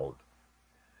Western world,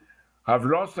 have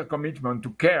lost a commitment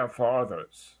to care for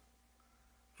others,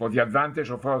 for the advantage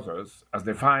of others, as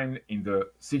defined in the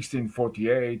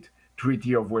 1648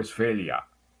 Treaty of Westphalia,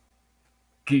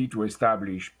 key to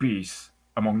establish peace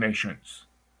among nations.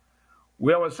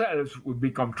 We ourselves would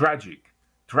become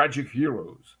tragic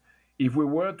heroes, if we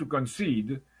were to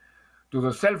concede to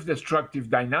the self-destructive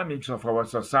dynamics of our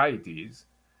societies,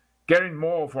 caring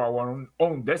more for our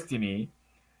own destiny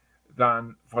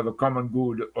than for the common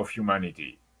good of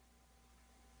humanity.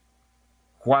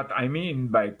 What I mean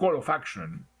by call of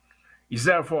action is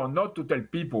therefore not to tell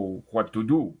people what to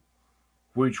do,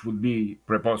 which would be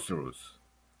preposterous.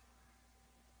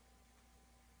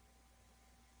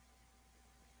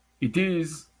 It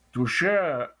is to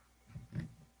share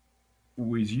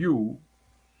with you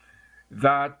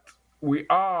that we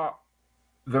are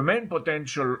the main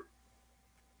potential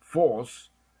force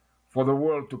for the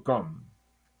world to come,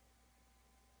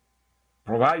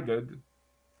 provided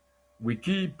we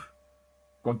keep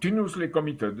continuously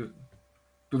committed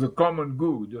to the common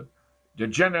good, the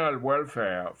general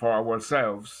welfare for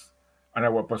ourselves and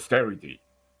our posterity.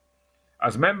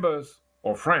 As members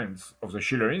or friends of the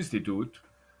Schiller Institute,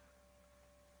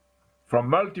 from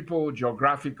multiple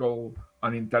geographical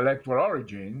and intellectual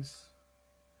origins,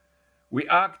 we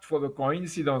act for the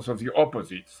coincidence of the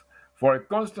opposites, for a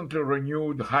constantly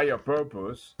renewed higher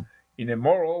purpose in a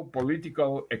moral,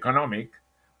 political, economic,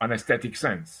 and aesthetic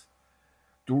sense,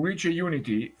 to reach a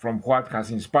unity from what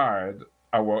has inspired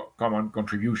our common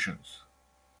contributions.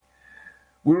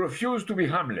 We refuse to be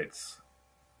Hamlets,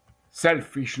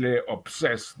 selfishly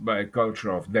obsessed by a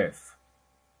culture of death.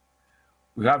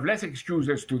 We have less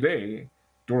excuses today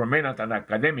to remain at an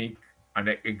academic and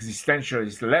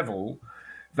existentialist level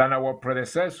than our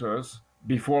predecessors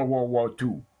before World War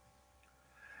II.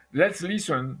 Let's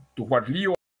listen to what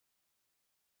Leo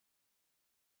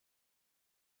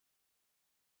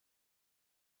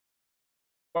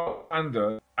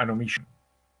under an omission.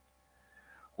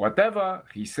 Whatever,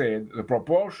 he said, the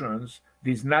proportions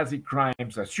these Nazi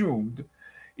crimes assumed,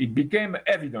 it became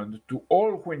evident to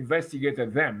all who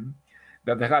investigated them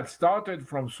that they had started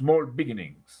from small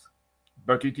beginnings.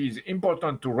 But it is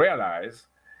important to realize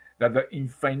that the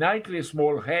infinitely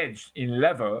small hedge in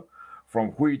lever from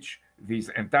which this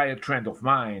entire trend of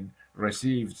mine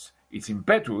receives its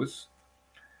impetus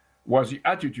was the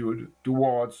attitude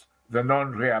towards the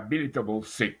non-rehabilitable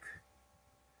sick.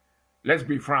 Let's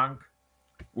be frank,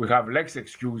 we have less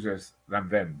excuses than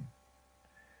them.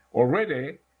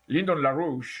 Already, Lyndon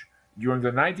LaRouche, during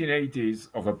the 1980s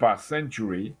of the past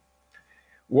century,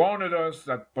 warned us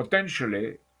that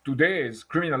potentially today's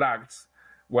criminal acts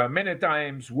were many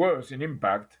times worse in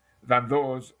impact than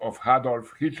those of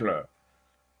Adolf Hitler.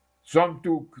 Some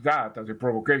took that as a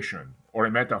provocation or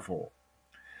a metaphor.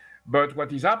 But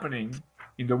what is happening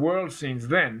in the world since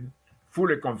then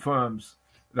fully confirms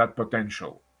that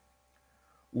potential.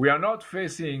 We are not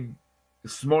facing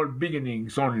small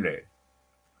beginnings only.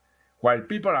 While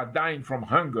people are dying from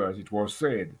hunger, as it was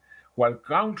said, while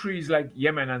countries like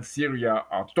Yemen and Syria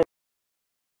are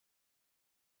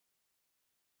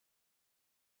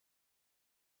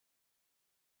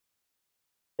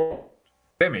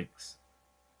pandemics,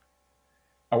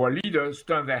 our leaders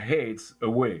turn their heads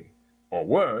away, or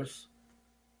worse,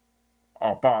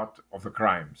 are part of the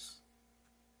crimes.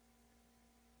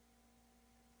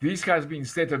 This has been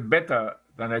stated better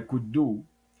than I could do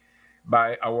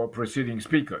by our preceding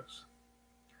speakers.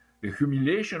 The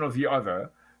humiliation of the other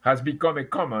has become a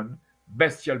common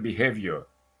bestial behavior.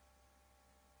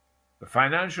 The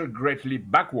financial great leap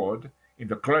backward in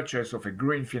the clutches of a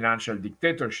green financial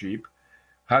dictatorship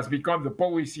has become the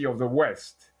policy of the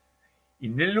West,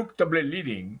 ineluctably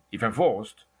leading, if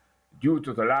enforced, due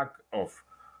to the lack of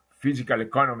physical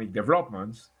economic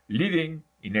developments, leading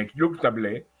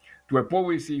ineluctably to a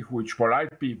policy which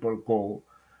polite people call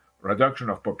reduction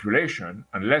of population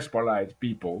and less polite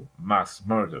people mass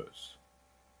murders.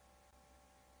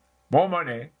 More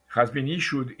money has been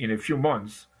issued in a few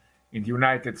months in the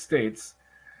United States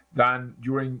than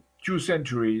during 2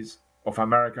 centuries of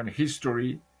American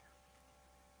history,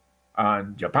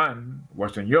 and Japan,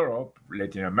 Western Europe,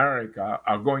 Latin America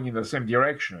are going in the same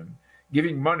direction,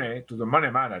 giving money to the money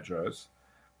managers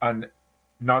and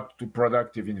not to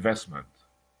productive investment.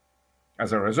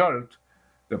 As a result,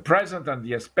 the present and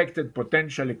the expected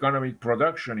potential economic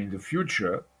production in the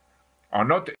future are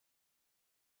not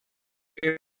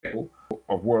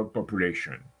of world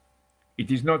population.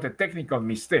 It is not a technical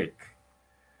mistake,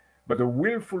 but a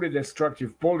willfully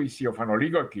destructive policy of an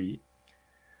oligarchy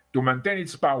to maintain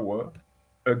its power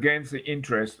against the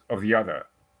interest of the other.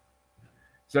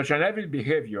 Such an evil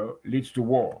behavior leads to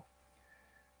war.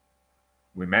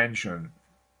 We mention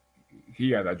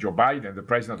here that Joe Biden, the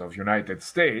President of the United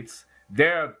States,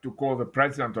 dared to call the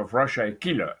President of Russia a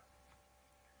killer.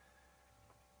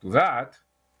 To that,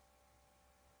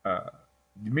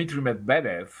 Dmitry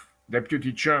Medvedev,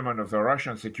 deputy chairman of the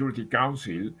Russian Security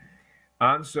Council,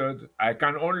 answered, "I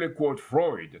can only quote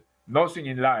Freud, nothing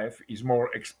in life is more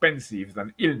expensive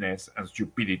than illness and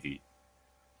stupidity."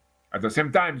 At the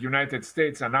same time, the United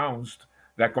States announced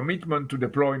their commitment to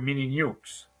deploy mini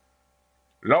nukes,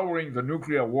 lowering the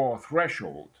nuclear war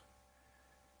threshold.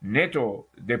 NATO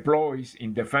deploys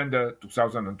in Defender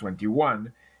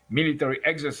 2021 military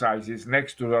exercises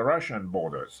next to the Russian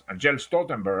borders, and Jens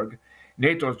Stoltenberg,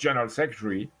 NATO's General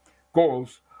Secretary,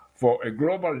 calls for a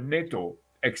global NATO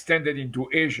extended into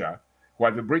Asia,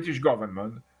 while the British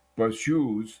government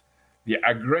pursues the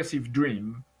aggressive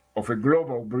dream of a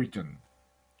global Britain.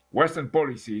 Western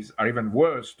policies are even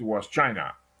worse towards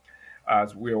China,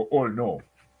 as we all know.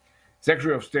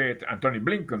 Secretary of State Antony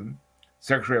Blinken,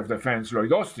 Secretary of Defense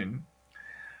Lloyd Austin,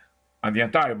 and the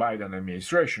entire Biden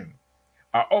administration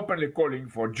are openly calling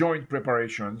for joint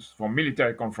preparations for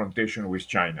military confrontation with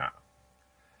China.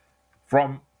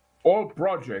 From all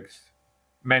projects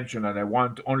mentioned, and I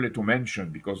want only to mention,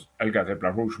 because El-Gazette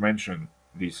LaRouche mentioned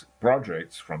these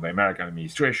projects from the American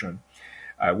administration,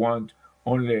 I want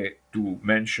only to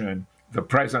mention the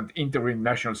present interim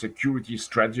national security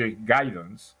strategic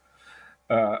guidance.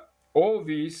 All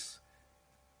these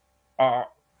are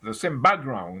the same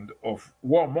background of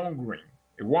warmongering.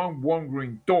 A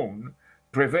warmongering tone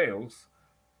prevails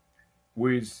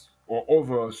with or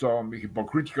over some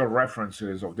hypocritical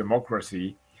references of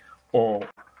democracy or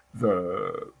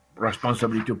the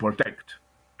responsibility to protect.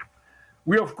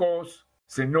 We, of course,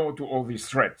 say no to all these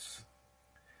threats.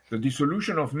 The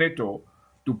dissolution of NATO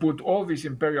to put all these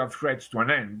imperial threats to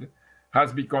an end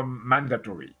has become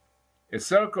mandatory. A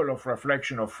circle of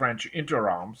reflection of French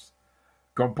interarms,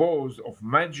 composed of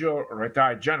major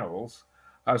retired generals,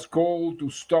 has called to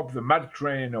stop the mad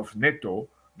train of NATO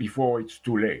before it's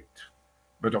too late.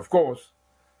 But of course,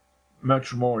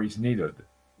 much more is needed.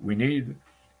 We need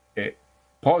a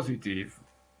positive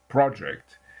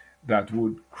project that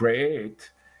would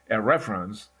create a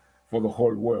reference for the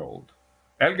whole world.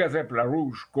 El-Gazette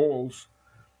LaRouche calls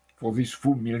for this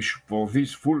full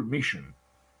mission.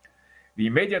 The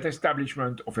immediate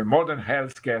establishment of a modern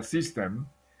healthcare system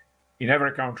in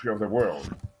every country of the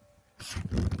world.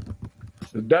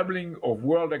 The doubling of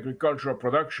world agricultural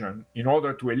production in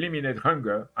order to eliminate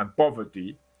hunger and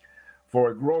poverty for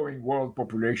a growing world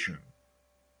population.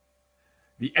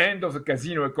 The end of the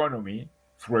casino economy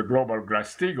through a global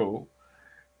Glass-Steagall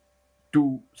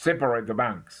to separate the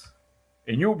banks.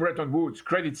 A new Bretton Woods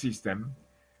credit system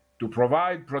to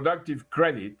provide productive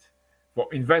credit for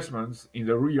investments in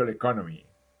the real economy.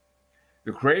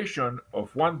 The creation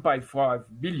of 1.5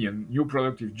 billion new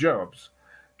productive jobs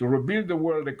to rebuild the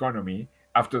world economy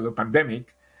after the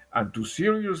pandemic and to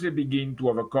seriously begin to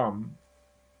overcome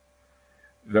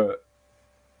the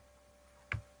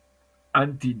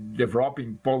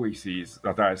anti-developing policies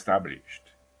that are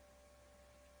established.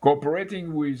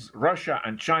 Cooperating with Russia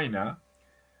and China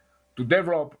to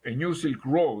develop a new Silk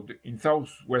Road in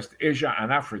Southwest Asia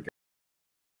and Africa.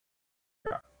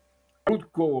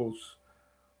 Root cause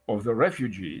of the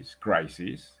refugees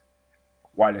crisis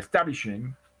while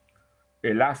establishing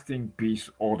a lasting peace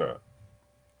order.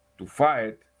 To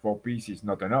fight for peace is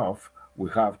not enough. We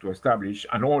have to establish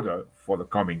an order for the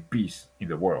coming peace in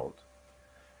the world.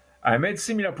 I made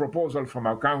similar proposals from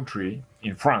our country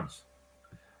in France.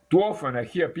 Too often I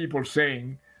hear people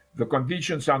saying the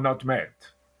conditions are not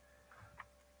met.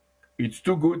 It's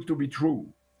too good to be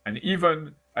true. And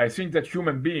even I think that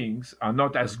human beings are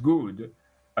not as good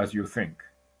as you think.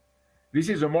 This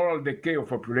is a moral decay of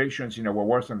populations in our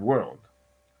Western world.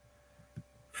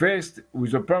 Faced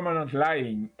with the permanent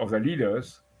lying of the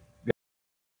leaders, they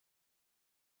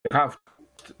have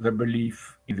the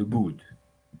belief in the good.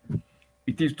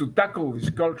 It is to tackle this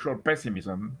cultural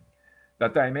pessimism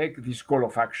that I make this call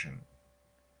of action.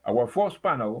 Our fourth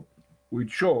panel will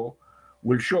show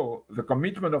the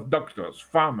commitment of doctors,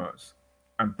 farmers,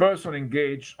 and persons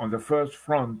engaged on the first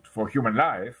front for human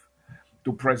life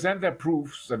to present their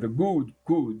proofs that the good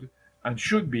could and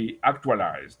should be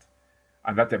actualized,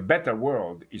 and that a better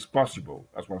world is possible,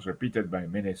 as was repeated by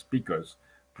many speakers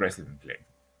precedently.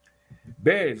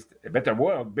 A better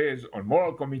world based on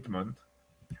moral commitment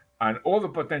and all the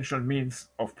potential means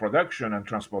of production and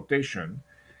transportation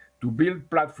to build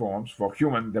platforms for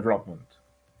human development.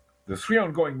 The three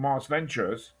ongoing Mars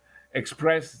ventures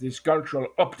express this cultural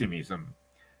optimism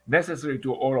necessary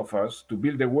to all of us to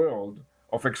build a world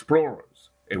of explorers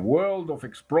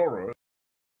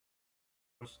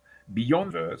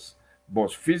beyond us,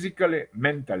 both physically,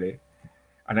 mentally,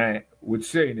 and I would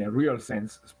say in a real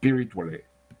sense, spiritually.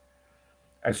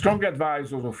 I strongly advise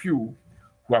those of you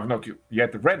who have not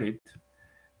yet read it,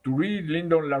 to read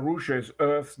Lyndon LaRouche's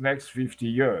Earth's Next 50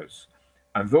 Years,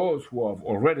 and those who have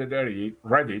already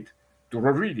read it, to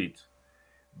reread it.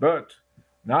 But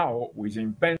now, with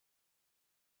impending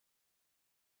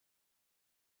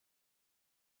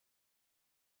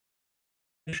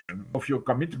of your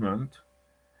commitment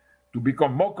to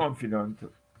become more confident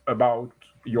about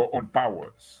your own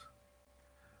powers.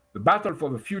 The battle for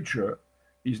the future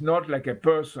is not like a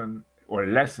person or a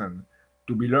lesson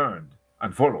to be learned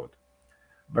and followed,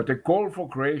 but a call for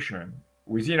creation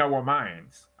within our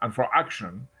minds and for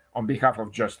action on behalf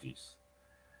of justice.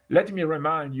 Let me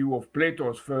remind you of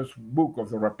Plato's first book of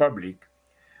the Republic,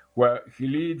 where he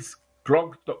leads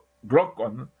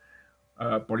Glaucon,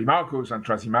 Polemarchus, and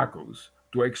Thrasymachus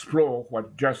to explore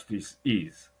what justice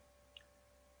is.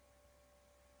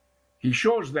 He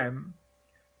shows them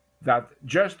that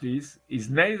justice is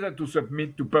neither to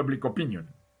submit to public opinion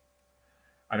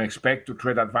and expect to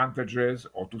trade advantages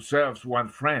or to serve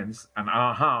one's friends and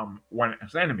harm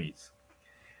one's enemies.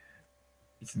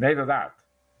 It's neither that,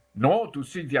 nor to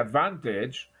seek the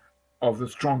advantage of the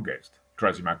strongest,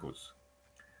 Thrasymachus.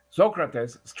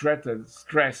 Socrates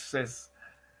stresses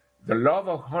the love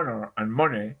of honor and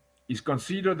money is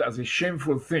considered as a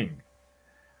shameful thing,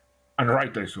 and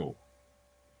rightly so.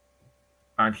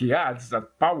 And he adds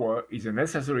that power is a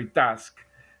necessary task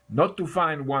not to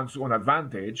find one's own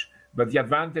advantage, but the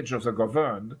advantage of the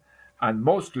governed, and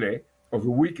mostly of the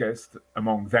weakest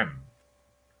among them.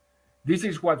 This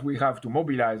is what we have to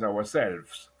mobilize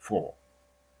ourselves for.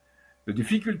 The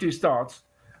difficulty starts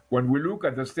when we look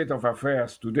at the state of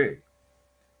affairs today.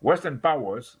 Western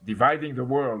powers dividing the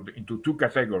world into two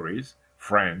categories,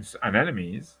 friends and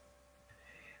enemies,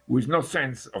 with no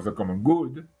sense of the common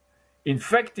good,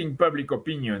 infecting public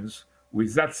opinions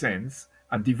with that sense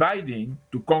and dividing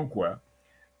to conquer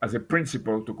as a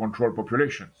principle to control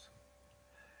populations.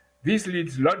 This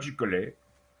leads logically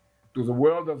to the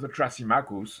world of the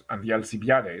Thrasymachus and the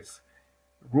Alcibiades,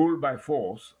 ruled by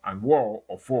force and war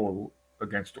or fall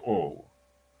against all.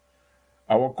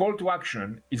 Our call to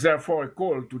action is therefore a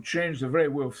call to change the very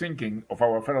way of thinking of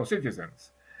our fellow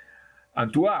citizens,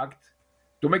 and to act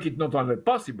to make it not only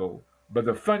possible, but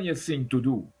the funniest thing to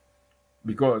do,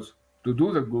 because to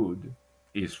do the good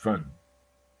is fun.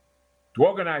 To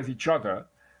organize each other,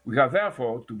 we have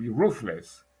therefore to be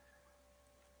ruthless.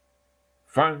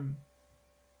 Fun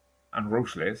and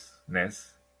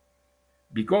ruthlessness,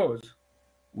 because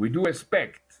we do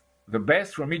expect the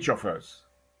best from each of us.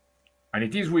 And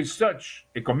it is with such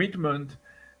a commitment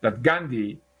that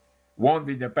Gandhi won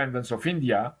the independence of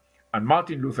India and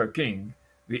Martin Luther King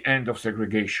the end of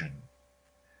segregation.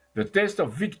 The test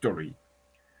of victory,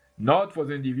 not for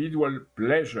the individual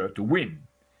pleasure to win,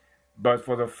 but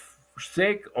for the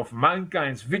sake of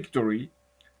mankind's victory,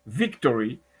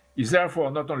 victory is therefore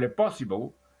not only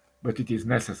possible, but it is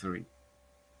necessary.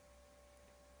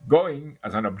 Going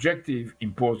as an objective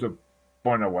imposed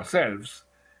upon ourselves,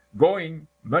 going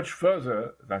much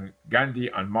further than Gandhi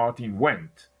and Martin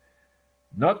went,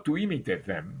 not to imitate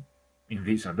them in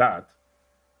this and that,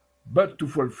 but to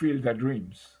fulfill their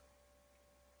dreams.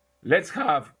 Let's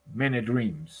have many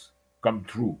dreams come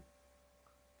true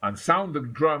and sound the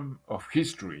drum of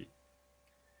history.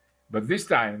 But this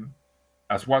time,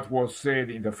 as what was said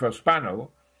in the first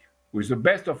panel, with the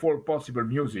best of all possible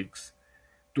musics,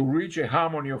 to reach a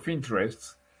harmony of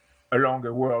interests along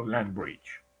a world land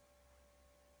bridge.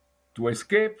 To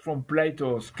escape from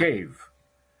Plato's cave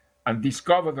and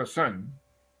discover the sun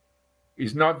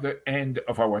is not the end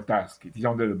of our task, it is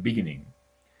only the beginning.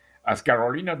 As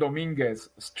Carolina Dominguez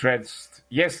stressed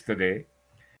yesterday,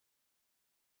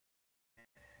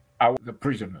 the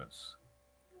prisoners.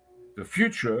 The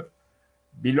future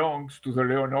belongs to the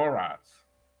Leonoras,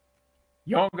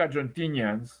 young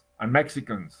Argentinians and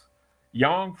Mexicans,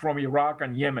 young from Iraq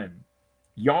and Yemen,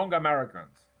 young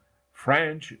Americans,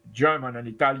 French, German, and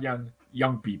Italian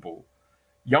young people,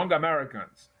 young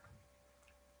Americans,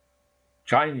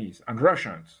 Chinese, and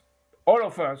Russians, all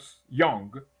of us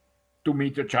young to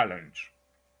meet a challenge.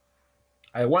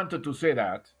 I wanted to say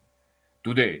that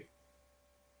today,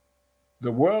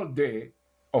 the World Day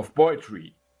of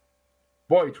Poetry,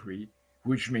 poetry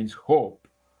which means hope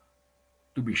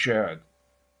to be shared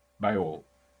by all.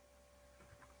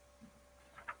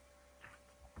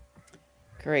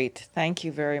 Great. Thank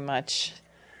you very much.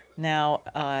 Now,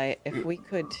 if we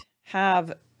could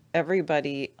have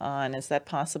everybody on, is that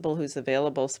possible, who's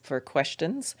available for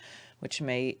questions, which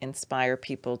may inspire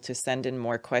people to send in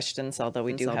more questions, although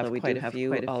we do have quite a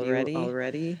few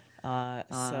already.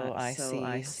 So I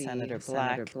see Senator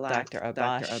Black, Dr.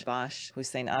 Arbache,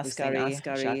 Hussein Askary,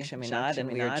 Jacques Cheminade,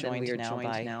 and we are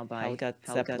joined now by Helga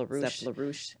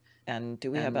Zepp-LaRouche. And do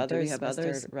we have others,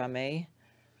 Mr. Ramay?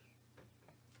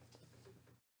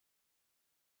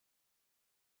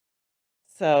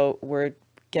 So we're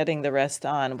getting the rest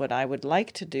on. What I would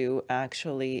like to do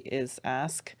actually is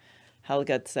ask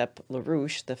Helga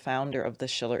Zepp-LaRouche, the founder of the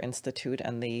Schiller Institute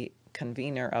and the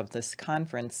convener of this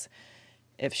conference,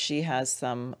 if she has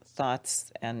some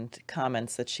thoughts and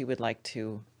comments that she would like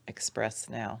to express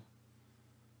now.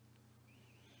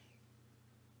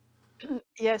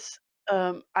 Yes,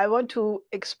 I want to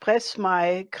express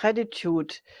my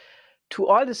gratitude to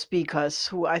all the speakers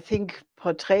who I think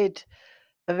portrayed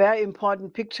a very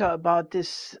important picture about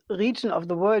this region of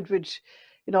the world, which,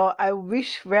 you know, I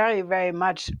wish very, very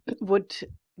much would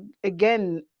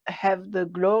again have the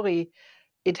glory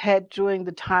it had during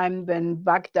the time when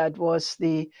Baghdad was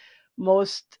the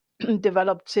most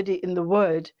developed city in the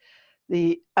world,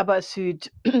 the Abbasid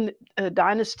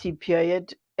dynasty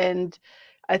period. And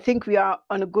I think we are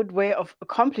on a good way of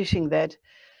accomplishing that.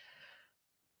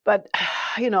 But,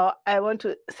 you know, I want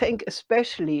to thank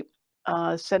especially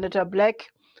Senator Black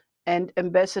and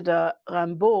Ambassador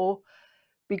Raimbaud,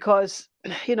 because,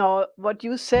 you know, what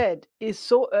you said is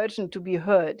so urgent to be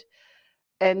heard.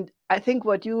 And I think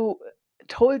what you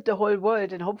told the whole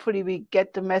world, and hopefully we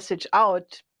get the message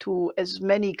out to as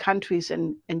many countries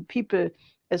and people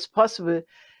as possible,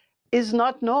 is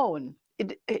not known.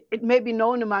 It may be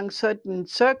known among certain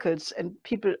circles and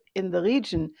people in the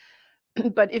region,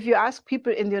 but if you ask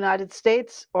people in the United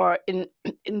States or in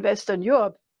Western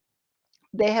Europe,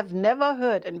 they have never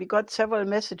heard, and we got several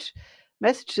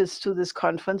messages to this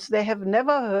conference, they have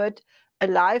never heard a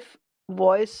live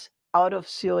voice out of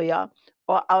Syria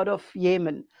or out of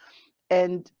Yemen.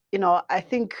 And, you know, I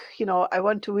think, you know, I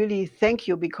want to really thank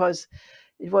you, because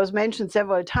it was mentioned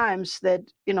several times that,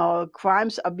 you know,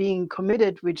 crimes are being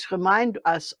committed which remind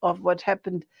us of what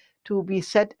happened to be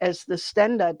set as the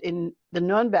standard in the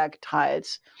Nuremberg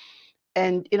trials.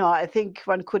 And, you know, I think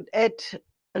one could add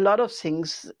a lot of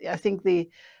things. I think the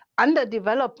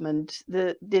underdevelopment,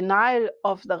 the denial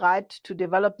of the right to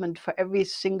development for every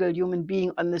single human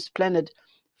being on this planet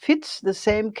fits the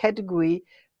same category,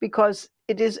 because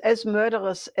it is as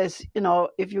murderous as, you know,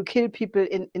 if you kill people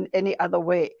in any other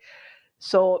way.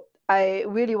 So I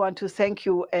really want to thank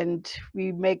you, and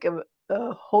we make a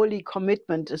holy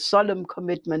commitment, a solemn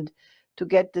commitment to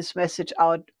get this message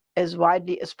out as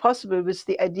widely as possible, with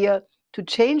the idea to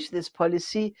change this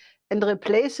policy and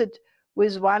replace it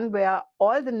with one where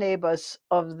all the neighbors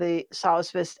of the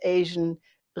Southwest Asian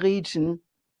region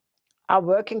are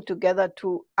working together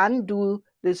to undo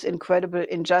this incredible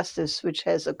injustice which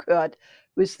has occurred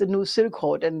with the new Silk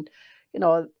Road. And, you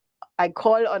know, I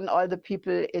call on all the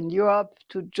people in Europe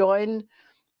to join.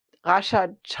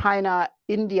 Russia, China,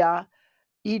 India,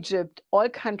 Egypt, all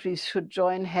countries should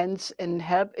join hands and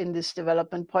help in this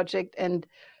development project, and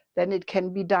then it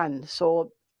can be done.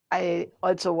 So I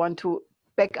also want to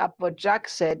back up what Jacques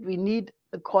said. We need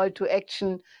a call to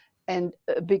action and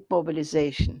a big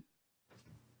mobilization.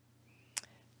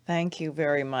 Thank you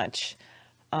very much.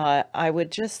 I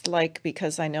would just like,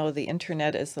 because I know the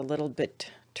internet is a little bit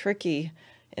tricky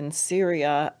in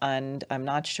Syria, and I'm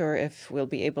not sure if we'll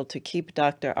be able to keep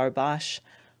Dr. Arbache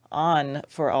on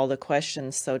for all the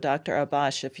questions. So Dr.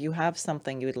 Arbache, if you have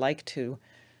something you'd like to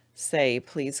say,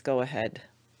 please go ahead.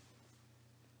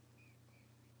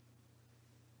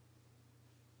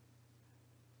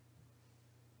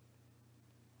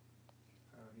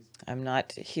 I'm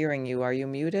not hearing you. Are you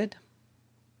muted?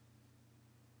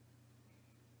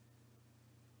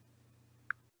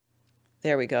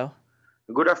 There we go.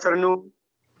 Good afternoon.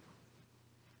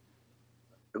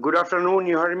 Good afternoon.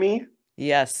 You heard me?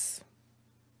 Yes.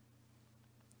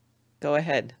 Go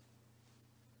ahead.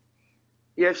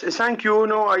 Yes, thank you.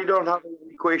 No, I don't have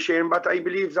any question, but I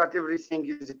believe that everything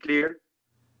is clear,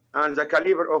 and the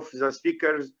caliber of the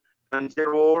speakers and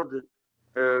their word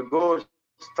goes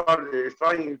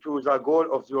trying to the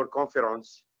goal of your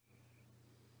conference.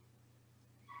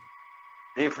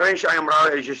 In French,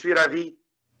 je suis ravi.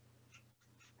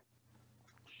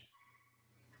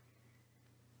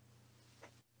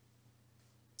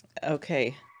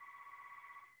 Okay.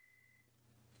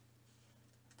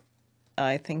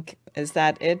 I think, is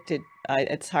that it?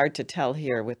 It's hard to tell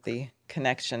here with the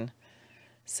connection.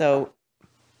 So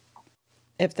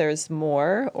if there's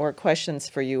more or questions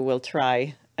for you, we'll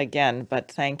try again,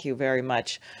 but thank you very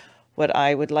much. What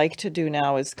I would like to do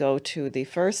now is go to the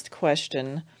first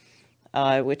question,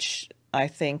 which I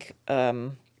think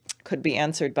could be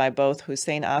answered by both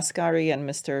Hussein Askary and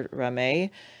Mr.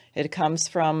 Ramay. It comes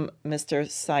from Mr.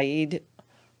 Saeed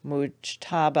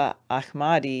Mujtaba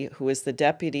Ahmadi, who is the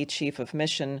Deputy Chief of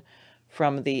Mission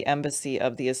from the Embassy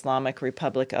of the Islamic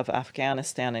Republic of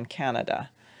Afghanistan in Canada.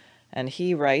 And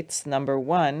he writes, number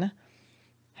one,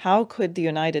 how could the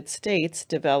United States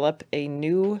develop a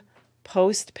new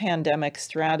post-pandemic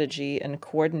strategy in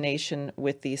coordination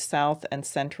with the South and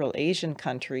Central Asian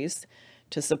countries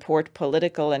to support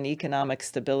political and economic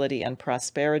stability and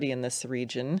prosperity in this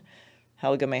region?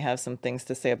 Helga may have some things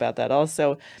to say about that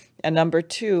also. And number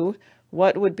two,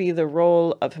 what would be the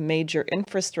role of major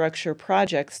infrastructure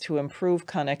projects to improve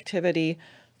connectivity,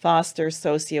 foster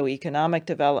socioeconomic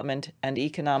development, and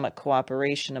economic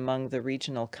cooperation among the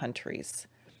regional countries?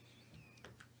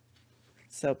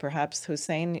 So perhaps,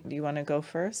 Hussein, do you want to go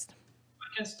first?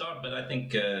 I can start, but I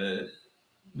think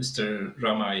Mr.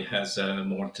 Ramay has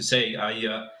more to say.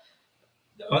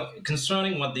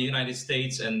 Concerning what the United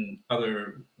States and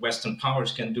other Western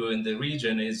powers can do in the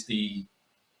region is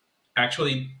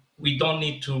actually, we don't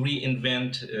need to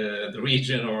reinvent the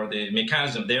region or the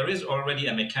mechanism. There is already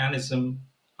a mechanism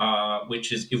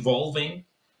which is evolving.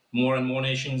 More and more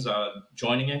nations are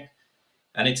joining it,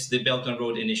 and it's the Belt and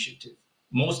Road Initiative.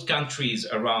 Most countries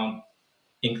around,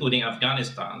 including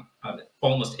Afghanistan,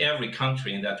 almost every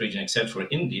country in that region except for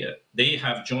India, they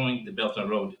have joined the Belt and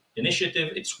Road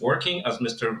Initiative. It's working, as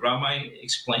Mr. Ramay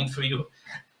explained for you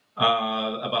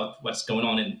about what's going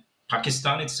on in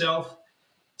Pakistan itself.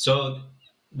 So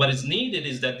what is needed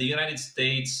is that the United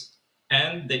States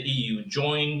and the EU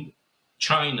join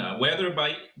China, whether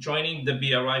by joining the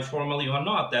BRI formally or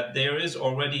not, that there is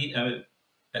already a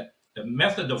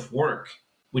method of work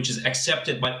which is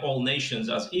accepted by all nations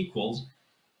as equals,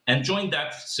 and join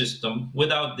that system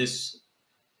without this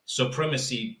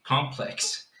supremacy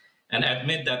complex, and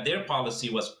admit that their policy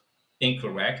was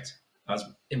incorrect, as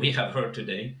we have heard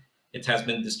today. It has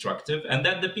been destructive, and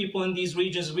that the people in these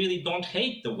regions really don't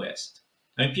hate the West.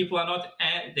 I mean, people are not,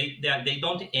 they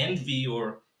don't envy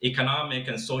your economic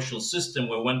and social system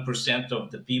where 1%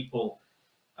 of the people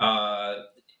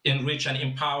enrich and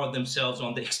empower themselves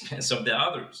on the expense of the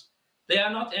others. They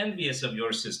are not envious of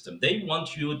your system. They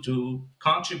want you to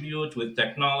contribute with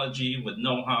technology, with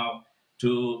know-how,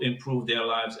 to improve their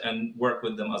lives and work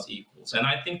with them as equals. And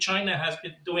I think China has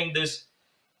been doing this.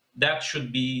 That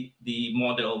should be the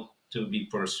model to be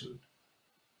pursued.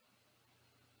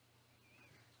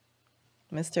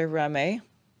 Mr. Ramay?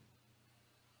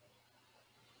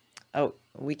 Oh,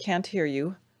 we can't hear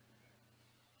you.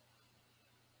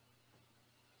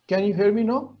 Can you hear me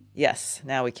now? Yes,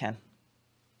 now we can.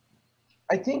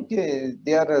 I think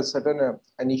there are certain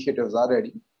initiatives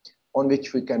already on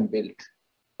which we can build.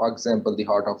 For example, the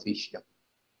Heart of Asia.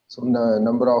 So a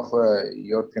number of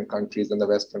European countries and the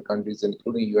Western countries,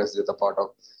 including US, is a part of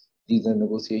these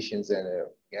negotiations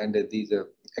and these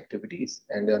activities.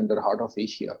 And under Heart of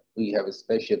Asia, we have a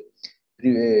special,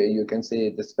 you can say,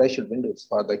 the special windows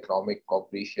for the economic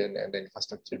cooperation and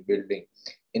infrastructure building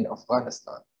in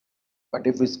Afghanistan. But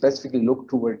if we specifically look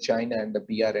toward China and the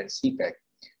BR and CPEC,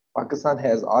 Pakistan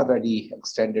has already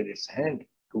extended its hand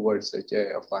towards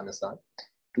Afghanistan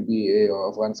to be,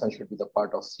 Afghanistan should be the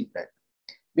part of CPEC.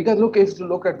 Because look, if you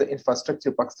look at the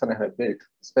infrastructure Pakistan has built,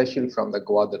 especially from the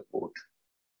Gwadar port,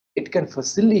 it can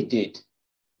facilitate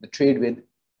the trade with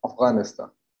Afghanistan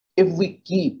if we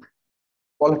keep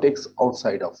politics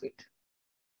outside of it.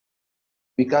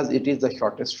 Because it is the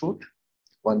shortest route,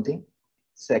 one thing.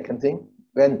 Second thing,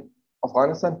 when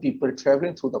Afghanistan people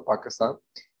traveling through the Pakistan,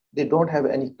 they don't have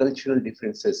any cultural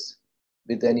differences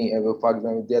with any, for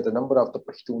example, there are the number of the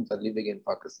Pashtuns are living in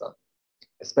Pakistan,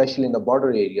 especially in the border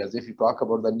areas. If you talk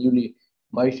about the newly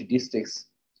merged districts,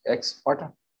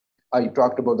 ex-Fatah, you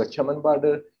talked about the Chaman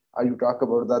border, you talk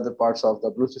about the other parts of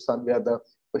the Balochistan where the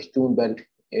Pashtun belt,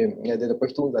 the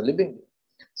Pashtuns are living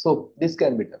there. So this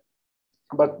can be done.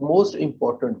 But most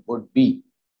important would be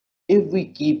if we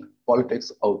keep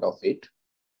politics out of it,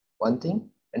 one thing,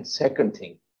 and second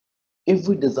thing, if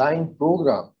we design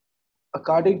program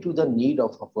according to the need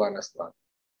of Afghanistan.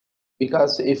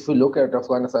 Because if we look at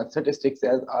Afghanistan statistics,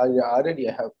 as I already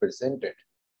have presented,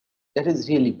 that is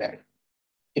really bad.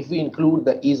 If we include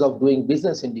the ease of doing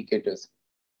business indicators,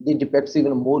 they depict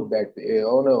even more bad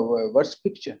on a worse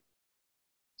picture.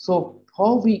 So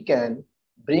how we can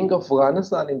bring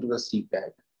Afghanistan into the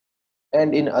CPEC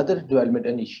and in other development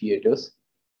initiatives,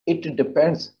 it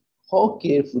depends how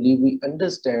carefully we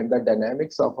understand the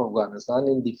dynamics of Afghanistan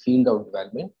in the field of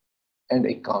development and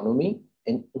economy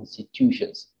and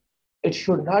institutions. It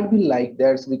should not be like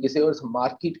that, so we can say it's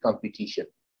market competition.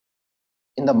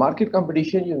 In the market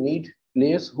competition, you need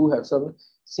players who have some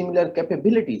similar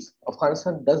capabilities.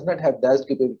 Afghanistan does not have those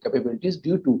capabilities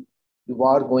due to the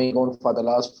war going on for the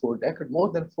last 4 decades,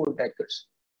 more than 4 decades.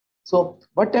 So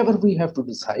whatever we have to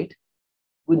decide,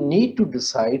 we need to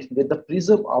decide with the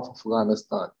prism of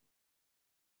Afghanistan,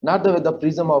 not with the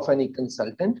prism of any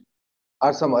consultant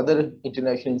or some other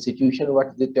international institution,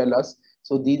 what they tell us.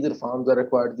 So these reforms are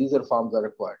required, these reforms are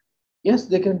required. Yes,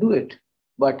 they can do it,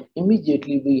 but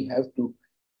immediately we have to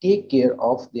take care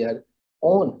of their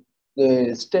own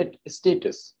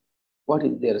status. What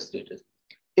is their status?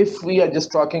 If we are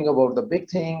just talking about the big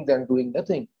things and doing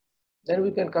nothing, then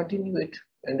we can continue it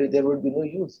and there would be no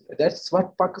use. That's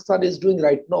what Pakistan is doing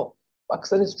right now.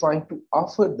 Pakistan is trying to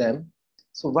offer them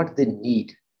so what they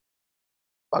need.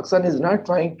 Pakistan is not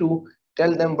trying to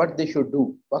tell them what they should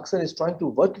do. Pakistan is trying to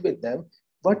work with them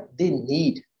what they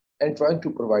need and trying to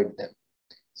provide them.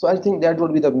 So I think that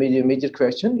would be the major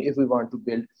question if we want to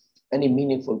build any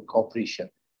meaningful cooperation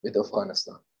with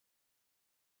Afghanistan.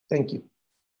 Thank you.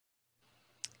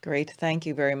 Great, thank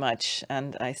you very much.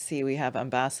 And I see we have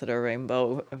Ambassador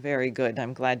Raimbaud. Very good.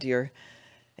 I'm glad you're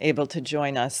able to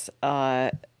join us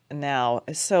now.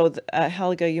 So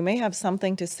Helga, you may have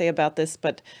something to say about this,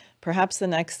 but perhaps the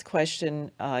next question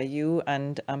you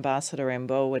and Ambassador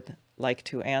Raimbaud would like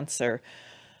to answer.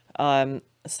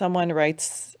 Someone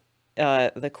writes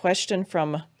the question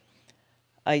from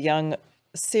a young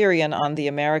Syrian on the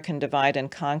American divide and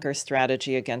conquer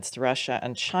strategy against Russia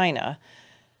and China.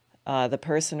 The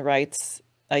person writes,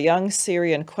 a young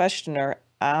Syrian questioner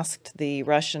asked the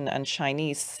Russian and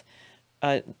Chinese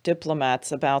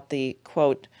diplomats about the,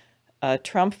 quote,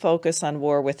 Trump focus on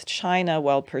war with China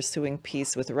while pursuing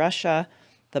peace with Russia,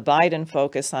 the Biden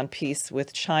focus on peace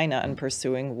with China and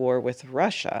pursuing war with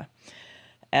Russia,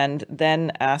 and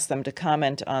then asked them to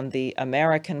comment on the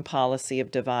American policy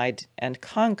of divide and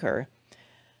conquer.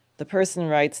 The person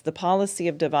writes, the policy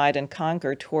of divide and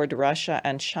conquer toward Russia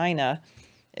and China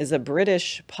is a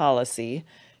British policy.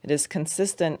 It is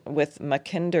consistent with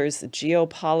Mackinder's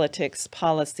geopolitics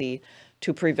policy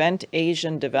to prevent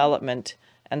Asian development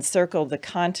and circle the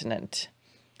continent.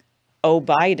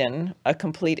 Biden, a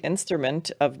complete instrument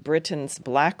of Britain's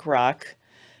BlackRock,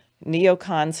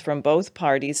 neocons from both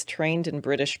parties trained in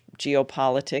British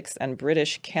geopolitics and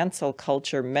British cancel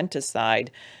culture menticide,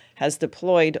 has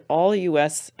deployed all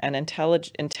U.S. and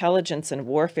intelligence and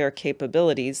warfare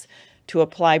capabilities to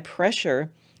apply pressure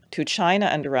to China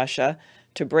and Russia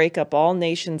to break up all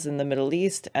nations in the Middle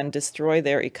East and destroy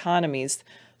their economies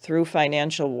through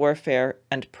financial warfare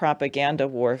and propaganda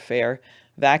warfare,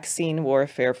 vaccine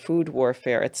warfare, food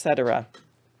warfare, etc.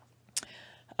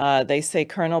 They say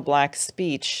Colonel Black's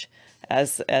speech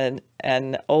as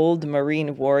an old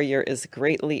Marine warrior is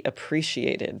greatly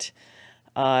appreciated.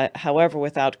 However,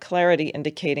 without clarity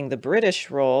indicating the British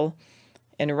role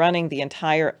in running the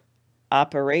entire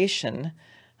operation,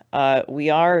 we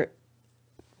are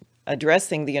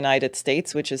addressing the United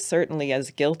States, which is certainly as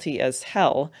guilty as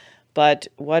hell. But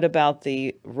what about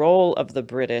the role of the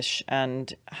British,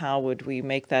 and how would we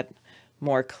make that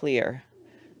more clear?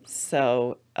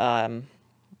 So,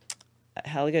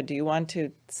 Helga, do you want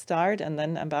to start, and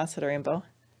then Ambassador Raimbaud?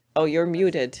 Oh, you're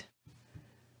muted.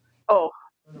 Oh.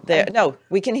 There. No,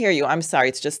 we can hear you. I'm sorry.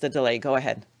 It's just a delay. Go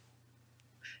ahead.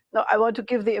 No, I want to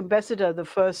give the ambassador the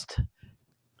first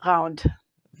round.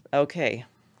 Okay.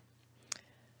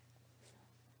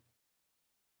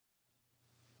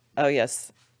 Oh,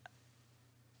 yes.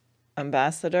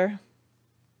 Ambassador,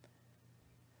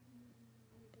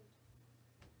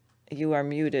 you are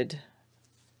muted.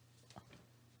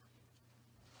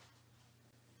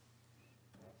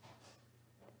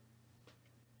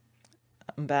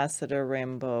 Ambassador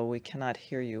Raimbaud, we cannot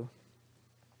hear you.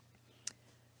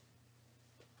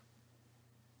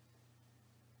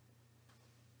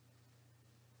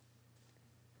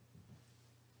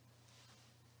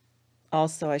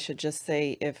 Also, I should just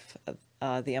say if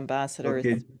the ambassador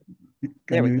okay. is...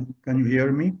 Can you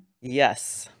hear me?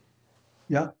 Yes.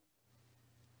 Yeah.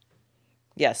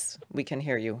 Yes, we can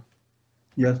hear you.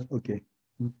 Yes, okay.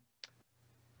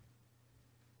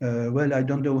 Well, I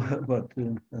don't know what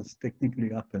has technically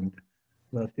happened,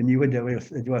 but anyway, there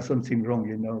was something wrong,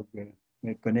 you know,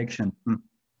 the connection.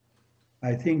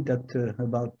 I think that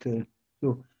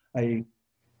so I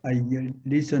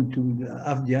listened to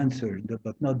half the answer,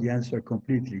 but not the answer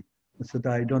completely. So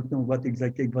that I don't know what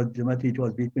exactly it was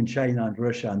between China and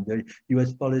Russia and the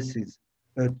U.S. policies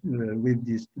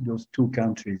with those two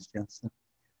countries. Yes.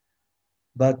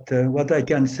 But what I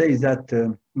can say is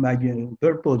that my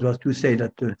purpose was to say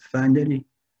that finally,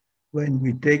 when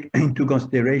we take into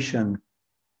consideration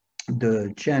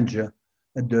the change at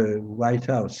the White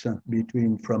House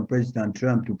from President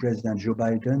Trump to President Joe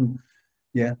Biden,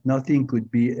 Yeah, nothing could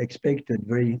be expected.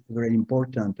 Very, very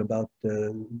important about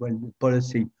well,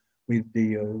 policy with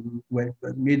the well,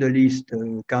 Middle East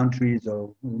countries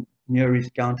or Near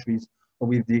East countries, or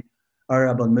with the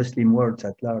Arab and Muslim world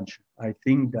at large. I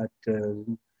think that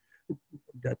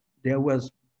that there was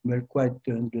well, quite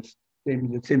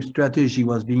the same strategy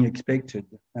was being expected,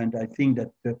 and I think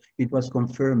that it was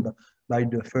confirmed by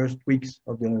the first weeks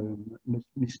of the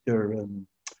Mr.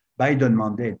 Biden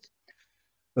mandate.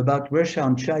 About Russia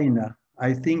and China,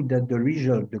 I think that the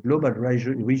result, the global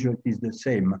result is the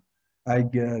same. I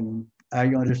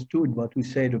understood what we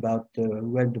said about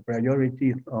well, the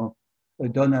priority of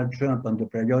Donald Trump and the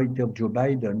priority of Joe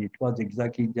Biden. It was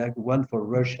exactly that, one for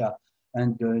Russia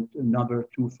and number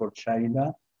two for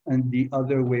China, and the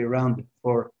other way around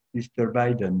for Mr.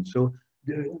 Biden. So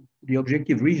the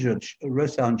objective research,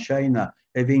 Russia and China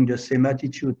having the same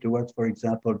attitude towards, for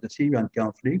example, the Syrian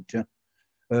conflict,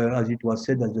 as it was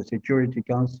said at the Security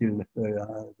Council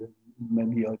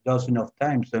maybe a dozen of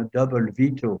times, a double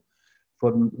veto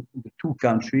from the two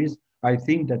countries. I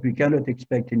think that we cannot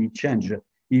expect any change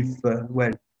if,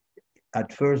 well,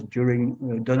 at first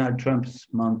during Donald Trump's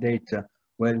mandate,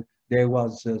 well, there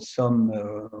was some,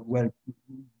 well,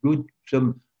 good,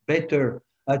 some better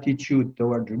attitude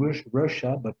toward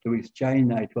Russia, but with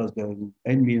China, it was the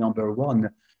enemy number one.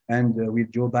 And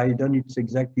with Joe Biden, it's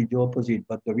exactly the opposite,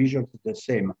 but the result is the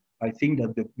same. I think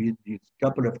that with these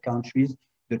couple of countries,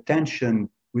 the tension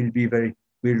will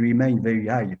remain very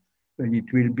high.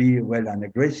 It will be, well, an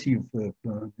aggressive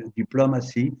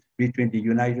diplomacy between the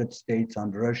United States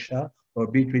and Russia, or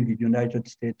between the United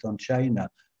States and China,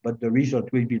 but the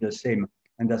result will be the same.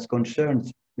 And as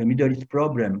concerns the Middle East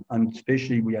problem, and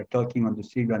especially we are talking on the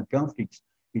Syrian conflicts,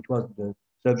 it was the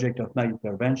subject of my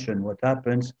intervention. What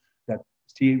happens that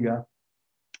Syria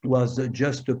was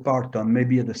just a part, or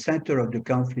maybe at the center of the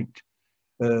conflict,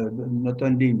 not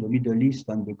only in the Middle East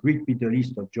and the Greek Middle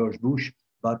East of George Bush,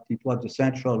 but it was the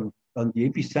central, on the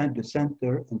epicenter, the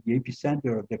center and the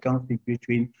epicenter of the conflict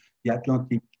between the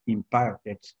Atlantic Empire,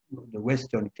 that's the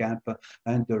Western camp,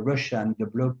 and the Russian, the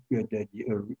bloc, the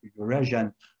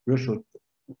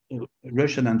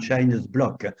Russian and China's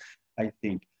bloc, I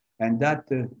think. And that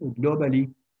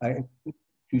globally,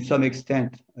 to some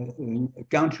extent, a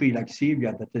country like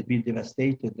Syria that has been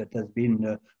devastated, that has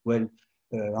been, well,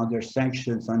 under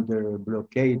sanctions, under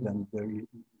blockade, and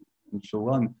so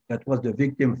on, that was the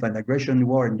victim of an aggression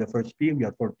war in the first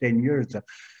period for 10 years.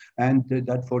 And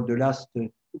that for the last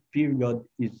period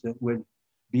is, well,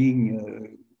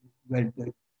 being, well,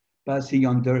 passing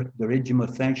under the regime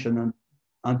of sanction and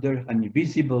under an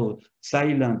invisible,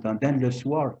 silent, and endless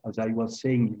war, as I was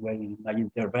saying when my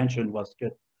intervention was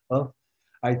cut off.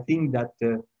 I think that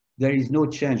there is no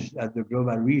change at the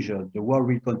global region. The war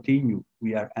will continue.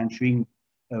 We are entering,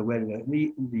 well,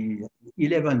 the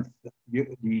 11th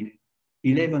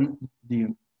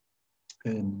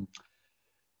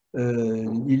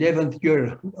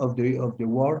year of the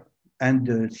war,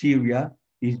 and Syria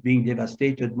is being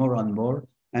devastated more and more.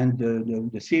 And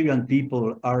the Syrian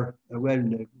people are, well,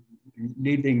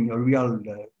 living a real,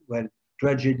 well,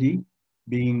 tragedy,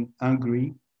 being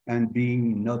hungry and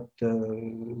being not,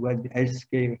 well,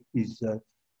 healthcare is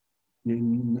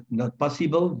not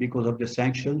possible because of the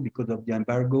sanctions, because of the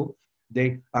embargo.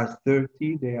 They are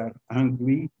thirsty, they are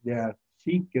hungry, they are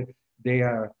sick, they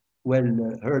are,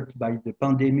 well, hurt by the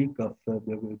pandemic of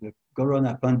the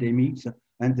corona pandemics,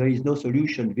 and there is no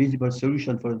solution, visible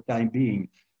solution for the time being.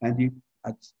 And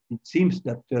it seems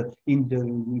that in the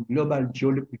global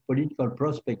geopolitical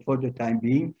prospect for the time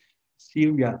being,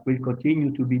 Syria will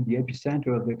continue to be the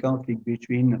epicenter of the conflict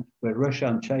between Russia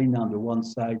and China on the one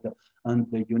side, and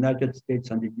the United States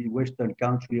and the Western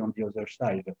country on the other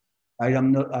side. I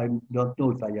don't know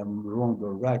if I am wrong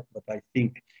or right, but I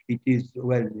think it is,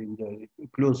 well, in the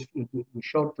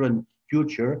short run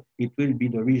future, it will be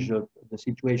the result of the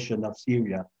situation of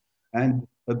Syria. And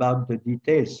about the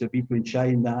details between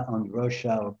China and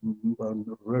Russia, or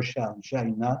Russia and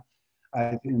China,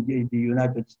 I think in the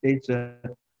United States,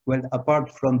 well,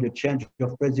 apart from the change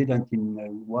of president in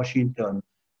Washington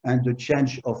and the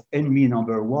change of enemy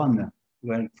number one,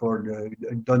 well, for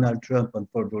Donald Trump and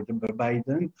for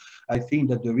Biden, I think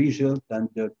that the result and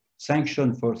the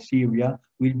sanction for Syria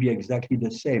will be exactly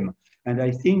the same. And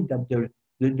I think that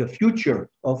the future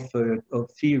of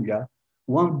Syria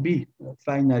won't be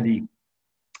finally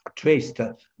traced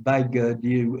by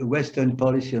the Western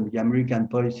policy and the American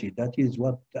policy. That is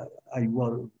what I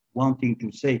was wanting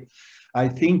to say. I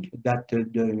think that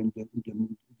the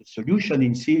solution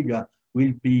in Syria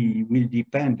will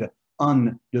depend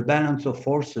on the balance of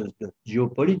forces, the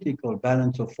geopolitical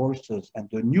balance of forces, and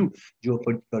the new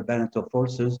geopolitical balance of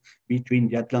forces between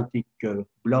the Atlantic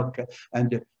bloc and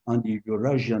the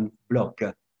Eurasian bloc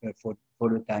for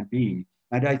the time being.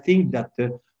 And I think that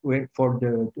for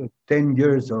the 10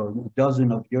 years or a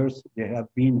dozen of years, there have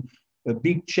been a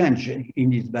big change in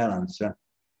this balance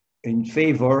in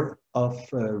favor of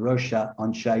Russia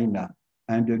and China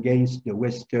and against the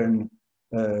Western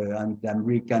and the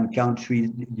American countries,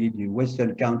 the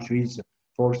Western countries'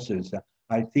 forces.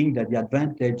 I think that the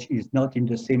advantage is not in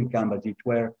the same camp as it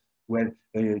were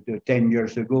 10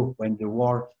 years ago when the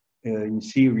war in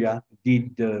Syria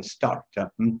did start.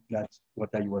 That's what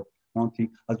I was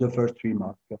wanting as the first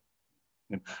remark.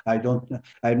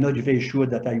 I'm not very sure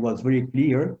that I was very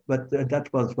clear, but that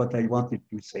was what I wanted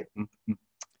to say.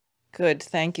 Good,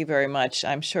 thank you very much.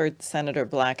 I'm sure Senator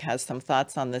Black has some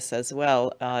thoughts on this as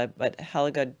well, but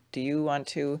Helga, do you want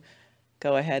to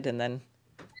go ahead and then?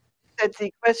 That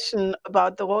the question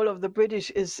about the role of the British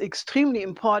is extremely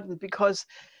important, because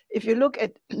if you look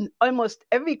at almost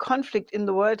every conflict in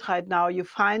the world right now, you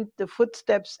find the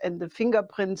footsteps and the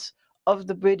fingerprints of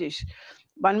the British.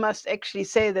 One must actually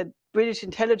say that British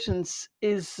intelligence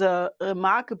is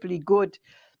remarkably good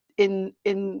in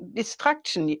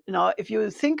destruction. You know, if you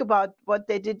think about what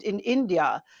they did in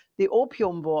India, the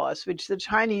Opium Wars, which the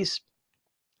Chinese,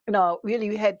 you know,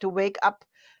 really had to wake up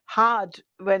hard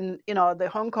when, you know, the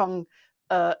Hong Kong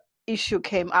issue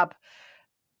came up,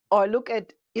 or look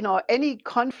at, you know, any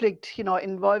conflict, you know,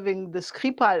 involving the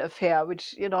Skripal affair,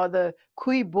 which, you know, the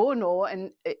cui bono,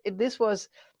 and this was,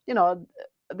 you know,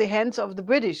 the hands of the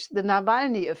British, the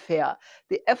Navalny affair,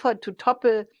 the effort to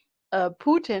topple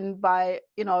Putin by,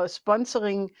 you know,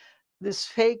 sponsoring this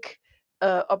fake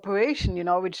operation, you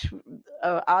know, which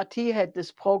RT had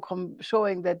this program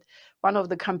showing that one of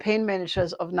the campaign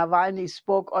managers of Navalny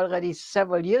spoke already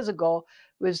several years ago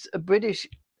with a British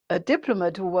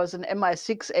diplomat who was an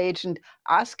MI6 agent,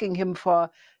 asking him for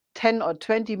 10 or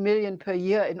 20 million per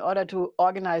year in order to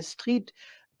organize street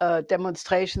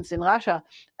demonstrations in Russia.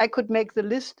 I could make the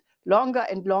list longer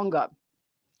and longer.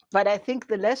 But I think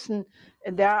the lesson,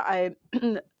 and there I,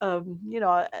 you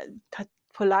know,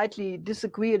 politely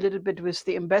disagree a little bit with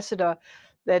the ambassador,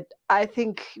 that I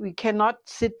think we cannot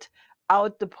sit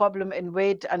out the problem and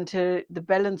wait until the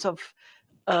balance of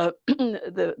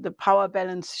the power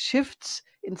balance shifts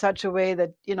in such a way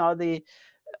that, you know, the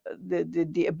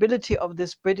ability of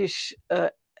this British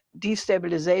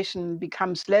destabilization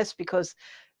becomes less, because,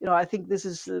 you know, I think this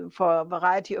is for a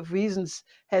variety of reasons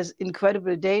has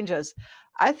incredible dangers.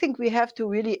 I think we have to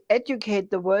really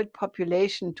educate the world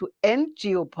population to end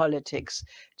geopolitics.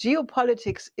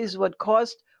 Geopolitics is what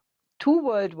caused 2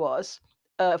 world wars,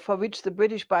 for which the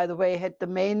British, by the way, had the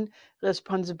main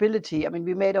responsibility. I mean,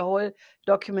 we made a whole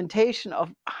documentation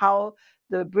of how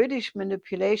the British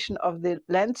manipulation of the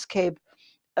landscape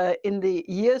in the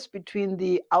years between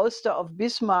the ouster of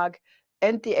Bismarck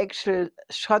and the actual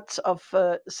shots of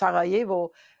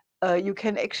Sarajevo, you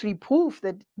can actually prove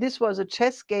that this was a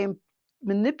chess game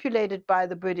manipulated by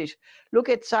the British. Look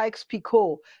at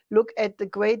Sykes-Picot. Look at the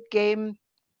great game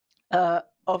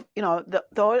of, you know, the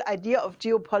whole idea of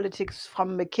geopolitics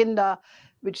from Mackinder,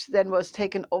 which then was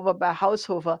taken over by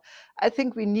Haushofer. I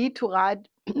think we need to write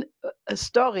a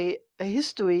story, a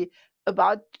history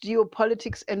about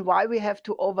geopolitics and why we have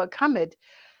to overcome it.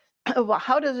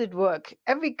 How does it work?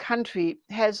 Every country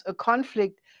has a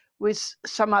conflict with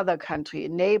some other country, a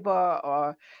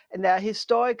neighbor, and there are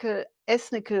historical,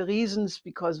 ethnical reasons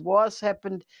because wars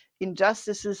happened,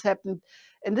 injustices happened,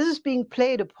 and this is being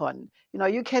played upon. You know,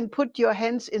 you can put your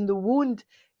hands in the wound,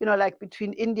 you know, like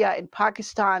between India and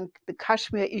Pakistan, the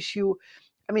Kashmir issue.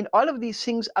 I mean, all of these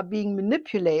things are being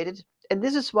manipulated, and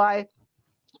this is why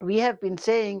we have been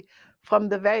saying from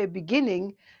the very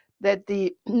beginning that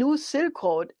the new Silk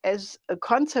Road as a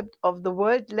concept of the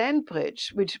world land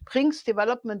bridge, which brings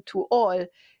development to all,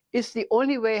 is the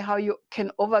only way how you can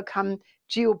overcome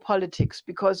geopolitics.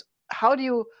 Because how do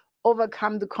you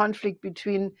overcome the conflict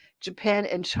between Japan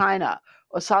and China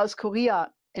or South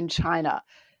Korea and China?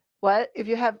 Well, if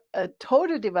you have a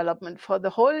total development for the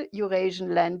whole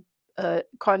Eurasian land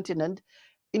continent,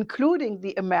 including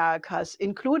the Americas,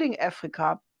 including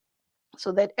Africa,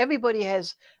 so that everybody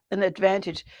has an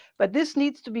advantage. But this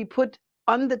needs to be put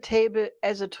on the table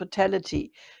as a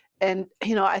totality. And,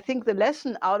 you know, I think the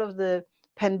lesson out of the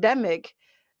pandemic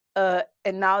and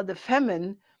now the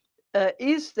famine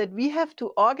is that we have to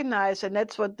organize, and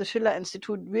that's what the Schiller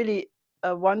Institute really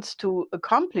wants to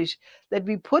accomplish, that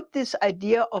we put this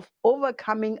idea of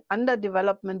overcoming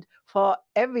underdevelopment for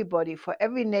everybody, for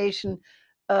every nation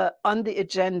on the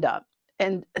agenda.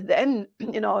 And then,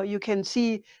 you can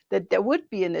see that there would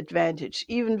be an advantage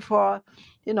even for,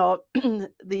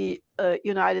 the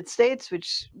United States,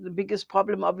 which the biggest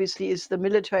problem obviously is the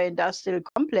military-industrial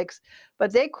complex,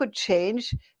 but they could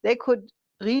change, they could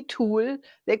retool,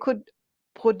 they could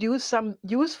produce some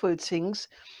useful things.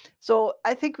 So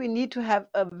I think we need to have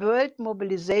a world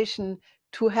mobilization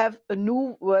to have a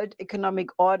new world economic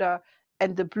order,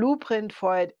 and the blueprint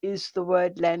for it is the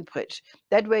world land bridge.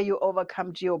 That way you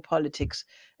overcome geopolitics.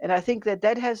 And I think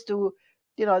that has to,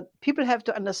 people have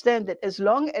to understand that as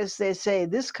long as they say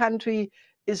this country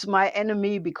is my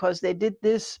enemy because they did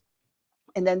this,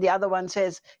 and then the other one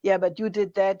says, yeah, but you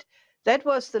did that. That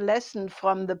was the lesson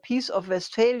from the Peace of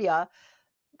Westphalia,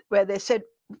 where they said,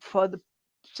 for the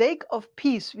sake of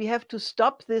peace, we have to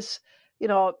stop this,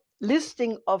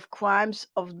 listing of crimes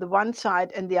of the one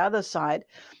side and the other side.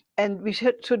 And we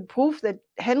should prove that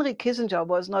Henry Kissinger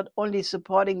was not only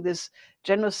supporting this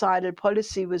genocidal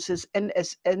policy with his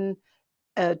NSN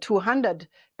 200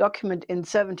 document in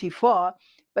 1974,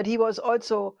 but he was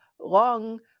also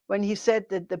wrong when he said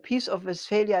that the Peace of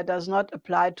Westphalia does not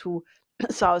apply to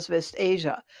Southwest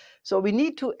Asia. So we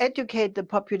need to educate the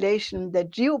population that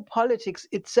geopolitics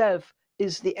itself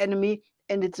is the enemy,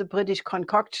 and it's a British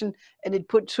concoction, and it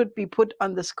should be put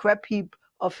on the scrap heap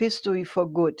of history for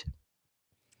good.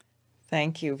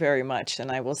 Thank you very much.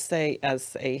 And I will say,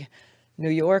 as a New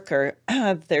Yorker,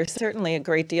 there's certainly a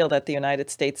great deal that the United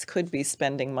States could be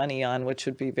spending money on, which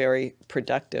would be very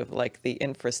productive, like the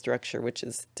infrastructure, which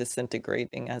is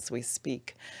disintegrating as we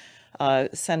speak.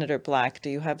 Senator Black, do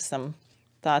you have some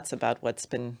thoughts about what's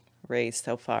been raised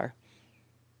so far?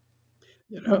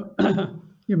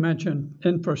 You mentioned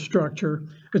infrastructure.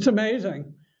 It's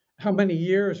amazing how many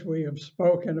years we have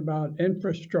spoken about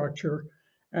infrastructure,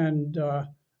 and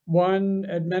one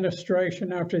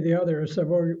administration after the other said,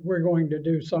 well, we're going to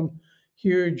do some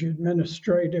huge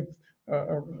administrative,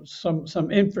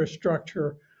 some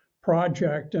infrastructure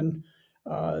project, and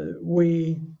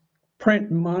we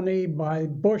print money by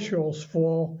bushels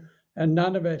full, and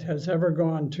none of it has ever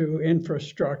gone to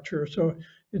infrastructure. So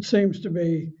it seems to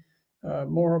be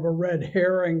more of a red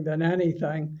herring than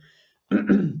anything.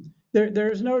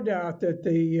 There's no doubt that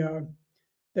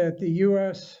the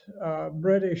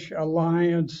U.S.-British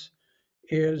alliance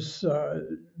is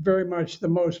very much the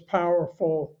most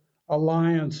powerful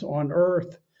alliance on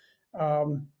earth.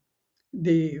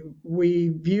 We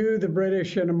view the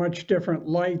British in a much different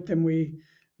light than we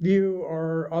view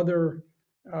our other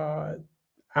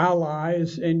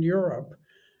allies in Europe.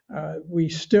 We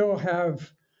still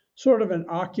have sort of an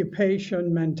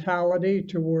occupation mentality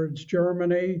towards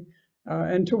Germany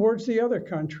and towards the other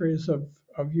countries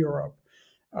of Europe.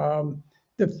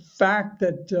 The fact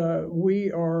that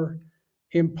we are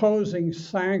imposing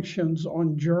sanctions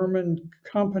on German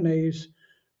companies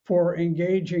for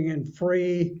engaging in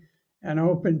free and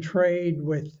open trade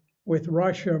with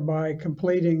Russia by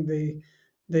completing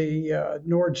the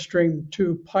Nord Stream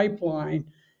 2 pipeline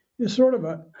is sort of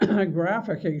a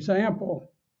graphic example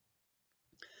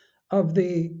of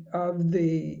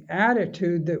the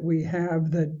attitude that we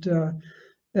have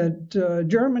that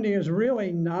Germany is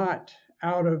really not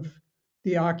out of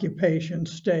the occupation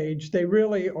stage. They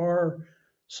really are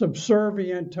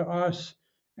subservient to us,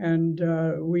 and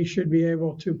we should be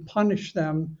able to punish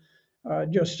them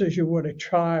just as you would a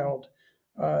child.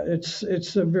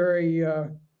 It's a very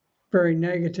very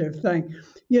negative thing.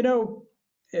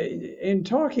 In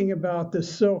talking about the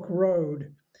Silk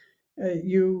Road,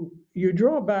 you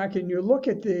draw back and you look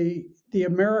at the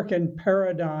American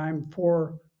paradigm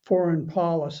for foreign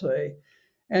policy,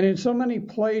 and in so many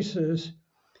places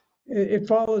it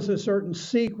follows a certain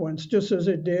sequence, just as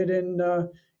it did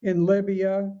in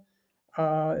Libya,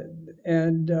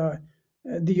 and the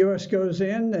U.S. goes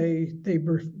in, they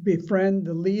befriend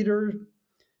the leader,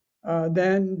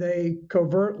 then they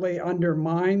covertly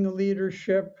undermine the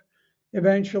leadership,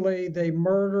 eventually they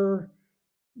murder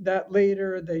that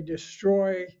leader, they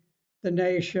destroy the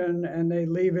nation, and they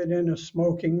leave it in a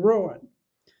smoking ruin.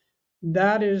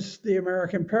 That is the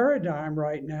American paradigm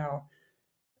right now.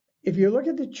 If you look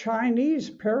at the Chinese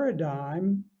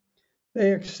paradigm,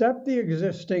 they accept the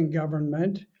existing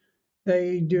government.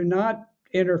 They do not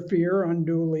interfere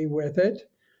unduly with it.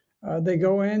 They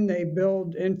go in, they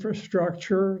build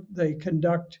infrastructure, they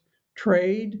conduct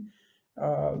trade.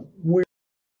 We're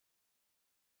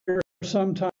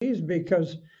sometimes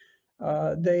because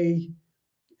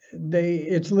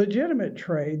it's legitimate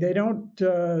trade. They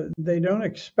don't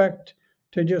expect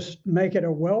to just make it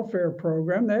a welfare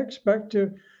program. They expect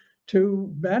to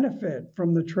benefit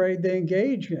from the trade they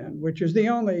engage in, which is the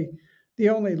only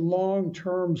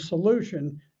long-term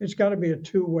solution. It's got to be a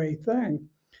two-way thing.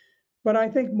 But I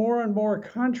think more and more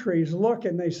countries look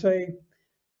and they say,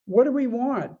 what do we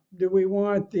want? Do we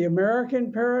want the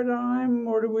American paradigm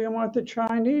or do we want the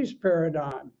Chinese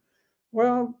paradigm?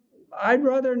 Well, I'd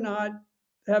rather not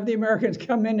have the Americans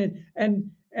come in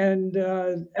and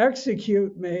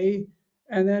execute me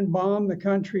and then bomb the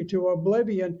country to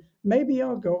oblivion. Maybe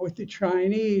I'll go with the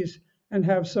Chinese and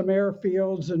have some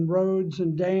airfields and roads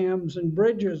and dams and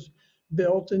bridges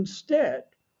built instead.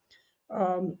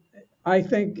 I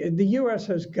think the U.S.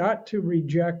 has got to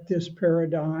reject this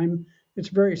paradigm. It's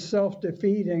very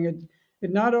self-defeating.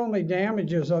 It not only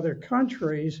damages other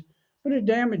countries, but it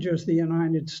damages the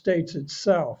United States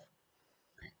itself.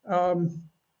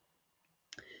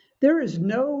 There is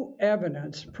no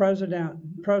evidence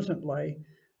presently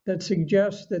that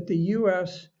suggests that the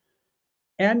U.S.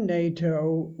 and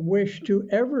NATO wish to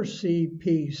ever see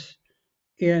peace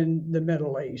in the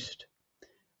Middle East.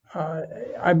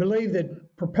 I believe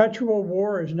that perpetual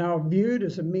war is now viewed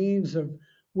as a means of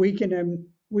weakening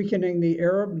the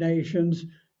Arab nations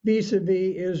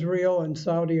vis-a-vis Israel and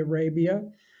Saudi Arabia,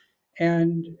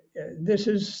 and this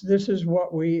is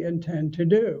what we intend to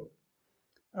do.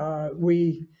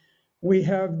 We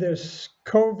have this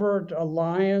covert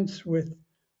alliance with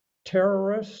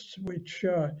terrorists,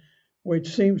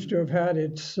 which seems to have had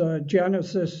its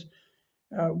genesis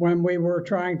when we were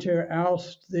trying to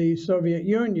oust the Soviet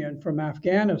Union from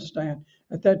Afghanistan.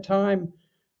 At that time,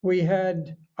 we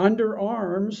had under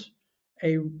arms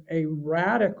a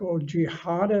radical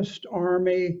jihadist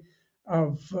army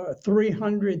of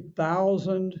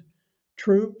 300,000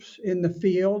 troops in the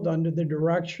field under the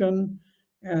direction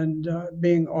and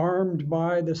being armed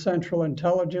by the Central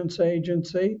Intelligence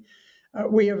Agency.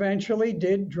 We eventually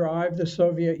did drive the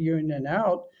Soviet Union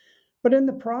out, but in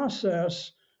the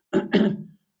process,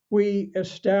 we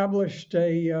established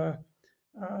a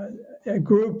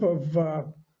group of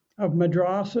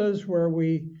madrasas where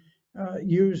we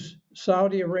use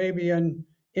Saudi Arabian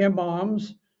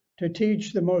imams to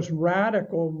teach the most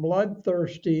radical,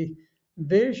 bloodthirsty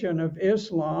vision of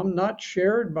Islam, not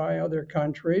shared by other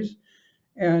countries.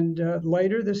 And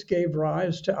later this gave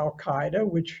rise to Al-Qaeda,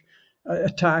 which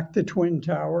attacked the Twin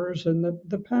Towers and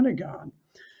the Pentagon.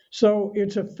 So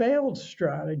it's a failed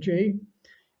strategy.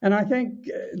 And I think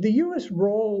the U.S.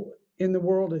 role in the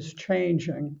world is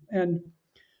changing. And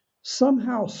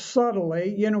somehow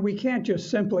subtly, we can't just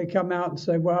simply come out and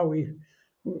say, well,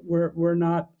 we're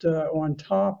not on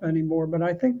top anymore. But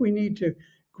I think we need to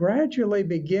gradually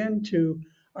begin to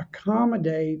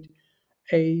accommodate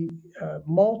a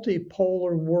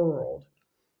multipolar world.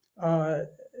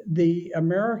 The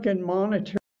American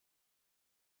monetary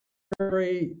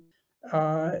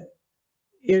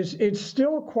it's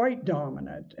still quite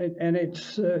dominant, and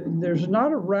it's there's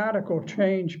not a radical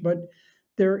change, but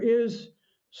there is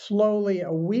slowly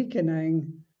a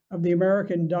weakening of the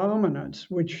American dominance,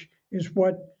 which is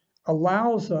what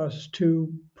allows us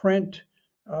to print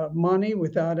money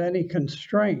without any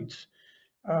constraints.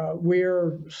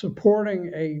 We're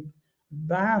supporting a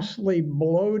vastly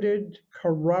bloated,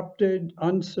 corrupted,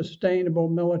 unsustainable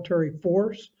military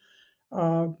force.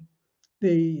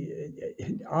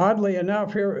 Oddly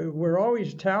enough, here we're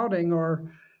always touting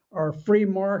our free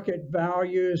market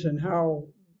values and how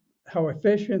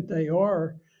efficient they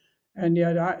are, and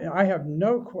yet I have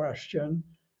no question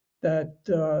that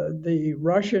the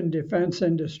Russian defense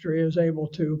industry is able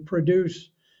to produce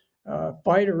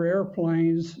fighter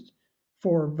airplanes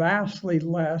for vastly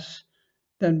less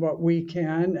than what we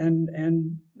can,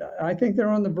 and I think they're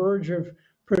on the verge of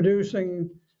producing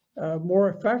more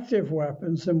effective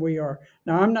weapons than we are.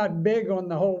 Now, I'm not big on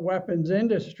the whole weapons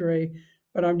industry,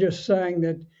 but I'm just saying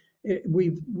that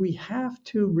we have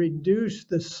to reduce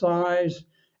the size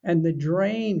and the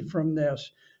drain from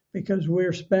this, because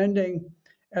we're spending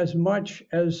as much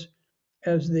as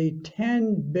the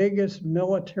 10 biggest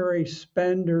military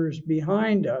spenders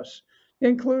behind us,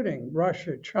 including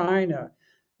Russia, China,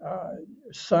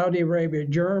 Saudi Arabia,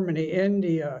 Germany,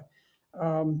 India,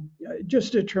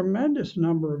 just a tremendous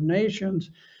number of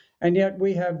nations, and yet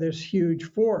we have this huge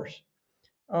force.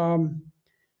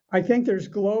 I think there's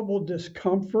global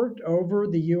discomfort over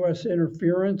the U.S.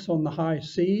 interference on the high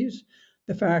seas,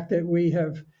 the fact that we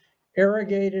have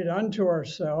arrogated unto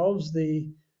ourselves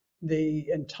the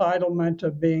entitlement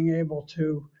of being able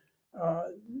to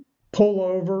pull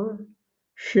over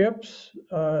ships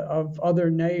of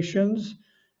other nations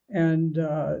and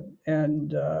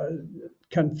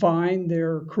confine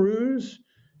their crews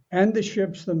and the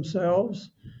ships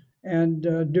themselves and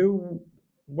do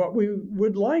what we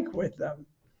would like with them.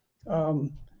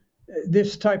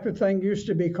 This type of thing used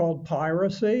to be called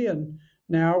piracy, and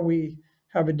now we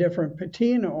have a different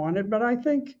patina on it. But I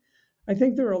think I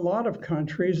think there are a lot of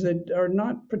countries that are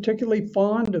not particularly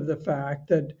fond of the fact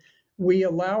that we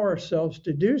allow ourselves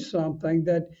to do something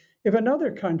that if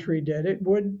another country did, it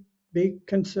would be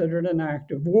considered an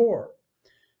act of war.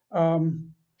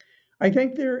 I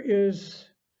think there is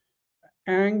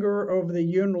anger over the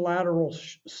unilateral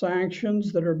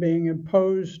sanctions that are being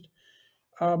imposed,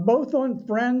 both on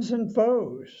friends and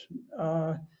foes.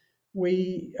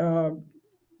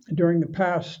 During the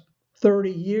past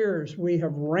 30 years, we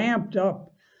have ramped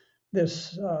up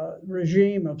this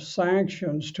regime of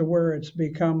sanctions to where it's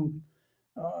become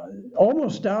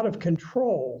almost out of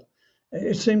control.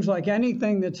 It seems like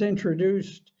anything that's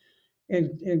introduced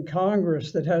in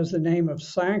Congress that has the name of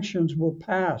sanctions will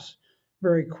pass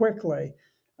very quickly.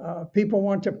 People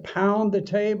want to pound the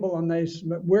table and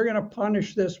we're going to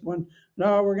punish this one.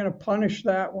 No, we're going to punish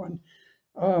that one.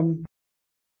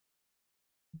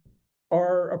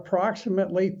 Are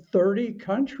approximately 30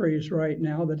 countries right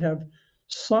now that have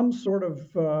some sort of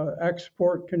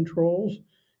export controls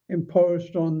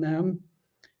imposed on them.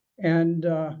 And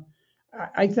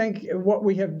I think what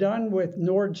we have done with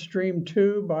Nord Stream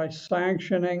 2 by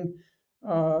sanctioning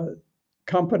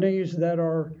companies that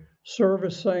are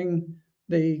servicing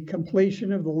the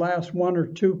completion of the last 1 or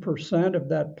 2% of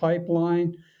that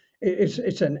pipeline,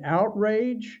 it's an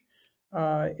outrage.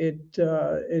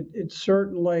 It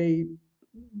certainly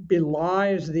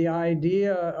belies the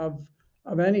idea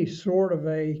of any sort of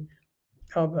an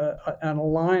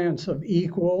alliance of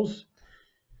equals.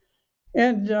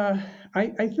 And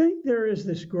I think there is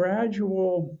this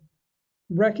gradual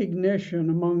recognition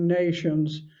among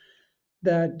nations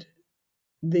that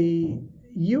the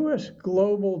U.S.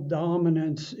 global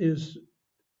dominance is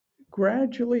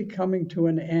gradually coming to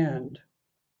an end.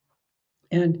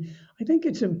 And I think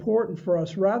it's important for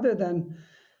us, rather than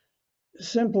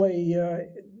simply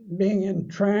being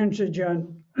intransigent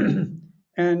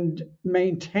and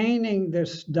maintaining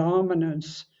this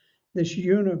dominance, this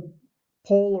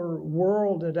unipolar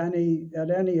world at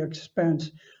any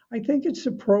expense, I think it's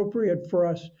appropriate for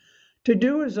us to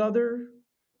do as other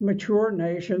mature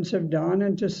nations have done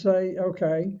and to say,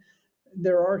 okay,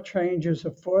 there are changes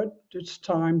afoot. It's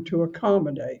time to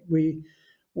accommodate. We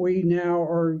now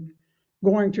are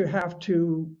going to have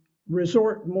to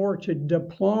resort more to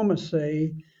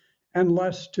diplomacy and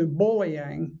less to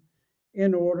bullying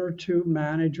in order to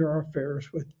manage our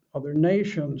affairs with other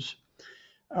nations.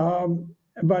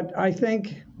 But I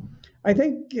think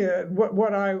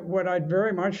what I'd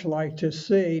very much like to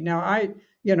see now.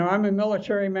 I'm a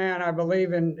military man. I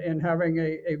believe in having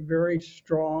a very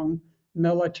strong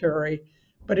military,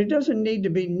 but it doesn't need to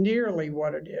be nearly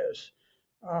what it is.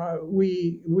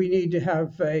 We need to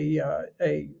have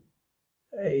a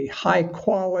high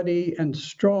quality and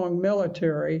strong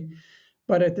military,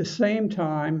 but at the same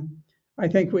time, I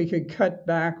think we could cut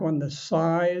back on the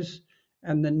size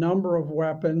and the number of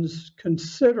weapons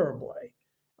considerably.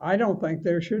 I don't think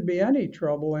there should be any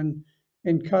trouble in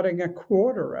cutting a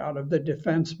quarter out of the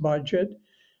defense budget,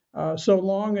 so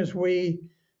long as we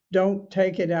don't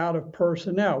take it out of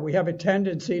personnel. We have a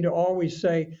tendency to always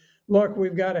say, look,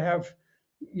 we've got to have,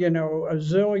 a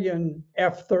zillion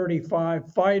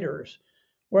F-35 fighters.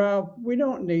 Well, we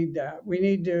don't need that. We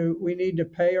need to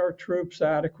pay our troops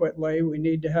adequately. We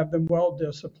need to have them well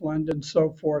disciplined and so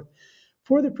forth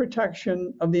for the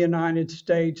protection of the United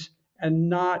States and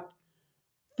not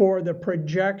for the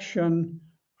projection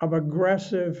of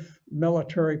aggressive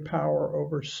military power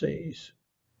overseas.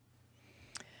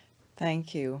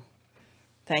 Thank you.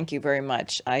 Thank you very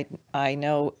much. I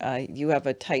know you have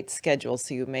a tight schedule,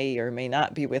 so you may or may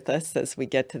not be with us as we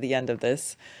get to the end of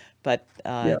this, but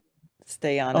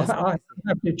stay on. I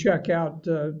have to check out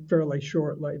fairly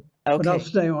shortly, but I'll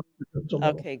stay on just a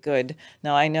little. Okay, good.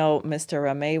 Now I know Mr.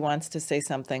 Ramay wants to say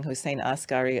something, Hussein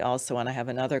Askary also, and I have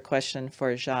another question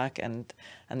for Jacques and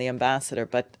the ambassador,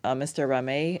 but Mr.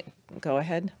 Ramay, go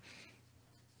ahead.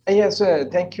 Yes,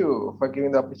 thank you for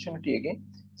giving the opportunity again.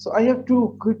 So I have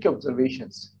two quick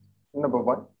observations. Number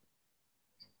one,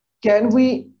 can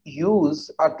we use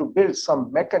or to build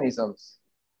some mechanisms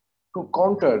to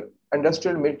counter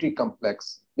industrial military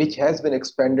complex, which has been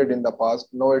expanded in the past?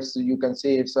 Now you can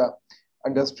say it's a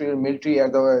industrial military,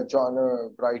 as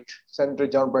Senator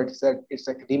John Bright said, it's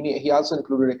academia. He also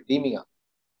included academia,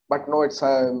 but now it's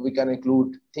we can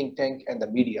include think tank and the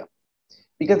media,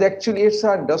 because actually it's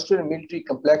an industrial military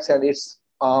complex and its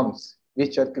arms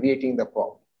which are creating the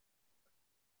problem.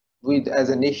 As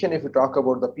a nation, if you talk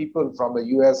about the people from the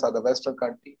US or the Western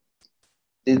country,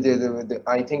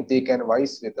 I think they can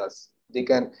voice with us. They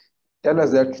can tell us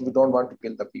that we don't want to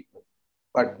kill the people,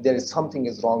 but there is something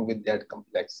is wrong with that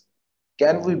complex.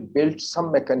 Can we build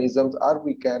some mechanisms, or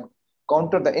we can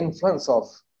counter the influence of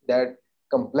that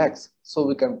complex so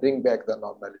we can bring back the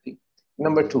normality.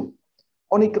 Number two,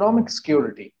 on economic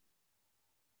security,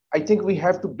 I think we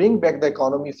have to bring back the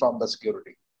economy from the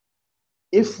security.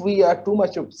 If we are too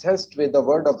much obsessed with the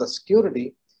word of the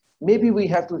security, maybe we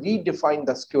have to redefine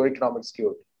the economic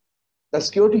security. The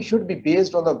security should be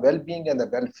based on the well-being and the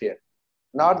welfare,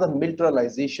 not the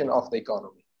militarization of the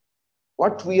economy.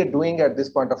 What we are doing at this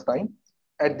point of time,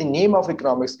 at the name of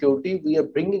economic security, we are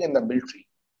bringing in the military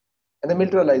and the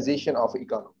militarization of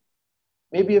economy.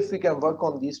 Maybe if we can work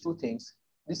on these two things,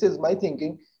 this is my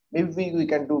thinking, maybe we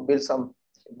can build some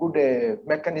good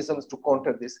mechanisms to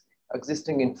counter this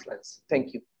existing influence.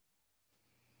 Thank you.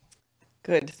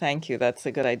 Good, thank you. That's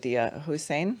a good idea.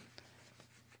 Hussein?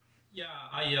 Yeah,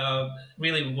 I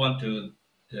really want to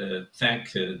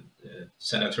thank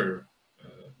Senator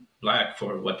Black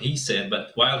for what he said.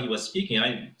 But while he was speaking,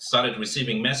 I started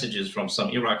receiving messages from some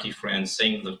Iraqi friends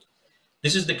saying, look,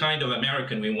 this is the kind of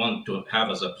American we want to have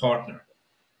as a partner.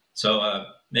 So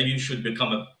maybe you should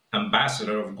become an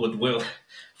ambassador of goodwill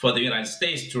for the United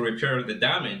States to repair the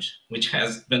damage which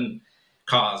has been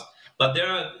caused. But there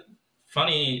are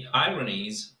funny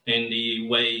ironies in the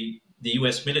way the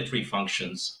U.S. military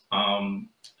functions.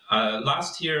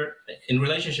 Last year, in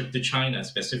relationship to China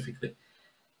specifically,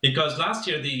 because last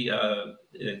year the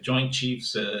Joint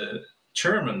Chiefs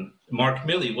Chairman, Mark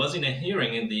Milley, was in a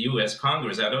hearing in the U.S.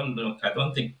 Congress. I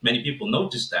don't think many people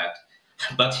noticed that,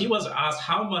 but he was asked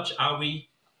how much are we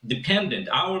dependent,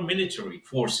 our military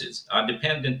forces are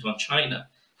dependent on China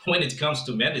when it comes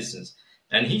to medicines.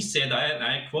 And he said,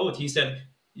 I quote, he said,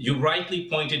 you rightly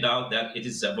pointed out that it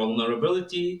is a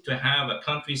vulnerability to have a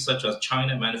country such as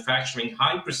China manufacturing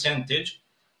high percentage.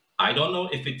 I don't know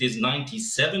if it is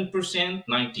 97%,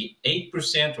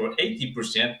 98%, or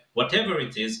 80%, whatever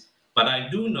it is, but I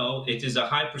do know it is a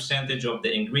high percentage of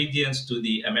the ingredients to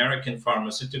the American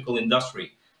pharmaceutical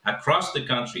industry across the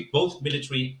country, both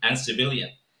military and civilian.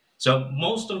 So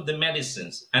most of the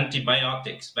medicines,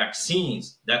 antibiotics,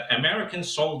 vaccines that American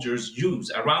soldiers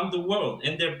use around the world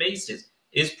in their bases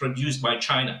is produced by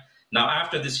China. Now,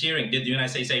 after this hearing, did the United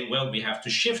States say, well, we have to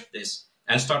shift this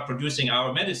and start producing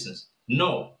our medicines?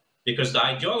 No, because the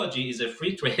ideology is a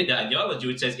free trade ideology,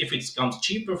 which says if it comes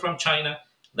cheaper from China,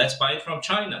 let's buy it from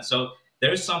China. So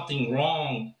there is something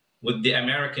wrong with the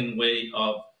American way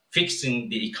of fixing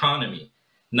the economy.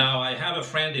 Now, I have a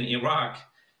friend in Iraq.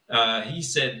 He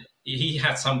said he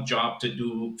had some job to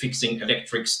do fixing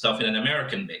electric stuff in an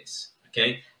American base,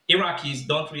 okay? Iraqis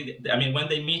don't really, I mean, when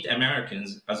they meet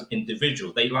Americans as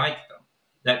individuals, they like them.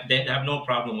 That they have no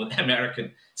problem with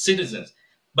American citizens.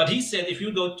 But he said if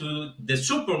you go to the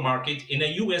supermarket in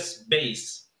a US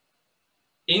base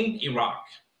in Iraq,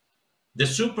 the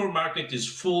supermarket is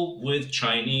full with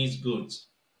Chinese goods.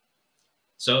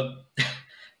 So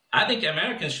I think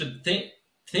Americans should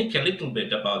think a little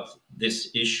bit about this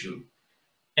issue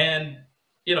and,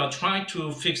 you know, try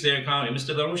to fix their economy.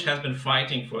 Mr. LaRouche has been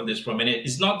fighting for this for a minute.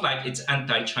 It's not like it's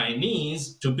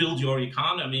anti-Chinese to build your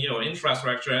economy or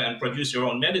infrastructure and produce your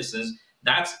own medicines.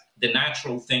 That's the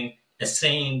natural thing a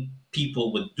sane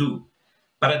people would do.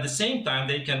 But at the same time,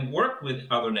 they can work with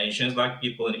other nations like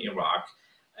people in Iraq.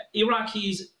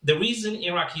 Iraqis, the reason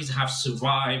Iraqis have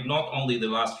survived not only the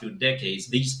last few decades,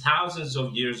 these thousands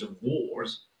of years of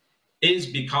wars, is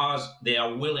because they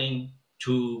are willing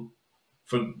to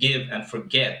forgive and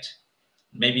forget.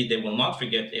 Maybe they will not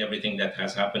forget everything that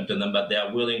has happened to them, but they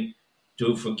are willing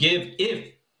to forgive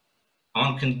if,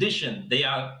 on condition, they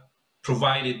are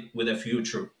provided with a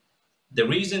future. The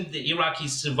reason the Iraqis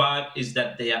survive is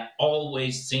that they are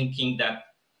always thinking that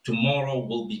tomorrow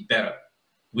will be better.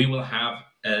 We will have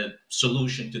a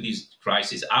solution to these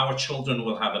crises. Our children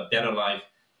will have a better life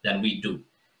than we do.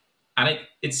 And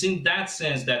it's in that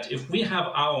sense that if we have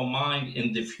our mind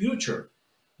in the future,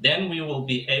 then we will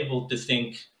be able to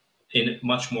think in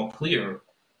much more clear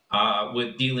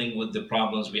with dealing with the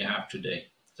problems we have today.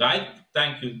 So I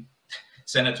thank you,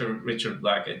 Senator Richard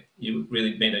Blackett. You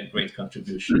really made a great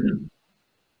contribution.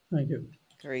 Thank you.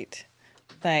 Great.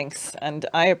 Thanks. And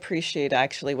I appreciate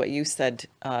actually what you said,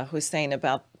 Hussein,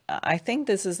 about, I think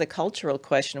this is a cultural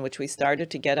question, which we started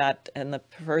to get at in the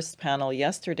first panel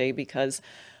yesterday, because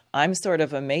I'm sort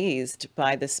of amazed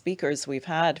by the speakers we've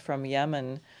had from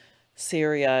Yemen,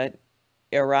 Syria,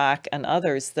 Iraq, and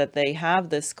others, that they have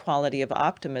this quality of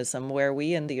optimism where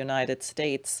we in the United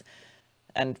States,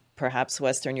 and perhaps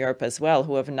Western Europe as well,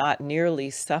 who have not nearly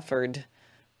suffered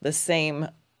the same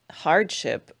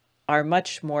hardship, are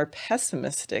much more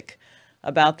pessimistic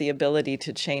about the ability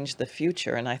to change the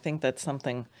future. And I think that's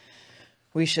something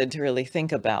we should really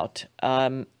think about.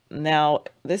 Now,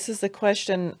 this is a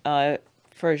question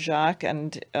for Jacques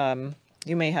and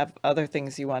You may have other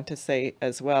things you want to say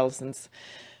as well, since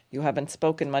you haven't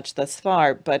spoken much thus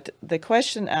far. But the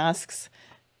question asks,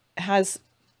 has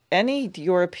any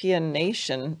European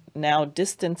nation now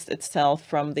distanced itself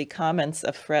from the comments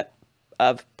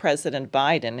of President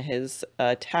Biden, his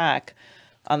attack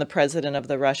on the president of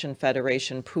the Russian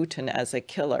Federation, Putin, as a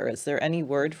killer? Is there any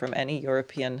word from any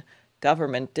European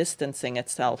government distancing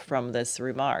itself from this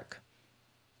remark?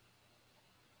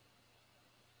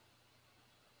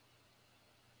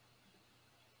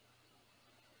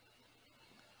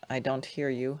 I don't hear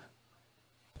you.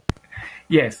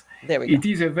 Yes, there we go. It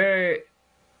is a very,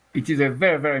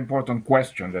 very important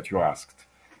question that you asked,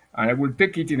 and I will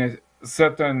take it in a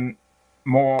certain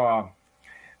more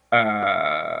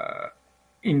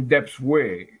in-depth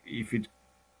way,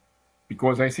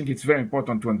 because I think it's very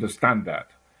important to understand that.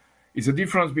 It's a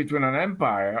difference between an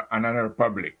empire and a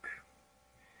republic.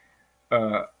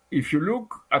 If you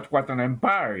look at what an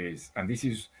empire is, and this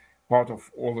is part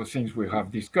of all the things we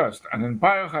have discussed, an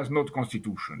empire has no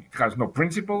constitution, it has no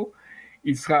principle,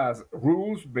 it has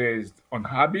rules based on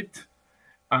habit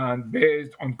and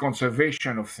based on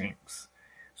conservation of things.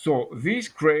 So this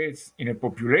creates in a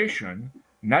population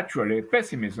naturally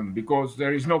pessimism, because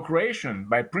there is no creation.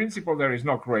 By principle, there is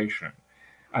no creation.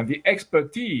 And the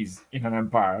expertise in an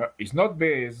empire is not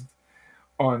based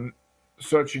on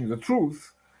searching the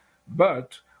truth,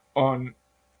 but on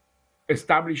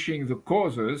establishing the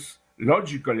causes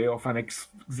logically of an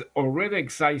already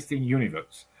existing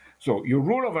universe. So you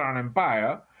rule over an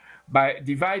empire by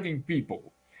dividing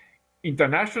people.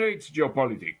 Internationally, it's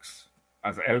geopolitics,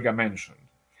 as Elga mentioned.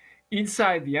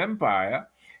 Inside the empire,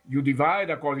 you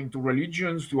divide according to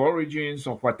religions, to origins,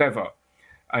 or whatever,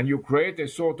 and you create a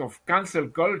sort of cancel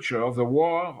culture of the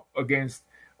war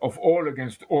of all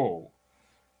against all,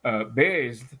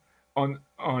 based on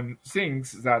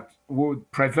things that would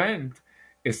prevent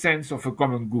a sense of a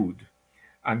common good.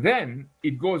 And then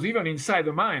it goes even inside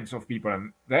the minds of people,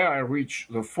 and there I reach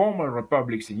the former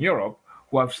republics in Europe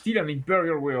who have still an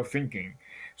imperial way of thinking.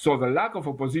 So the lack of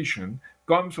opposition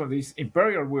comes from this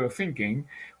imperial way of thinking,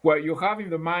 where you have in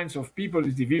the minds of people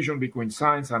this division between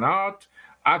science and art,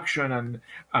 action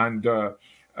and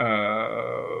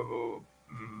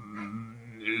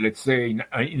let's say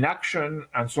inaction,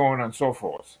 and so on and so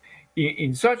forth.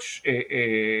 In such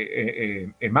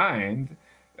a mind,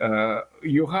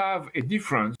 you have a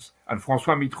difference, and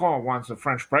François Mitterrand, once a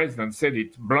French president, said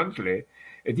it bluntly,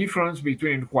 a difference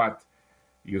between what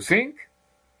you think,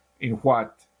 in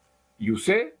what you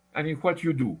say, and in what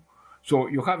you do. So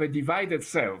you have a divided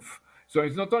self. So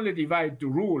it's not only divide to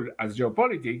rule as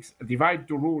geopolitics, divide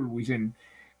to rule within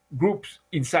groups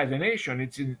inside the nation,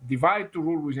 it's divide to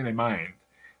rule within a mind.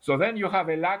 So then you have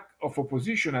a lack of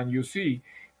opposition, and you see,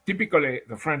 typically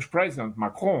the French president,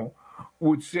 Macron,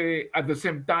 would say at the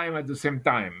same time, at the same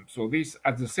time. So this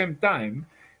at the same time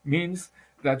means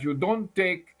that you don't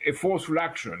take a forceful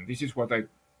action. This is what I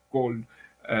call,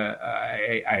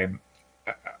 I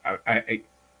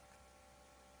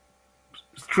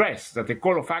stress that a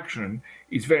call of action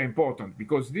is very important,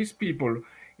 because these people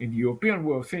in the European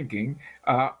way of thinking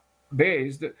are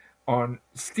based on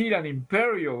still an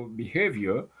imperial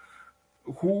behavior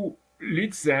who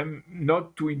leads them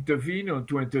not to intervene or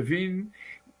to intervene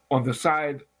on the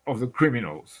side of the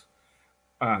criminals.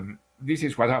 This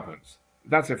is what happens.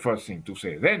 That's the first thing to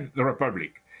say. Then the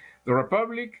Republic. The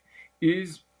Republic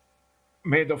is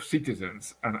made of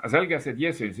citizens. And as Elga said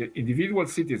yesterday, it's an individual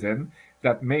citizen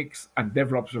that makes and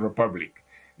develops the Republic.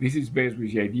 This is based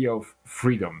with the idea of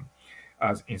freedom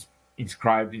as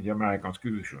inscribed in the American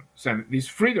Constitution. So this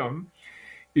freedom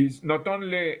is not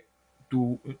only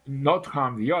to not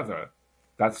harm the other,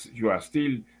 that's you are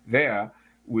still there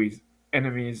with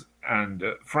enemies and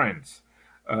friends.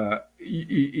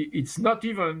 It's not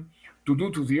even to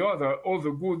do to the other all the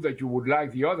good that you would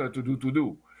like the other to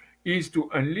do, is to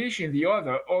unleash in the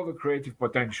other all the creative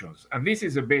potentials. And this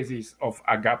is the basis of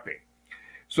agape.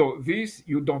 So this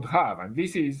you don't have, and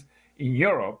this is in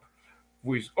Europe,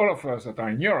 with all of us that are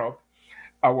in Europe,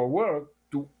 our work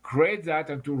to create that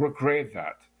and to recreate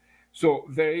that. So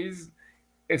there is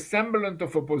a semblance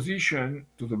of opposition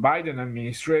to the Biden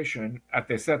administration at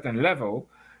a certain level,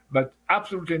 but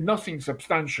absolutely nothing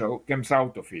substantial comes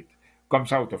out of it,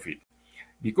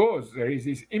 because there is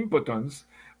this impotence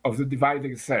of the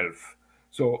divided self.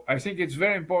 So I think it's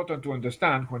very important to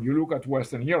understand when you look at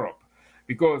Western Europe,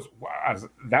 because as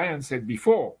Diane said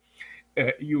before,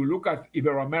 you look at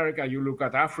Ibero-America, you look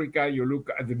at Africa, you look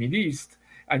at the Middle East,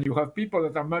 and you have people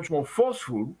that are much more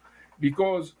forceful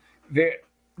because they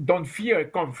don't fear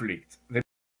conflict. They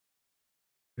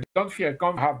don't fear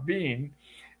conflict, have been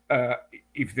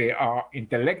if they are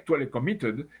intellectually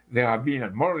committed, they have been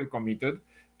and morally committed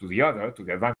to the other, to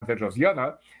the advantage of the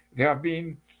other, they have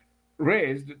been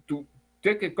raised to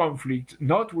take a conflict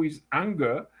not with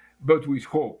anger, but with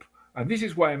hope. And this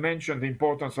is why I mentioned the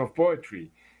importance of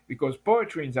poetry, because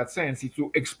poetry in that sense is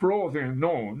to explore the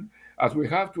unknown, as we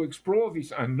have to explore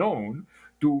this unknown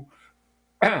to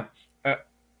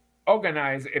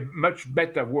organize a much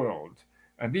better world.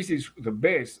 And this is the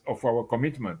base of our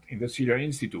commitment in the Syrian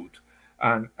Institute.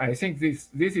 And I think this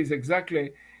is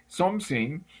exactly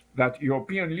something that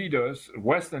European leaders,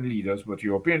 Western leaders, but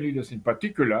European leaders in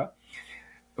particular,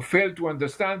 fail to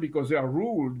understand because they are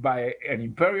ruled by an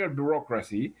imperial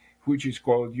bureaucracy, which is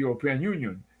called European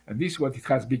Union. And this is what it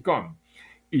has become.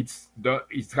 It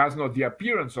has not the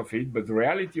appearance of it, but the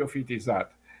reality of it is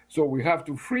that. So we have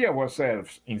to free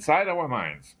ourselves inside our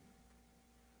minds,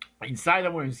 inside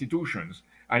our institutions,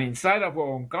 and inside of our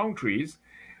own countries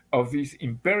of this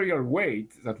imperial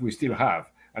weight that we still have.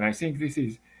 And I think this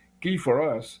is key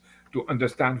for us to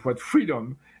understand what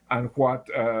freedom and what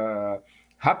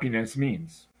happiness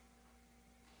means.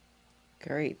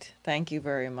 Great. Thank you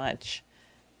very much.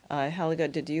 Helga,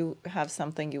 did you have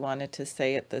something you wanted to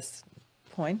say at this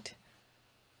point?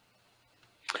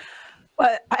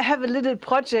 Well, I have a little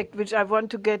project which I want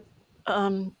to get,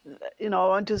 I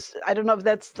don't know if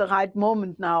that's the right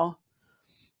moment now.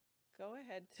 Go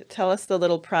ahead. Tell us the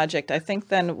little project. I think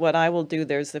then what I will do,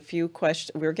 there's a few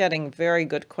questions. We're getting very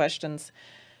good questions,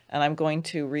 and I'm going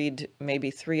to read maybe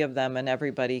 3 of them, and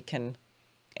everybody can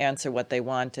answer what they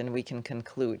want, and we can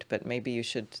conclude. But maybe you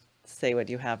should say what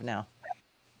you have now.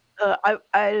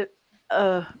 I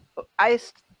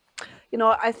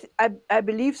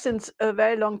believe since a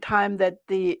very long time that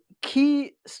the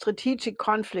key strategic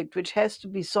conflict which has to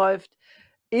be solved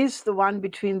is the one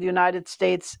between the United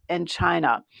States and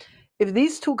China. If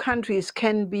these two countries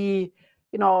can be,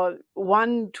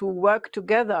 one to work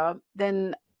together,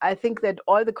 then I think that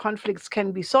all the conflicts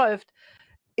can be solved.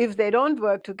 If they don't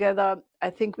work together, I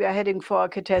think we are heading for a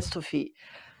catastrophe.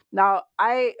 Now,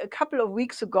 a couple of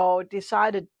weeks ago,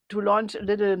 decided to launch a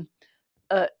little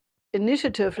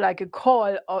initiative, like a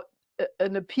call or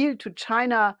an appeal to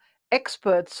China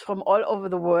experts from all over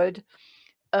the world,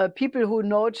 people who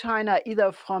know China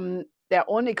either from their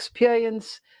own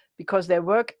experience because they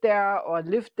worked there or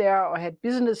lived there or had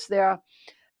business there,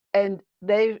 and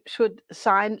they should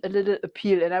sign a little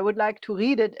appeal. And I would like to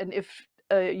read it, and if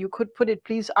you could put it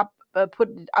please up, put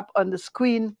it up on the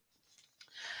screen.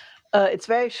 It's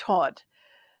very short.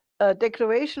 A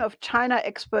declaration of China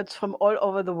experts from all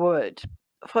over the world.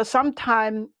 For some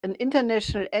time, an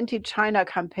international anti-China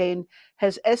campaign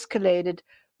has escalated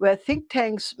where think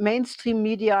tanks, mainstream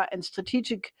media, and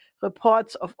strategic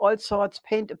reports of all sorts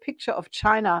paint a picture of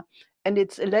China and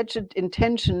its alleged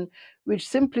intention, which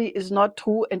simply is not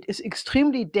true and is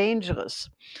extremely dangerous.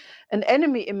 An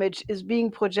enemy image is being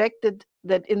projected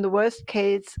that in the worst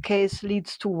case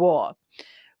leads to war.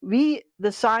 We,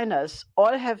 the signers,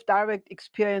 all have direct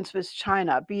experience with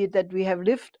China, be it that we have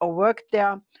lived or worked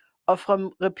there or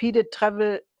from repeated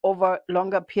travel over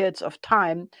longer periods of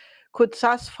time, could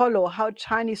thus follow how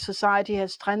Chinese society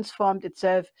has transformed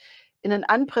itself in an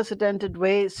unprecedented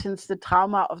way since the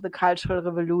trauma of the Cultural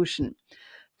Revolution.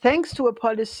 Thanks to a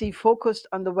policy focused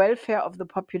on the welfare of the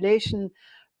population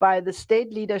by the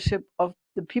state leadership of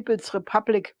the People's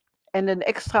Republic and an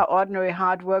extraordinary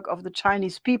hard work of the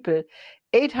Chinese people,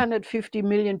 850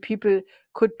 million people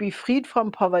could be freed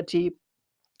from poverty,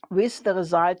 with the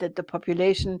result that the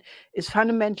population is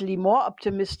fundamentally more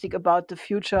optimistic about the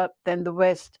future than the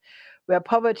West, where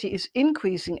poverty is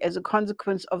increasing as a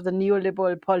consequence of the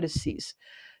neoliberal policies.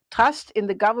 Trust in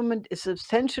the government is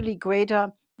substantially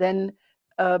greater than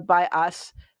by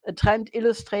us, a trend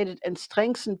illustrated and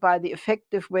strengthened by the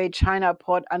effective way China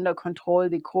brought under control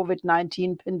the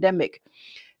COVID-19 pandemic.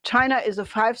 China is a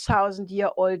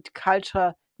 5,000-year-old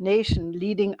culture nation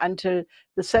leading until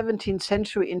the 17th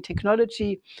century in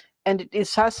technology, and it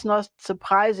is thus not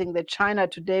surprising that China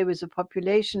today, with a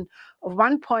population of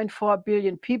 1.4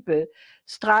 billion people,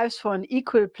 strives for an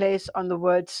equal place on the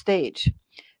world stage.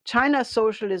 China's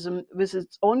socialism, with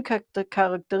its own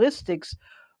characteristics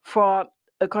for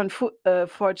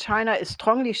China, is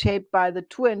strongly shaped by the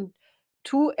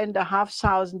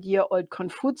 2,500-year-old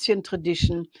Confucian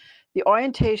tradition, the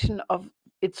orientation of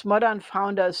its modern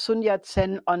founder Sun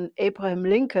Yat-sen on Abraham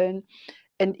Lincoln,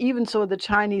 and even so the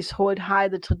Chinese hold high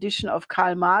the tradition of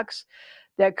Karl Marx.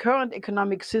 Their current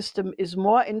economic system is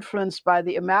more influenced by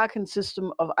the American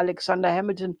system of Alexander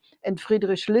Hamilton and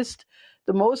Friedrich List,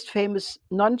 the most famous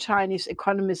non-Chinese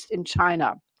economist in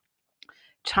China.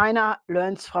 China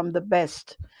learns from the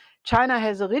best. China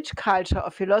has a rich culture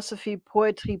of philosophy,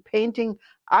 poetry, painting,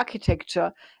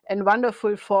 architecture, and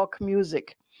wonderful folk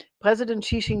music. President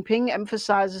Xi Jinping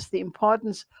emphasizes the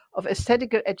importance of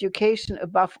aesthetical education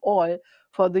above all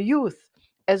for the youth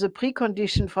as a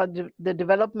precondition for the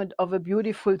development of a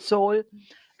beautiful soul,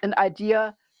 an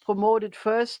idea promoted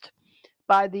first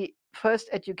by the first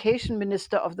education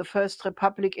minister of the First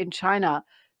Republic in China,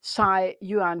 Tsai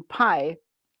Yuanpei,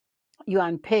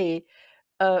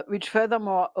 which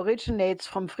furthermore originates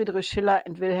from Friedrich Schiller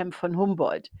and Wilhelm von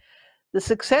Humboldt. The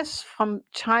success from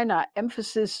China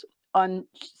emphasis on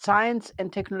science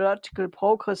and technological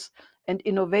progress and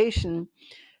innovation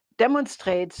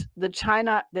demonstrates that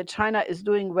China is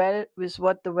doing well with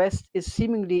what the West is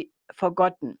seemingly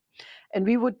forgotten. And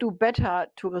we would do better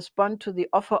to respond to the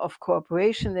offer of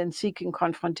cooperation than seeking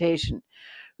confrontation.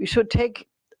 We should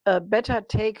better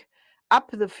take up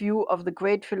the view of the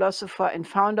great philosopher and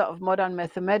founder of modern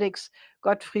mathematics,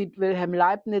 Gottfried Wilhelm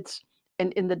Leibniz,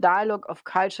 and in the dialogue of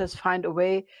cultures find a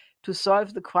way to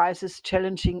solve the crisis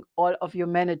challenging all of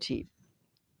humanity.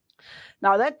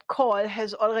 Now that call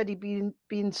has already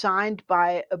been signed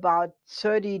by about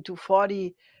 30 to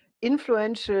 40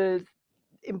 influential,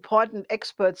 important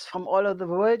experts from all over the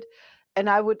world. And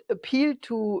I would appeal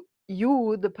to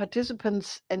you, the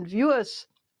participants and viewers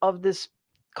of this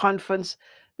conference,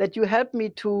 that you help me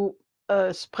to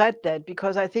spread that,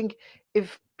 because I think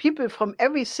if people from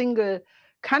every single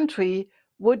country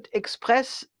would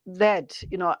express that,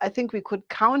 I think we could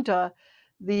counter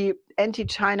the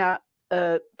anti-China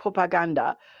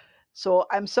propaganda. So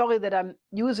I'm sorry that I'm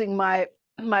using my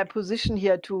position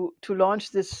here to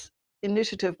launch this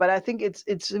initiative, but I think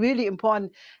it's really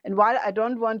important. And while I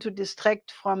don't want to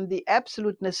distract from the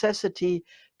absolute necessity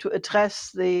to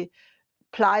address the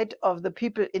plight of the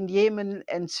people in Yemen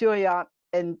and Syria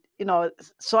and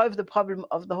solve the problem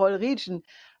of the whole region,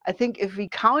 I think if we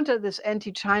counter this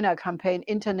anti-China campaign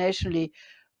internationally,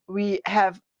 we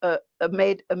have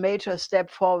made a major step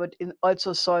forward in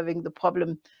also solving the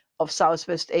problem of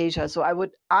Southwest Asia. So I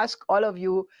would ask all of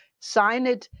you, sign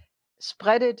it,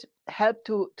 spread it, help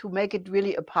to make it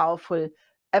really a powerful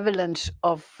avalanche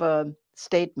of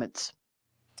statements.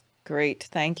 Great,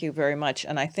 thank you very much.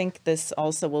 And I think this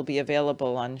also will be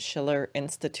available on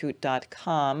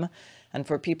schillerinstitute.com. And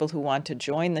for people who want to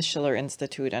join the Schiller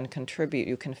Institute and contribute,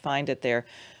 you can find it there.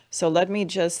 So let me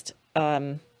just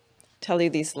tell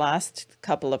you these last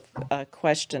couple of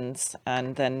questions,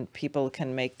 and then people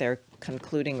can make their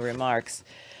concluding remarks.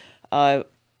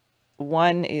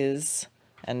 One is,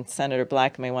 and Senator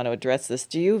Black may want to address this,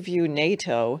 do you view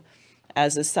NATO,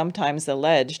 as is sometimes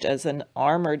alleged, as an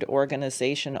armored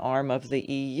organization arm of the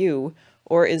EU,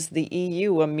 or is the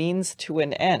EU a means to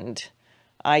an end,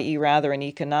 i.e. rather an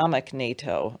economic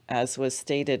NATO, as was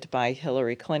stated by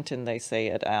Hillary Clinton, they say,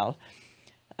 et al.?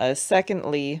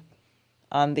 Secondly,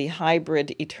 on the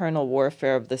hybrid eternal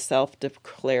warfare of the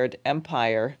self-declared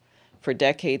empire for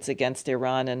decades against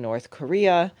Iran and North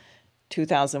Korea,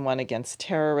 2001 against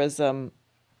terrorism,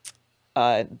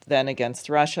 then against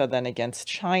Russia, then against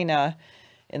China.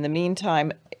 In the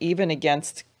meantime, even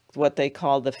against what they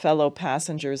call the fellow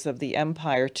passengers of the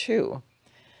empire too.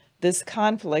 This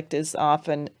conflict is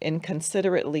often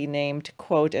inconsiderately named,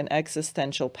 quote, an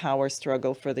existential power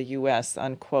struggle for the U.S.,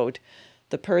 unquote.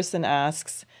 The person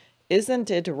asks,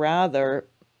 isn't it rather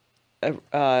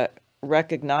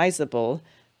recognizable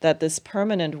that this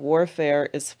permanent warfare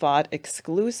is fought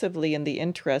exclusively in the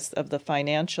interest of the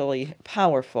financially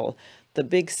powerful, the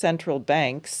big central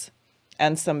banks,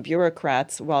 and some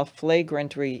bureaucrats, while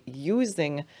flagrantly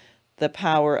using the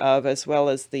power of, as well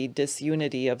as the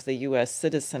disunity of the U.S.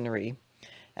 citizenry?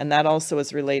 And that also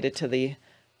is related to the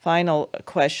final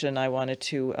question I wanted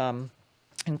to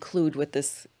include with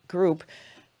this group.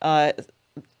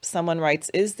 Someone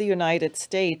writes, is the United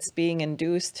States being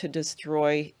induced to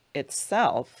destroy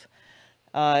itself?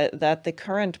 That the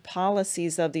current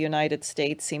policies of the United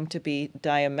States seem to be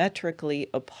diametrically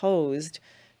opposed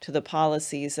to the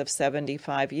policies of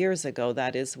 75 years ago.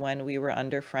 That is when we were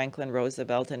under Franklin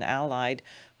Roosevelt and allied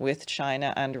with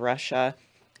China and Russia,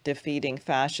 defeating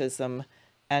fascism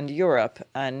and Europe.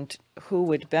 And who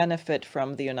would benefit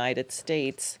from the United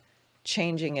States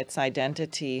changing its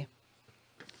identity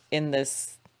in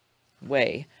this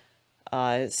way?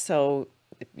 So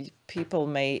people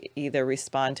may either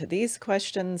respond to these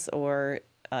questions or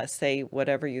say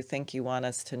whatever you think you want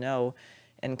us to know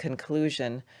in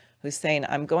conclusion. Hussein,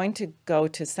 I'm going to go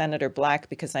to Senator Black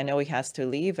because I know he has to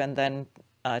leave, and then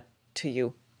to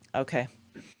you. Okay.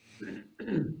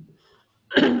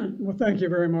 Well, thank you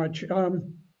very much.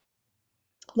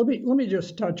 Let me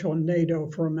just touch on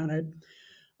NATO for a minute.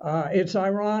 It's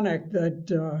ironic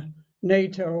that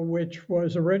NATO, which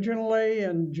was originally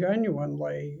and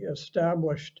genuinely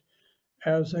established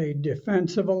as a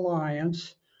defensive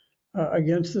alliance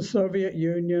against the Soviet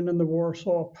Union and the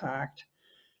Warsaw Pact,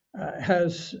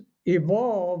 has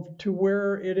evolved to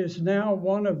where it is now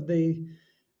one of the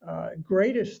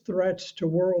greatest threats to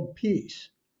world peace.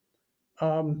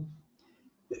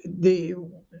 The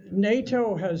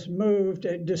NATO has moved,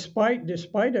 despite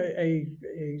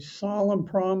a solemn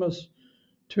promise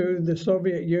to the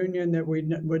Soviet Union that we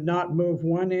would not move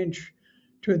 1 inch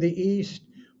to the east.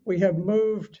 We have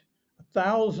moved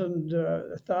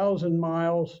 1,000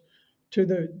 miles to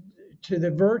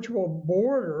the virtual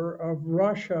border of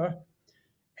Russia,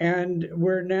 and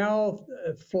we're now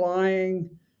flying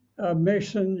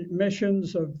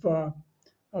missions of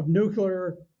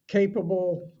nuclear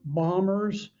capable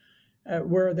bombers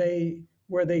where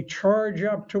they charge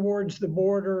up towards the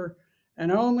border, and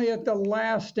only at the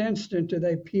last instant do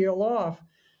they peel off,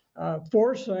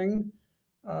 forcing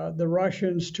the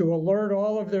Russians to alert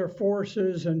all of their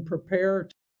forces and prepare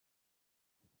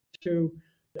to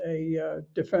a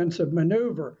defensive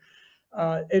maneuver.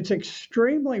 It's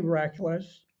extremely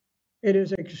reckless. It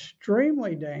is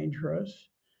extremely dangerous.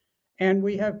 And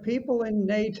we have people in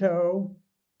NATO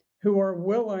who are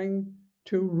willing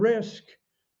to risk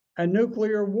a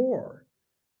nuclear war.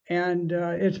 And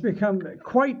it's become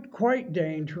quite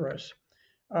dangerous.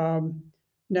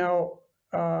 Now,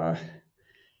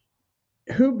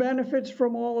 who benefits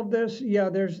from all of this? Yeah,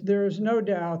 there's no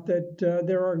doubt that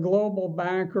there are global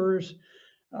bankers.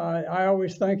 I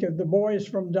always think of the boys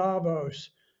from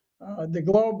Davos, the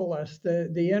globalists,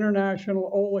 the international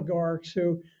oligarchs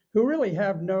who really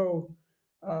have no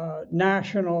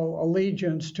national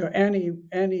allegiance to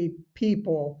any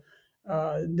people.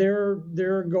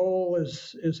 Their goal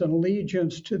is an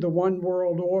allegiance to the one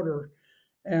world order,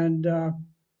 and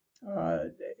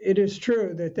it is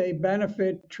true that they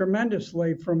benefit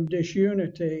tremendously from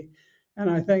disunity, and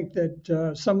I think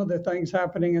that some of the things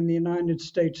happening in the United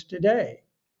States today,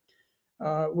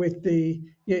 we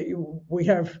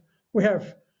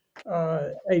have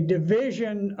a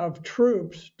division of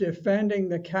troops defending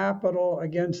the Capitol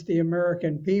against the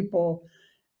American people,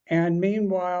 and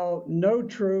meanwhile, no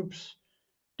troops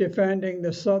defending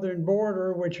the southern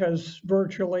border, which has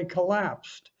virtually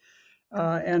collapsed.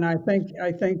 And I think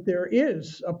there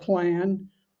is a plan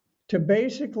to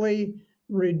basically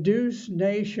reduce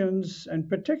nations, and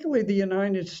particularly the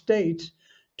United States,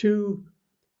 to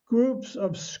groups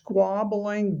of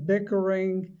squabbling,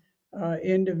 bickering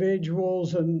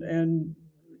individuals and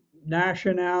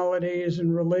nationalities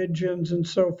and religions and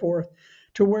so forth,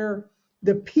 to where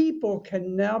the people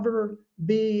can never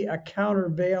be a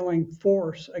countervailing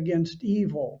force against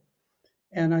evil.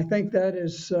 And I think that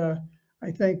is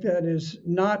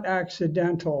not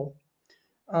accidental.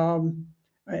 And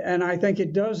I think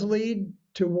it does lead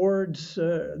towards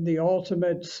the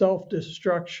ultimate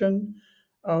self-destruction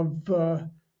of the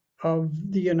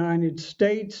United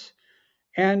States.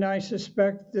 And I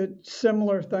suspect that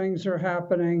similar things are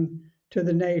happening to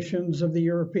the nations of the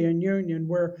European Union,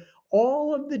 where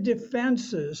all of the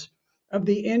defenses of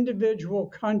the individual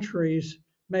countries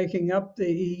making up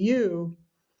the EU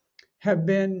have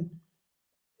been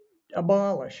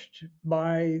abolished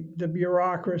by the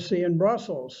bureaucracy in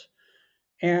Brussels.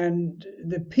 And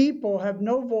the people have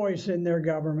no voice in their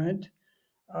government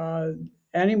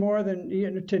any more than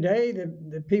today.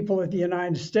 The people of the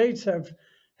United States have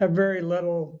very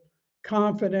little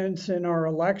confidence in our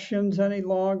elections any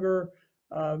longer,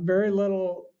 very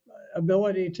little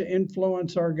ability to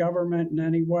influence our government in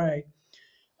any way.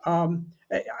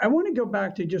 I want to go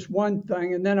back to just one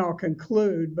thing, and then I'll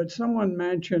conclude. But someone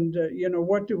mentioned,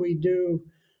 what do we do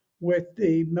with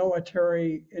the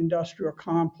military-industrial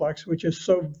complex, which is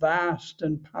so vast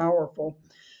and powerful?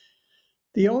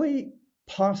 The only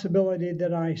possibility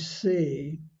that I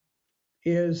see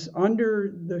is,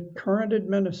 under the current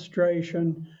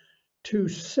administration, to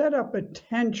set up a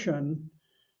tension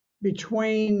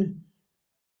between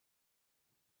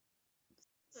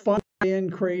funding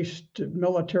increased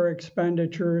military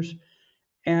expenditures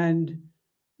and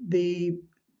the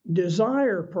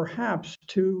desire perhaps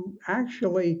to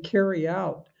actually carry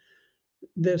out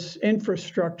this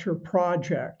infrastructure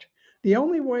project. The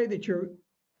only way that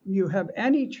you have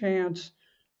any chance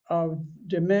of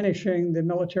diminishing the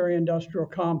military-industrial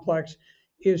complex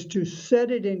is to set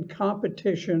it in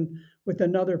competition with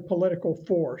another political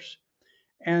force.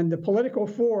 And the political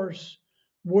force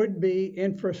would be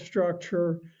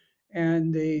infrastructure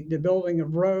and the building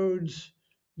of roads,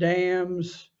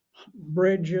 dams,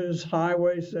 bridges,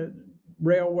 highways,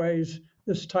 railways,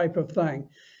 this type of thing.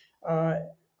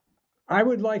 I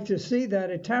would like to see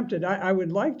that attempted. I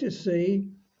would like to see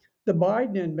the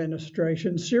Biden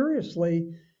administration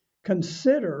seriously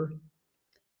consider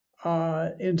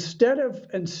instead of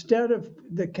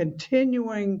the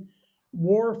continuing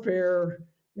warfare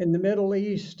in the Middle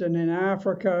East and in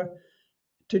Africa,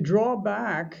 to draw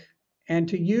back and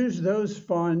to use those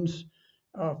funds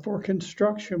for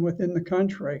construction within the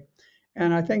country.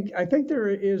 And I think there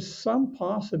is some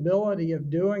possibility of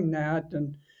doing that.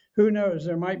 And who knows,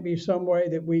 there might be some way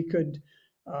that we could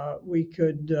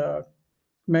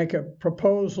make a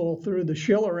proposal through the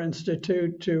Schiller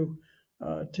Institute to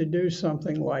do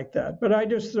something like that. But I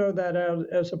just throw that out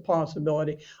as a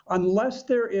possibility. Unless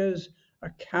there is a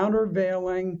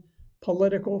countervailing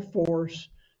political force,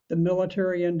 the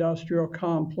military-industrial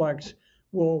complex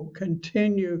will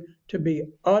continue to be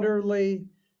utterly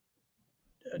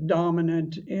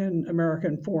dominant in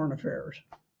American foreign affairs.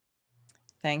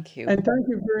 Thank you. And thank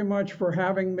you very much for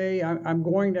having me. I'm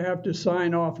going to have to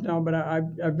sign off now, but I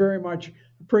very much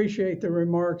appreciate the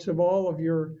remarks of all of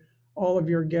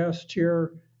your guests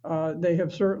here. They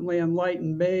have certainly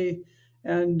enlightened me,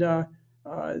 and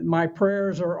my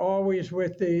prayers are always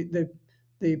with the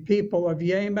people of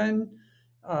Yemen,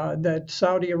 that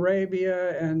Saudi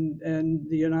Arabia and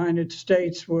the United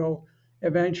States will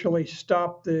eventually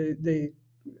stop the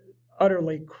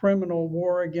utterly criminal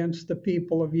war against the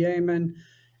people of Yemen.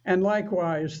 And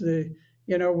likewise,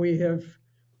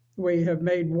 we have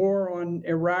made war on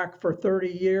Iraq for 30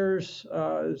 years,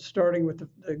 starting with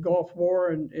the Gulf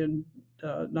War in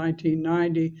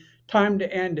 1990. Time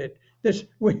to end it.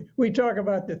 We talk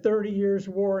about the 30 years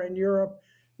war in Europe.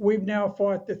 We've now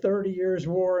fought the 30 years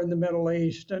war in the Middle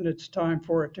East, and it's time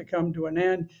for it to come to an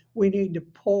end. We need to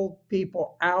pull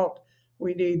people out.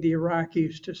 We need the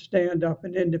Iraqis to stand up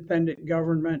an independent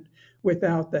government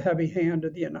without the heavy hand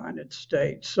of the United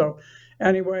States. So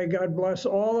anyway, God bless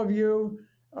all of you.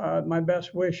 My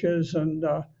best wishes, and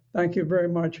thank you very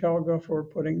much, Helga, for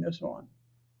putting this on.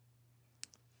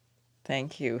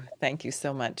 Thank you. Thank you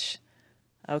so much.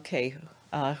 Okay,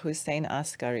 Hussein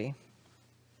Askary.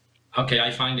 Okay, I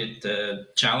find it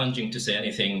challenging to say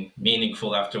anything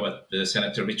meaningful after what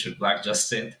Senator Richard Black just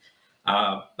said.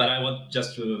 But I want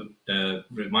just to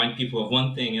remind people of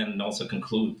one thing and also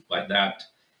conclude by that.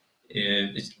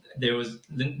 There was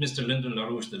Mr. Lyndon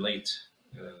LaRouche, the late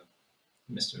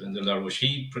Mr. Lyndon LaRouche.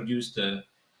 He produced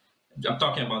I'm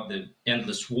talking about the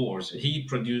endless wars. He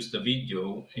produced a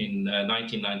video in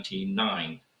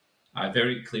 1999. I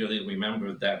very clearly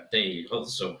remember that day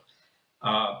also.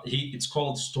 It's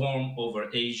called Storm Over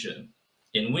Asia,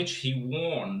 in which he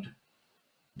warned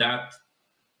that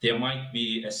there might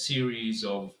be a series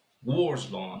of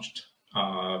wars launched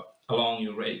along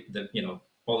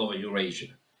all over Eurasia.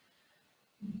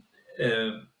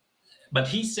 But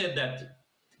he said that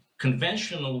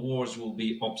conventional wars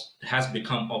has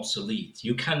become obsolete.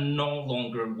 You can no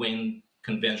longer win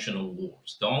conventional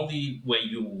wars. The only way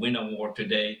you win a war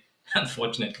today,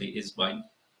 unfortunately, is by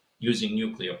using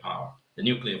nuclear power, the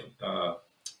nuclear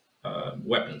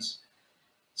weapons.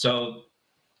 So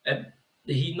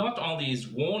he not only is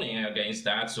warning against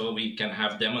that, so we can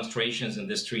have demonstrations in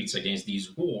the streets against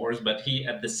these wars, but he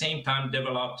at the same time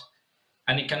developed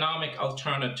an economic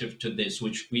alternative to this,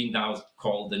 which we now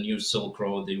call the New Silk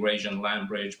Road, the Eurasian Land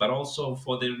Bridge, but also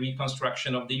for the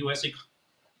reconstruction of the U.S.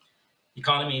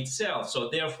 economy itself. So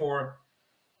therefore,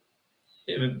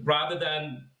 rather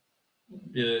than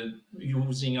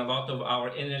using a lot of our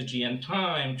energy and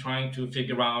time trying to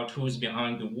figure out who's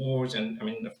behind the wars, and I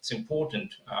mean, it's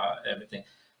important, everything,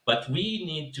 but we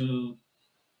need to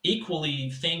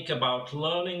equally think about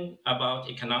learning about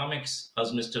economics,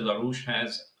 as Mr. LaRouche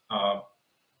has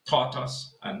taught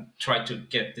us, and try to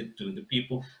get it to the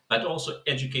people, but also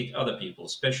educate other people,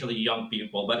 especially young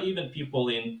people, but even people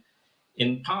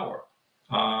in power.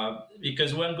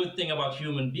 Because one good thing about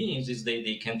human beings is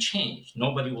they can change.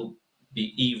 Nobody will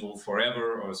be evil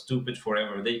forever or stupid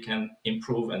forever. They can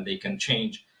improve and they can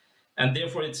change. And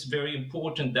therefore, it's very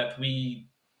important that we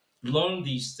learn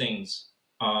these things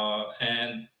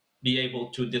and be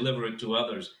able to deliver it to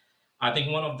others. I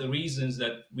think one of the reasons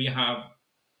that we have,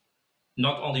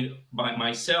 not only by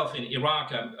myself in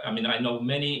Iraq, I mean, I know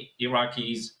many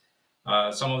Iraqis,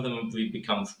 some of them we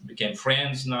became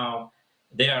friends now.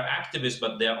 They are activists,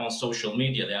 but they are on social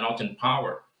media. They are not in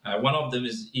power. One of them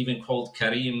is even called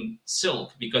Karim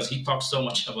Silk, because he talks so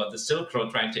much about the Silk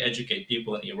Road, trying to educate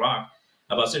people in Iraq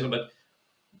about Silk Road. But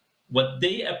what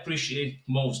they appreciate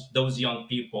most, those young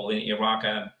people in Iraq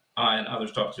and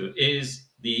others talk to, is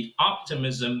the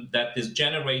optimism that is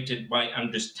generated by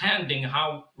understanding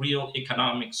how real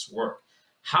economics work,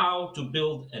 how to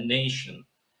build a nation,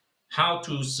 how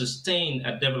to sustain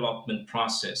a development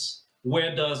process.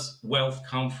 Where does wealth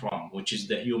come from, which is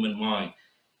the human mind?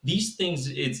 These things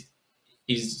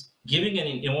is giving an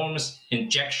enormous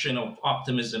injection of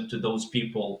optimism to those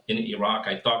people in Iraq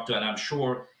I talked to, and I'm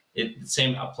sure the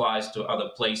same applies to other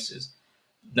places.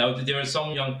 Now, there are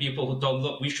some young people who told,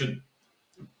 look, we should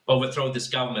overthrow this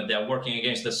government. They're working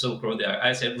against the Silk Road.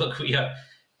 I said, look,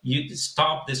 you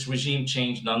stop this regime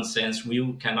change nonsense.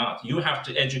 You cannot. You have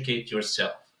to educate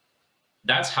yourself.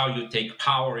 That's how you take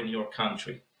power in your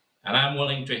country. And I'm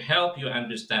willing to help you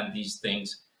understand these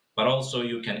things, but also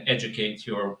you can educate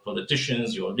your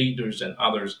politicians, your leaders, and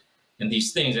others in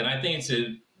these things. And I think it's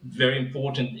very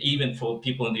important, even for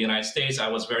people in the United States. I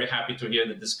was very happy to hear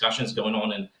the discussions going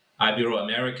on in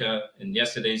Ibero-America in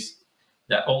yesterday's,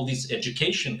 that all this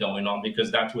education going on,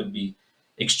 because that would be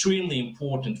extremely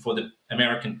important for the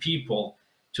American people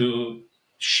to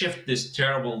shift this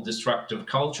terrible destructive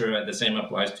culture, and the same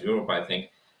applies to Europe, I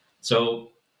think. So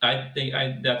I think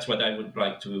that's what I would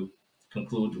like to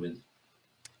conclude with.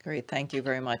 Great, thank you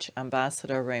very much,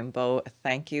 Ambassador Raimbaud.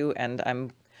 Thank you, and I'm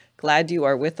glad you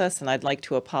are with us, and I'd like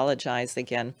to apologize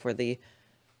again for the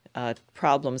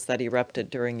problems that erupted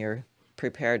during your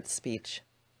prepared speech.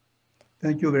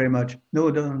 Thank you very much. No,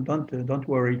 don't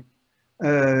worry.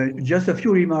 Just a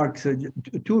few remarks,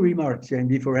 two remarks, and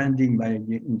before ending my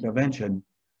intervention.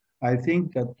 I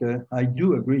think that I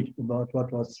do agree about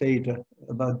what was said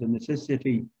about the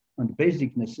necessity and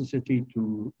basic necessity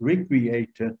to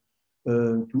recreate,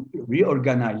 to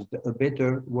reorganize a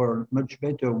better world, much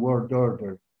better world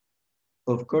order.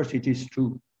 Of course, it is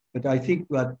true, but I think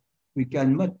that we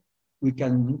cannot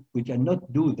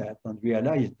do that and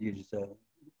realize this,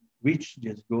 reach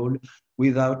this goal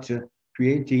without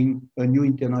creating a new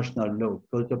international law.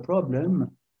 Because the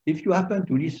problem, if you happen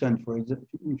to listen, for example,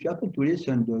 if you happen to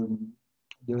listen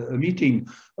to a meeting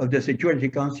of the Security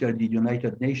Council of the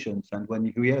United Nations, and when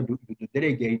you hear the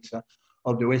delegates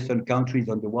of the Western countries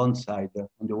on the one side,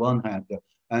 on the one hand,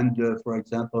 and for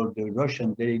example, the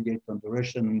Russian delegate on the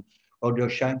Russian or the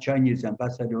Chinese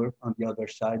ambassador on the other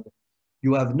side,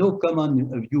 you have no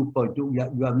common viewpoint, you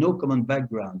have no common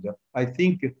background. I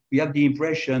think we have the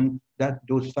impression that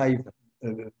those five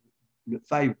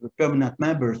permanent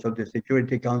members of the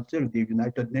Security Council of the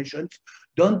United Nations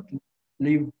don't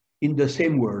live in the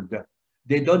same world.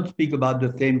 They don't speak about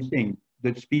the same thing.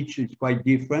 The speech is quite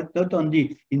different, not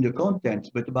only in the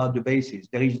contents, but about the basis.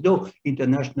 There is no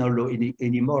international law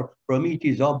anymore. For me, it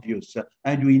is obvious,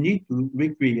 and we need to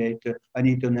recreate an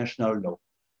international law,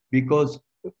 because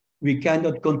we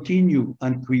cannot continue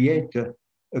and create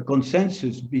a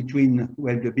consensus between,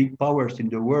 well, the big powers in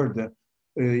the world,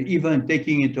 even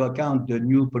taking into account the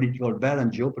new political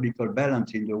balance, geopolitical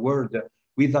balance in the world,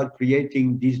 without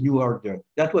creating this new order.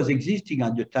 That was existing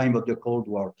at the time of the Cold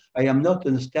War. I am not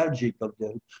nostalgic of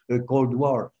the Cold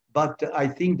War, but I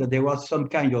think that there was some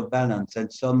kind of balance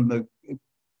and some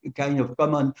kind of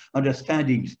common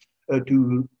understandings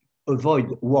to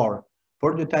avoid war.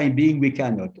 For the time being, we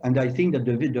cannot. And I think that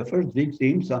the first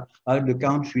victims are the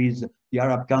countries, the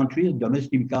Arab countries, the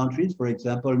Muslim countries, for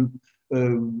example,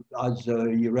 as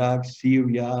Iraq,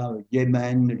 Syria,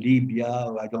 Yemen, Libya,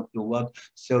 I don't know what,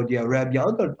 Saudi Arabia,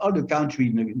 other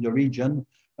countries in the region,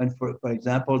 and for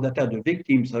example, that are the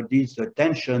victims of this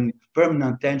tension,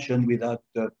 permanent tension without,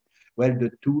 well, the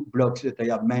two blocks that I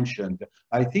have mentioned.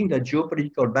 I think that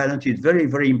geopolitical balance is very,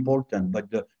 very important,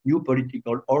 but the new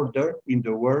political order in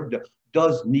the world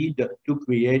does need to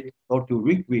create or to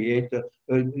recreate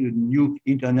a new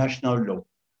international law,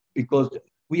 because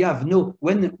we have no,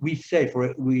 when we say,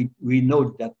 we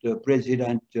know that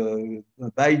President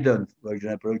Biden, for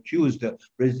example, accused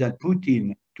President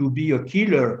Putin to be a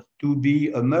killer, to be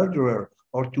a murderer,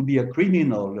 or to be a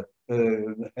criminal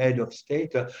head of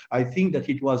state. I think that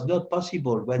it was not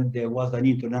possible when there was an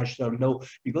international law,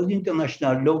 because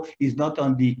international law is not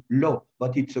only law,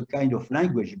 but it's a kind of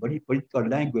language, political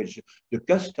language, the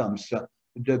customs,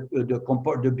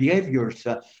 the behaviors,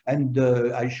 and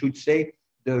I should say,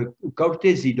 the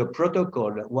courtesy, the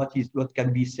protocol, what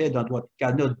can be said and what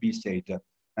cannot be said.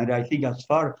 And I think as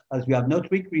far as we have not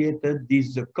recreated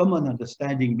this common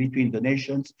understanding between the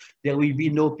nations, there will be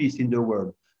no peace in the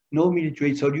world. No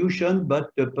military solution,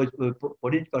 but a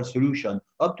political solution,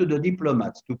 up to the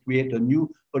diplomats to create a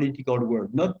new political world,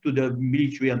 not to the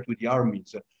military and to the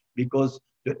armies, because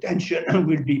the tension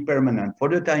will be permanent. For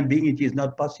the time being, it is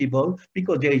not possible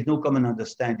because there is no common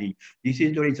understanding. This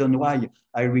is the reason why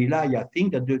I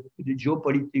think that the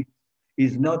geopolitics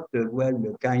is not, well,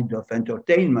 a kind of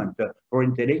entertainment for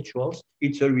intellectuals.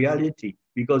 It's a reality,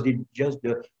 because it's just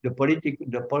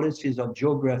the policies of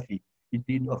geography. It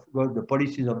is, of course, the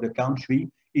policies of the country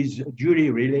is duly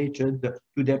related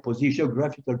to their position,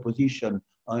 geographical position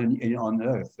on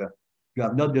Earth. You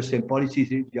have not the same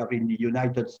policies you have in the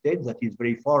United States, that is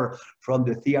very far from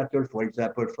the theater, for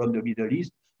example, from the Middle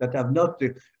East, that have not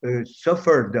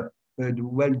suffered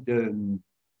well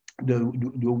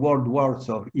the world wars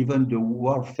or even the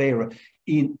warfare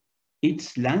in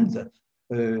its lands.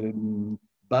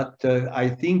 But I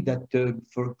think that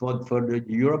for the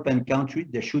European countries,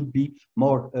 they should be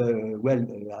more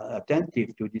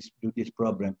attentive to this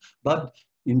problem. But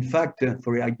in fact,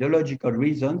 for ideological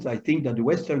reasons, I think that the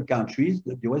Western countries,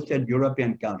 the Western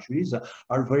European countries,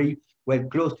 are very well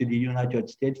close to the United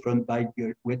States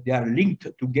they are linked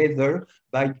together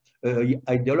by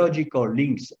ideological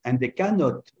links, and they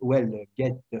cannot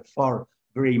get far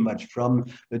very much from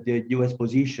the US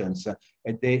positions.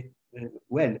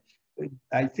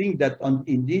 I think that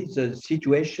in this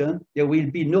situation, there will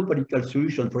be no political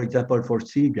solution, for example, for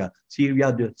Syria.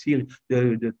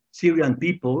 The Syrian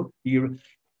people here,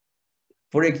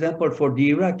 for example, for the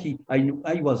Iraqi,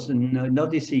 I was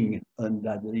noticing in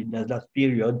the last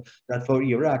period that for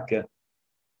Iraq, a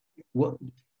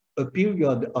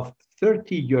period of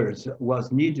 30 years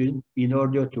was needed in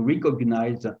order to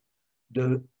recognize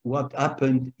what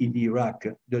happened in Iraq,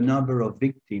 the number of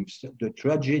victims, the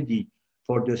tragedy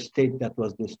for the state that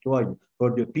was destroyed,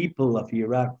 for the people of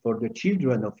Iraq, for the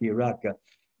children of Iraq.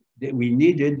 We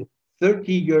needed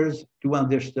 30 years to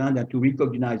understand and to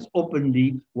recognize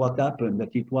openly what happened,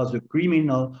 that it was a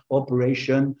criminal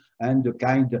operation and a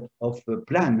kind of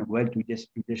plan, to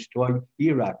destroy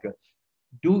Iraq.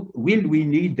 Will we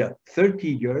need 30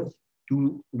 years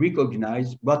to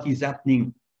recognize what is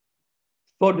happening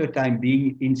for the time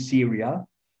being in Syria,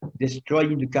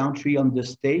 destroying the country and the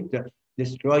state,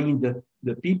 destroying the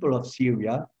people of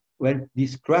Syria? Well,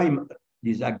 this crime,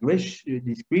 this aggression,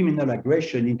 this criminal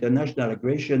aggression, international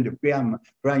aggression, the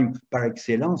crime par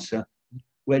excellence,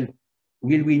 well,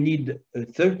 will we need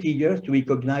 30 years to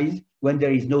recognize when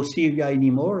there is no Syria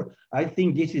anymore? I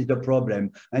think this is the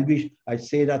problem. And I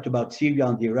say that about Syria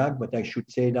and Iraq, but I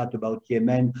should say that about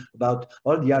Yemen, about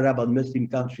all the Arab and Muslim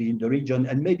countries in the region,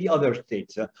 and maybe other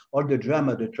states, all the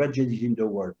drama, the tragedies in the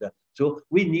world. So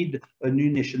we need a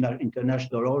new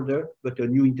international order, but a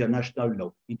new international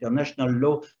law. International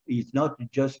law is not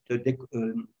just a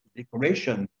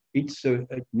decoration, it's a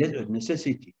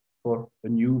necessity for a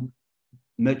new,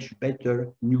 much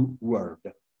better new world.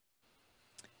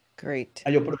 Great.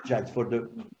 I apologize for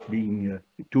being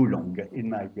too long in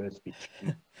my speech.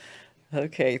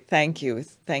 Okay, thank you.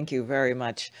 Thank you very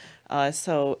much.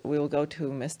 So we will go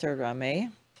to Mr. Ramay.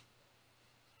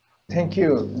 Thank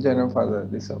you, Jana, for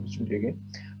this opportunity again.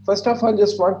 First of all,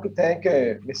 just want to thank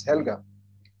Ms. Helga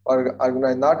for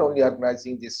not only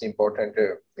organizing this important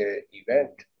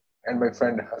event and my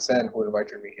friend Hussein who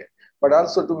invited me here, but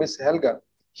also to Ms. Helga.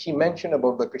 She mentioned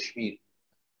about the Kashmir.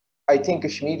 I think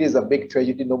Kashmir is a big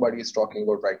tragedy nobody is talking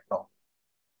about right now.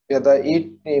 Where the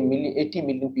 80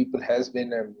 million people has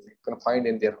been confined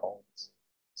in their homes.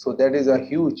 So that is a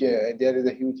huge, there is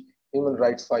a huge human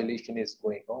rights violation is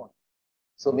going on.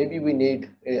 So maybe we need,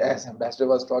 as Ambassador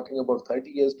was talking about, 30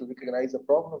 years to recognize the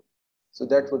problem. So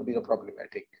that would be the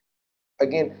problematic.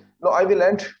 Again, no, I will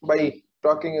end by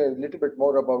talking a little bit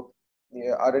more about,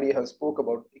 already have spoke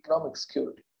about economic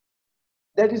security.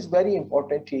 That is very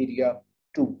important area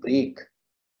to break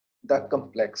the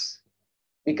complex,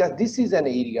 because this is an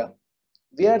area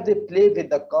where they play with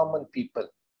the common people.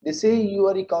 They say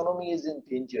your economy is in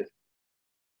danger.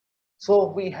 So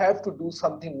we have to do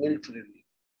something militarily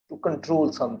to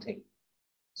control something.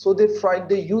 So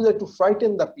they use it to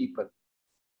frighten the people.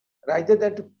 Rather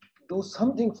than to do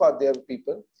something for their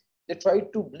people, they try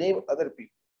to blame other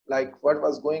people. Like what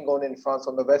was going on in France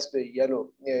on the West,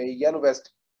 Yellow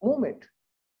Vest movement.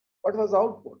 What was the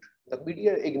output? The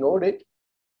media ignored it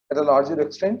at a larger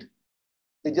extent.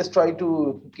 They just try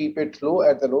to keep it low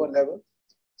at the lower level.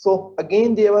 So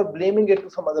again, they were blaming it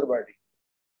to some other body.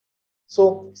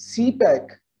 So CPEC,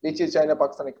 which is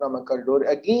China-Pakistan Economic Corridor,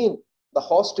 again, the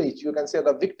hostage, you can say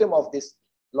the victim of this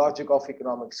logic of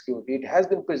economic security. It has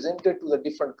been presented to the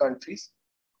different countries.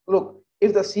 Look,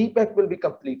 if the CPEC will be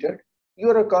completed,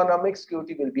 your economic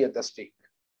security will be at the stake.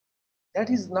 That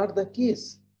is not the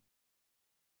case.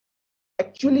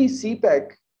 Actually,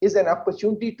 CPEC is an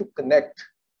opportunity to connect.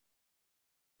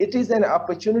 It is an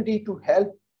opportunity to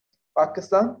help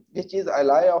Pakistan, which is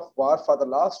ally of war for the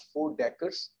last 4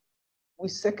 decades. We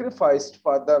sacrificed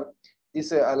for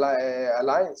this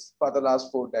alliance for the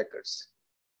last 4 decades.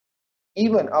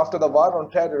 Even after the war on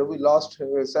terror, we lost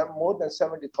more than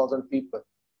 70,000 people.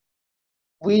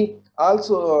 We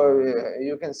also,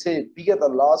 you can say, bear the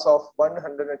loss of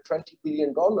 $120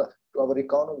 billion to our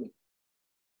economy.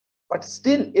 But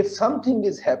still, if something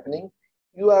is happening,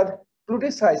 you are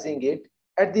politicizing it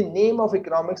at the name of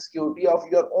economic security of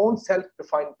your own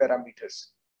self-defined parameters.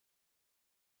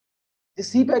 The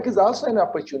CPEC is also an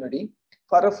opportunity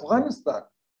for Afghanistan,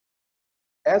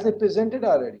 as I presented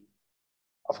already.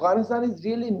 Afghanistan is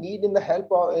really in need in the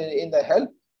help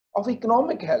of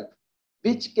economic help,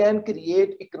 which can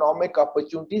create economic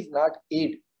opportunities, not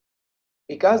aid.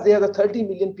 Because they are the 30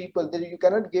 million people, you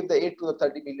cannot give the aid to the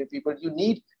 30 million people. You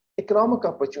need economic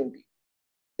opportunity.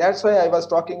 That's why I was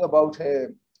talking about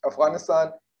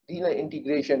Afghanistan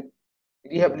integration,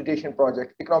 rehabilitation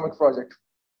project, economic project.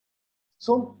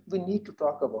 So we need to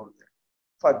talk about that.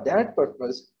 For that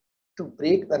purpose, to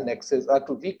break the nexus or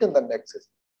to weaken the nexus,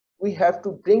 we have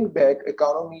to bring back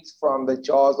economies from the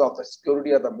jaws of the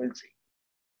security or the military.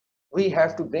 We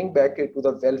have to bring back it to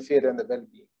the welfare and the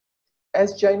well-being,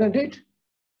 as China did.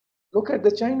 Look at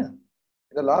the China.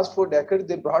 In the last 4 decades,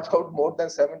 they brought out more than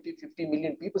 750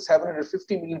 million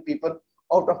people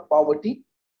out of poverty,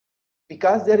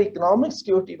 because their economic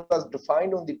security was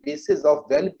defined on the basis of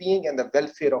well-being and the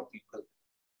welfare of people.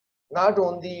 Not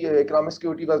only economic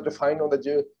security was defined on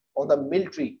the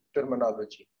military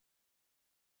terminology.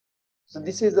 So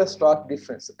this is a stark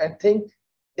difference. And think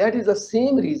that is the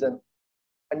same reason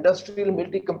industrial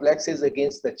military complex is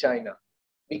against the China,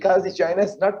 because the China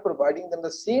is not providing them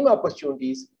the same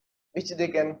opportunities which they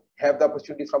can have the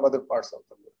opportunity from other parts of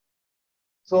the world.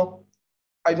 So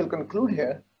I will conclude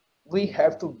here. We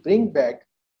have to bring back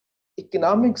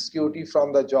economic security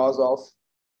from the jaws of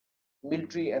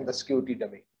military and the security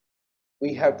domain.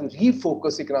 We have to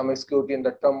refocus economic security in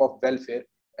the term of welfare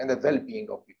and the well-being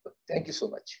of people. Thank you so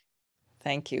much.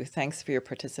 Thank you. Thanks for your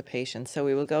participation. So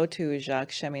we will go to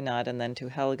Jacques Cheminade and then to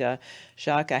Helga.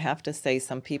 Jacques, I have to say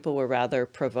some people were rather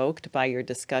provoked by your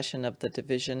discussion of the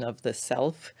division of the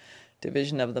self,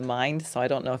 division of the mind. So I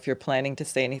don't know if you're planning to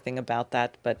say anything about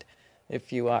that, but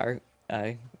if you are,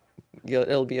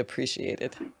 it'll be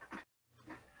appreciated.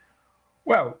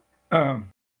 Well,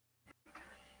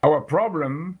 our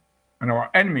problem and our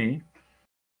enemy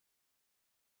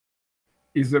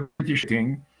is the British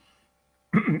thing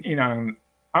in an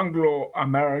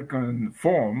Anglo-American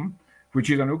form, which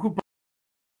is an occupying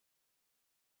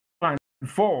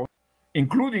force,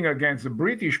 including against the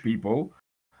British people.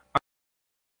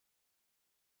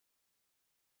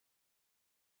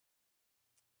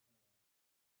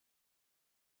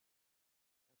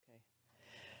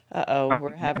 Uh-oh,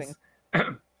 we're having...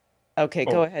 Okay,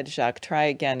 go ahead, Jacques. Try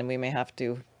again, and we may have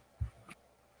to...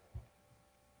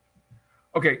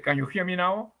 Okay, can you hear me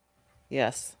now?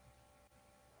 Yes.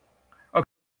 Okay.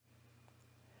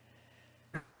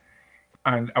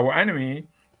 And our enemy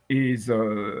is,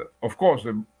 of course,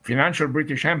 the financial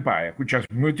British Empire, which has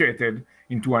mutated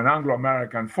into an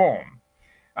Anglo-American form.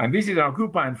 And this is an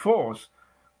occupying force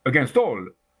against all,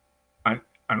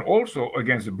 and also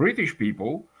against the British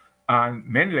people, and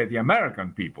mainly the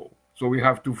American people. So we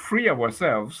have to free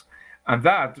ourselves, and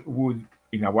that would,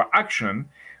 in our action,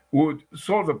 would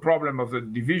solve the problem of the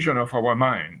division of our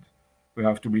mind. We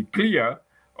have to be clear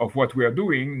of what we are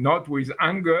doing, not with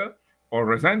anger or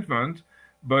resentment,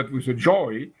 but with the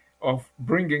joy of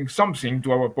bringing something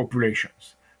to our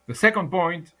populations. The second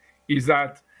point is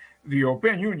that the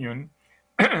European Union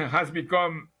has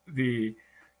become the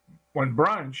one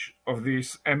branch of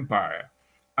this empire,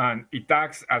 and it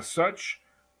acts as such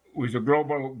with the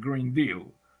global Green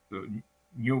Deal, the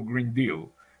new Green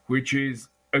Deal, which is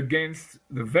against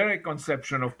the very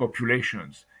conception of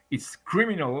populations. It's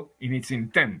criminal in its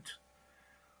intent.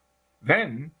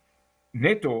 Then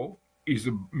NATO is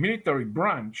a military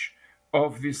branch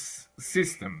of this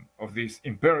system, of this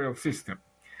imperial system.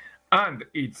 And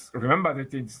remember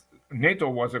that NATO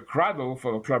was a cradle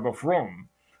for the Club of Rome.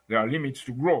 There are limits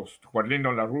to growth. What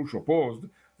Lyndon LaRouche opposed,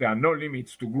 there are no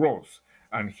limits to growth.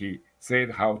 And he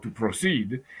said how to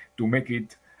proceed to make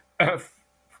it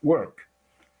work.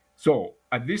 So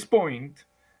at this point,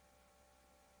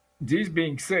 this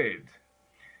being said,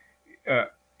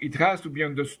 it has to be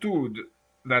understood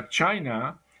that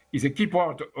China is a key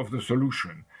part of the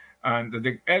solution. And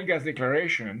the Elgas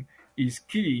Declaration is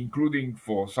key, including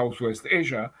for Southwest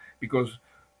Asia, because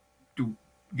to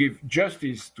give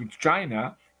justice to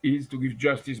China is to give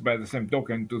justice by the same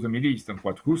token to the Middle East, and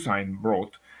what Hussein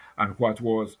brought and what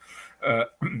was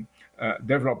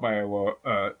developed by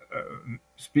our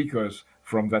speakers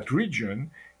from that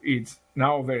region, it's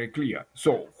now very clear.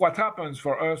 So what happens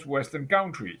for us Western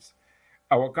countries?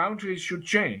 Our countries should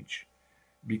change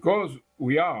because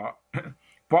we are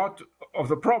part of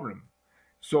the problem.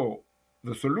 So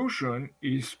the solution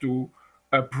is to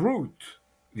uproot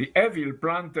the evil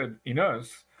planted in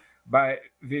us by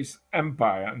this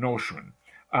empire notion.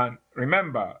 And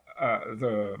remember,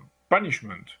 the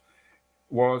punishment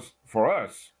was, for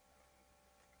us,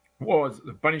 was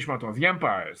the punishment of the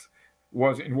empires,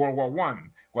 was in World War I,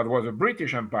 what was a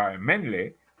British Empire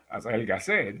mainly, as Helga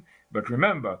said, but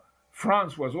remember,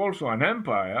 France was also an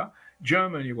empire,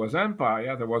 Germany was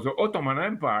empire, there was the Ottoman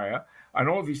Empire, and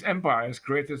all these empires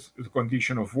created the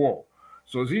condition of war.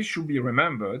 So this should be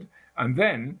remembered, and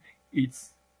then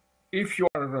it's, if you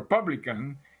are a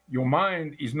Republican, your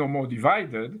mind is no more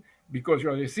divided because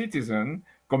you're a citizen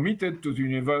committed to the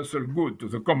universal good, to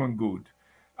the common good.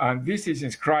 And this is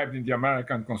inscribed in the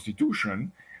American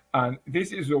Constitution, and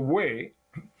this is a way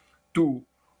to,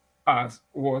 as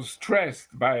was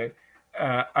stressed by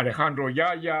Alejandro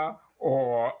Yaya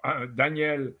or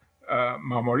Daniel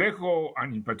Marmolejo,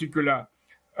 and in particular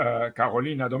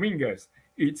Carolina Dominguez,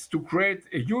 it's to create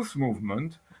a youth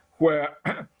movement where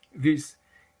this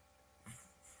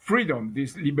freedom,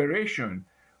 this liberation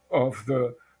of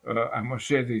the, I must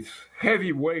say, this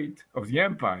heavy weight of the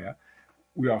empire,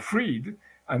 we are freed,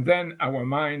 and then our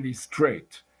mind is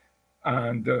straight.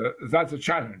 And that's a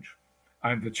challenge.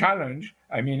 And the challenge,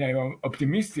 I mean, I am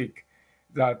optimistic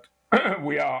that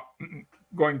we are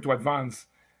going to advance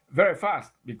very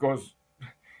fast because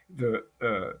the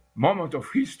moment of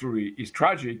history is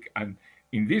tragic, and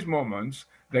in these moments,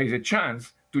 there is a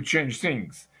chance to change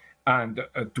things. And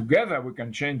together we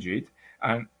can change it.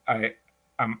 And I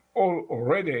am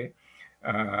already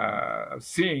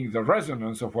seeing the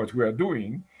resonance of what we are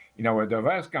doing in our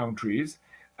diverse countries,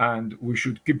 and we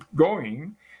should keep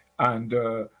going. And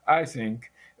I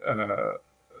think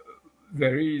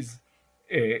there is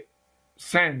a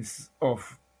sense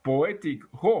of poetic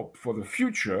hope for the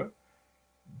future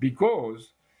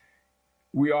because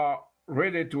we are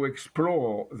ready to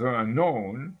explore the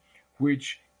unknown,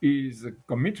 which is a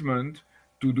commitment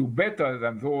to do better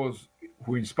than those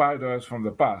who inspired us from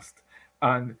the past,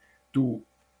 and to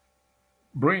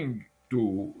bring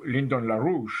to Lyndon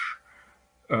LaRouche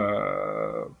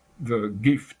the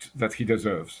gift that he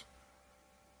deserves.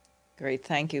 Great,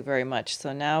 thank you very much.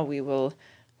 So now we will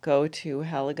go to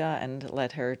Helga and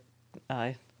let her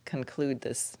conclude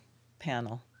this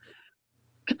panel.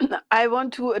 I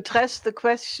want to address the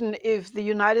question if the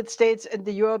United States and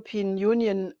the European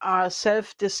Union are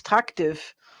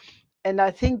self-destructive. And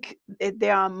I think they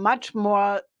are much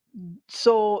more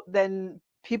so than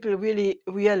people really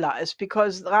realize,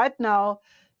 because right now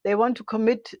they want to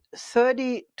commit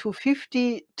 $30 to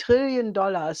 $50 trillion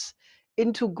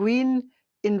into green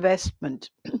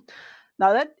investment.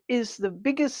 Now that is the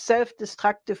biggest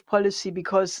self-destructive policy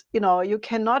because, you know, you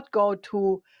cannot go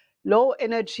to low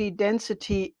energy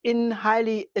density in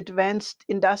highly advanced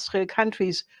industrial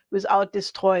countries without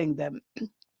destroying them.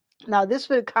 Now this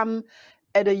will come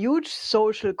at a huge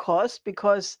social cost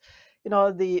because, you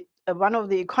know, one of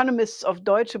the economists of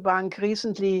Deutsche Bank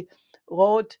recently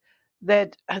wrote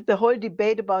that the whole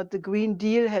debate about the Green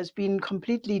Deal has been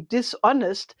completely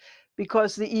dishonest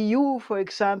because the EU, for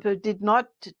example, did not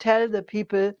tell the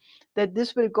people that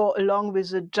this will go along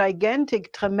with a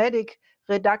gigantic, dramatic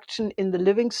reduction in the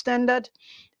living standard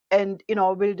and, you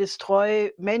know, will destroy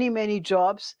many, many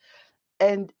jobs.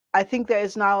 And I think there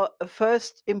is now a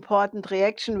first important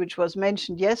reaction, which was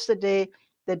mentioned yesterday,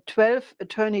 that 12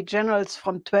 attorney generals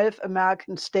from 12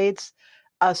 American states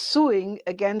are suing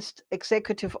against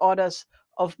executive orders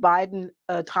of Biden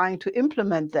trying to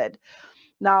implement that.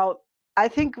 Now, I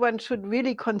think one should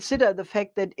really consider the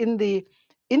fact that in the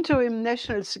interim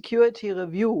national security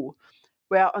review,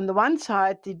 where on the one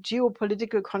side, the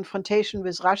geopolitical confrontation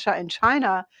with Russia and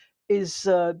China is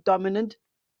dominant,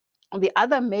 the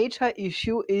other major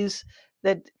issue is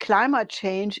that climate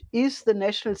change is the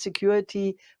national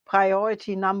security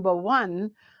priority number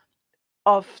one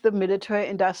of the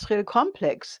military-industrial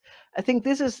complex. I think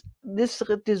this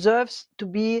deserves to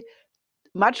be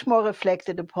much more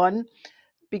reflected upon,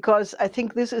 because I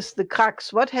think this is the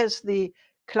crux. What has the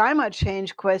climate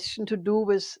change question to do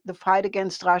with the fight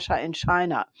against Russia and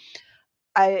China?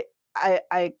 I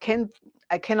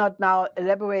cannot now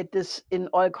elaborate this in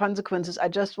all consequences. I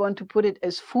just want to put it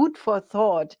as food for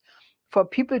thought for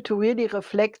people to really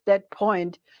reflect that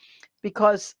point,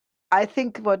 because I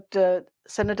think what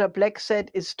Senator Black said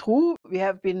is true. We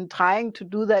have been trying to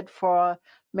do that for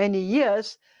many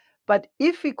years, but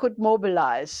if we could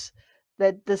mobilize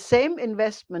that the same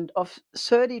investment of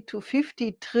 $30 to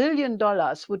 $50 trillion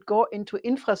would go into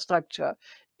infrastructure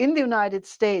in the United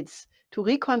States to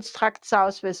reconstruct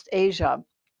Southwest Asia,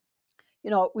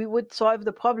 you know, we would solve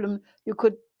the problem. You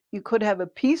could have a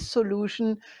peace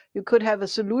solution. You could have a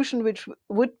solution which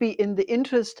would be in the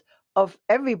interest of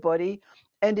everybody.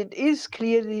 And it is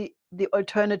clearly the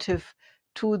alternative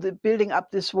to the building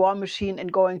up this war machine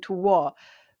and going to war.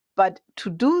 But to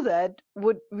do that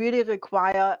would really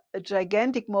require a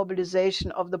gigantic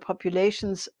mobilization of the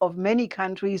populations of many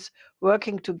countries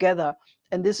working together.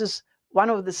 And this is one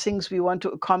of the things we want to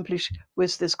accomplish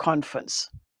with this conference.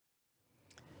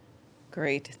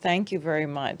 Great. Thank you very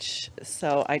much.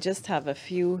 So I just have a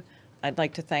few. I'd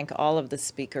like to thank all of the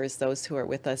speakers, those who are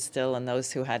with us still and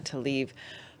those who had to leave.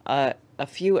 A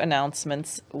few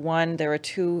announcements. One, there are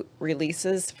two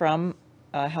releases from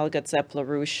Helga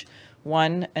Zepp-LaRouche.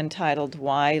 One entitled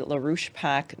Why LaRouche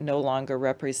PAC No Longer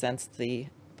Represents the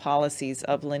Policies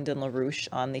of Lyndon LaRouche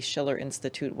on the Schiller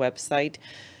Institute website.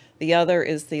 The other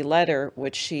is the letter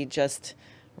which she just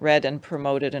read and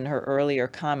promoted in her earlier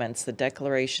comments, the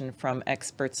Declaration from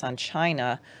Experts on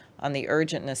China on the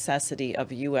Urgent Necessity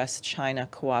of U.S.-China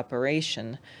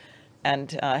Cooperation.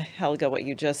 And Helga, what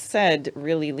you just said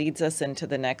really leads us into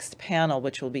the next panel,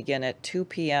 which will begin at 2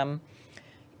 p.m.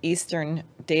 Eastern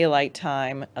Daylight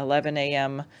Time, 11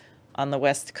 a.m. on the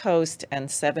West Coast,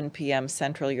 and 7 p.m.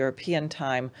 Central European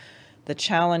Time, the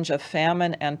challenge of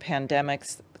famine and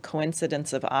pandemics,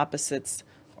 coincidence of opposites,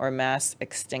 or mass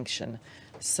extinction.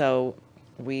 So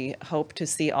we hope to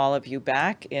see all of you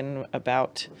back in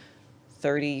about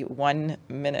 31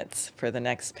 minutes for the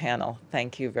next panel.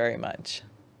 Thank you very much.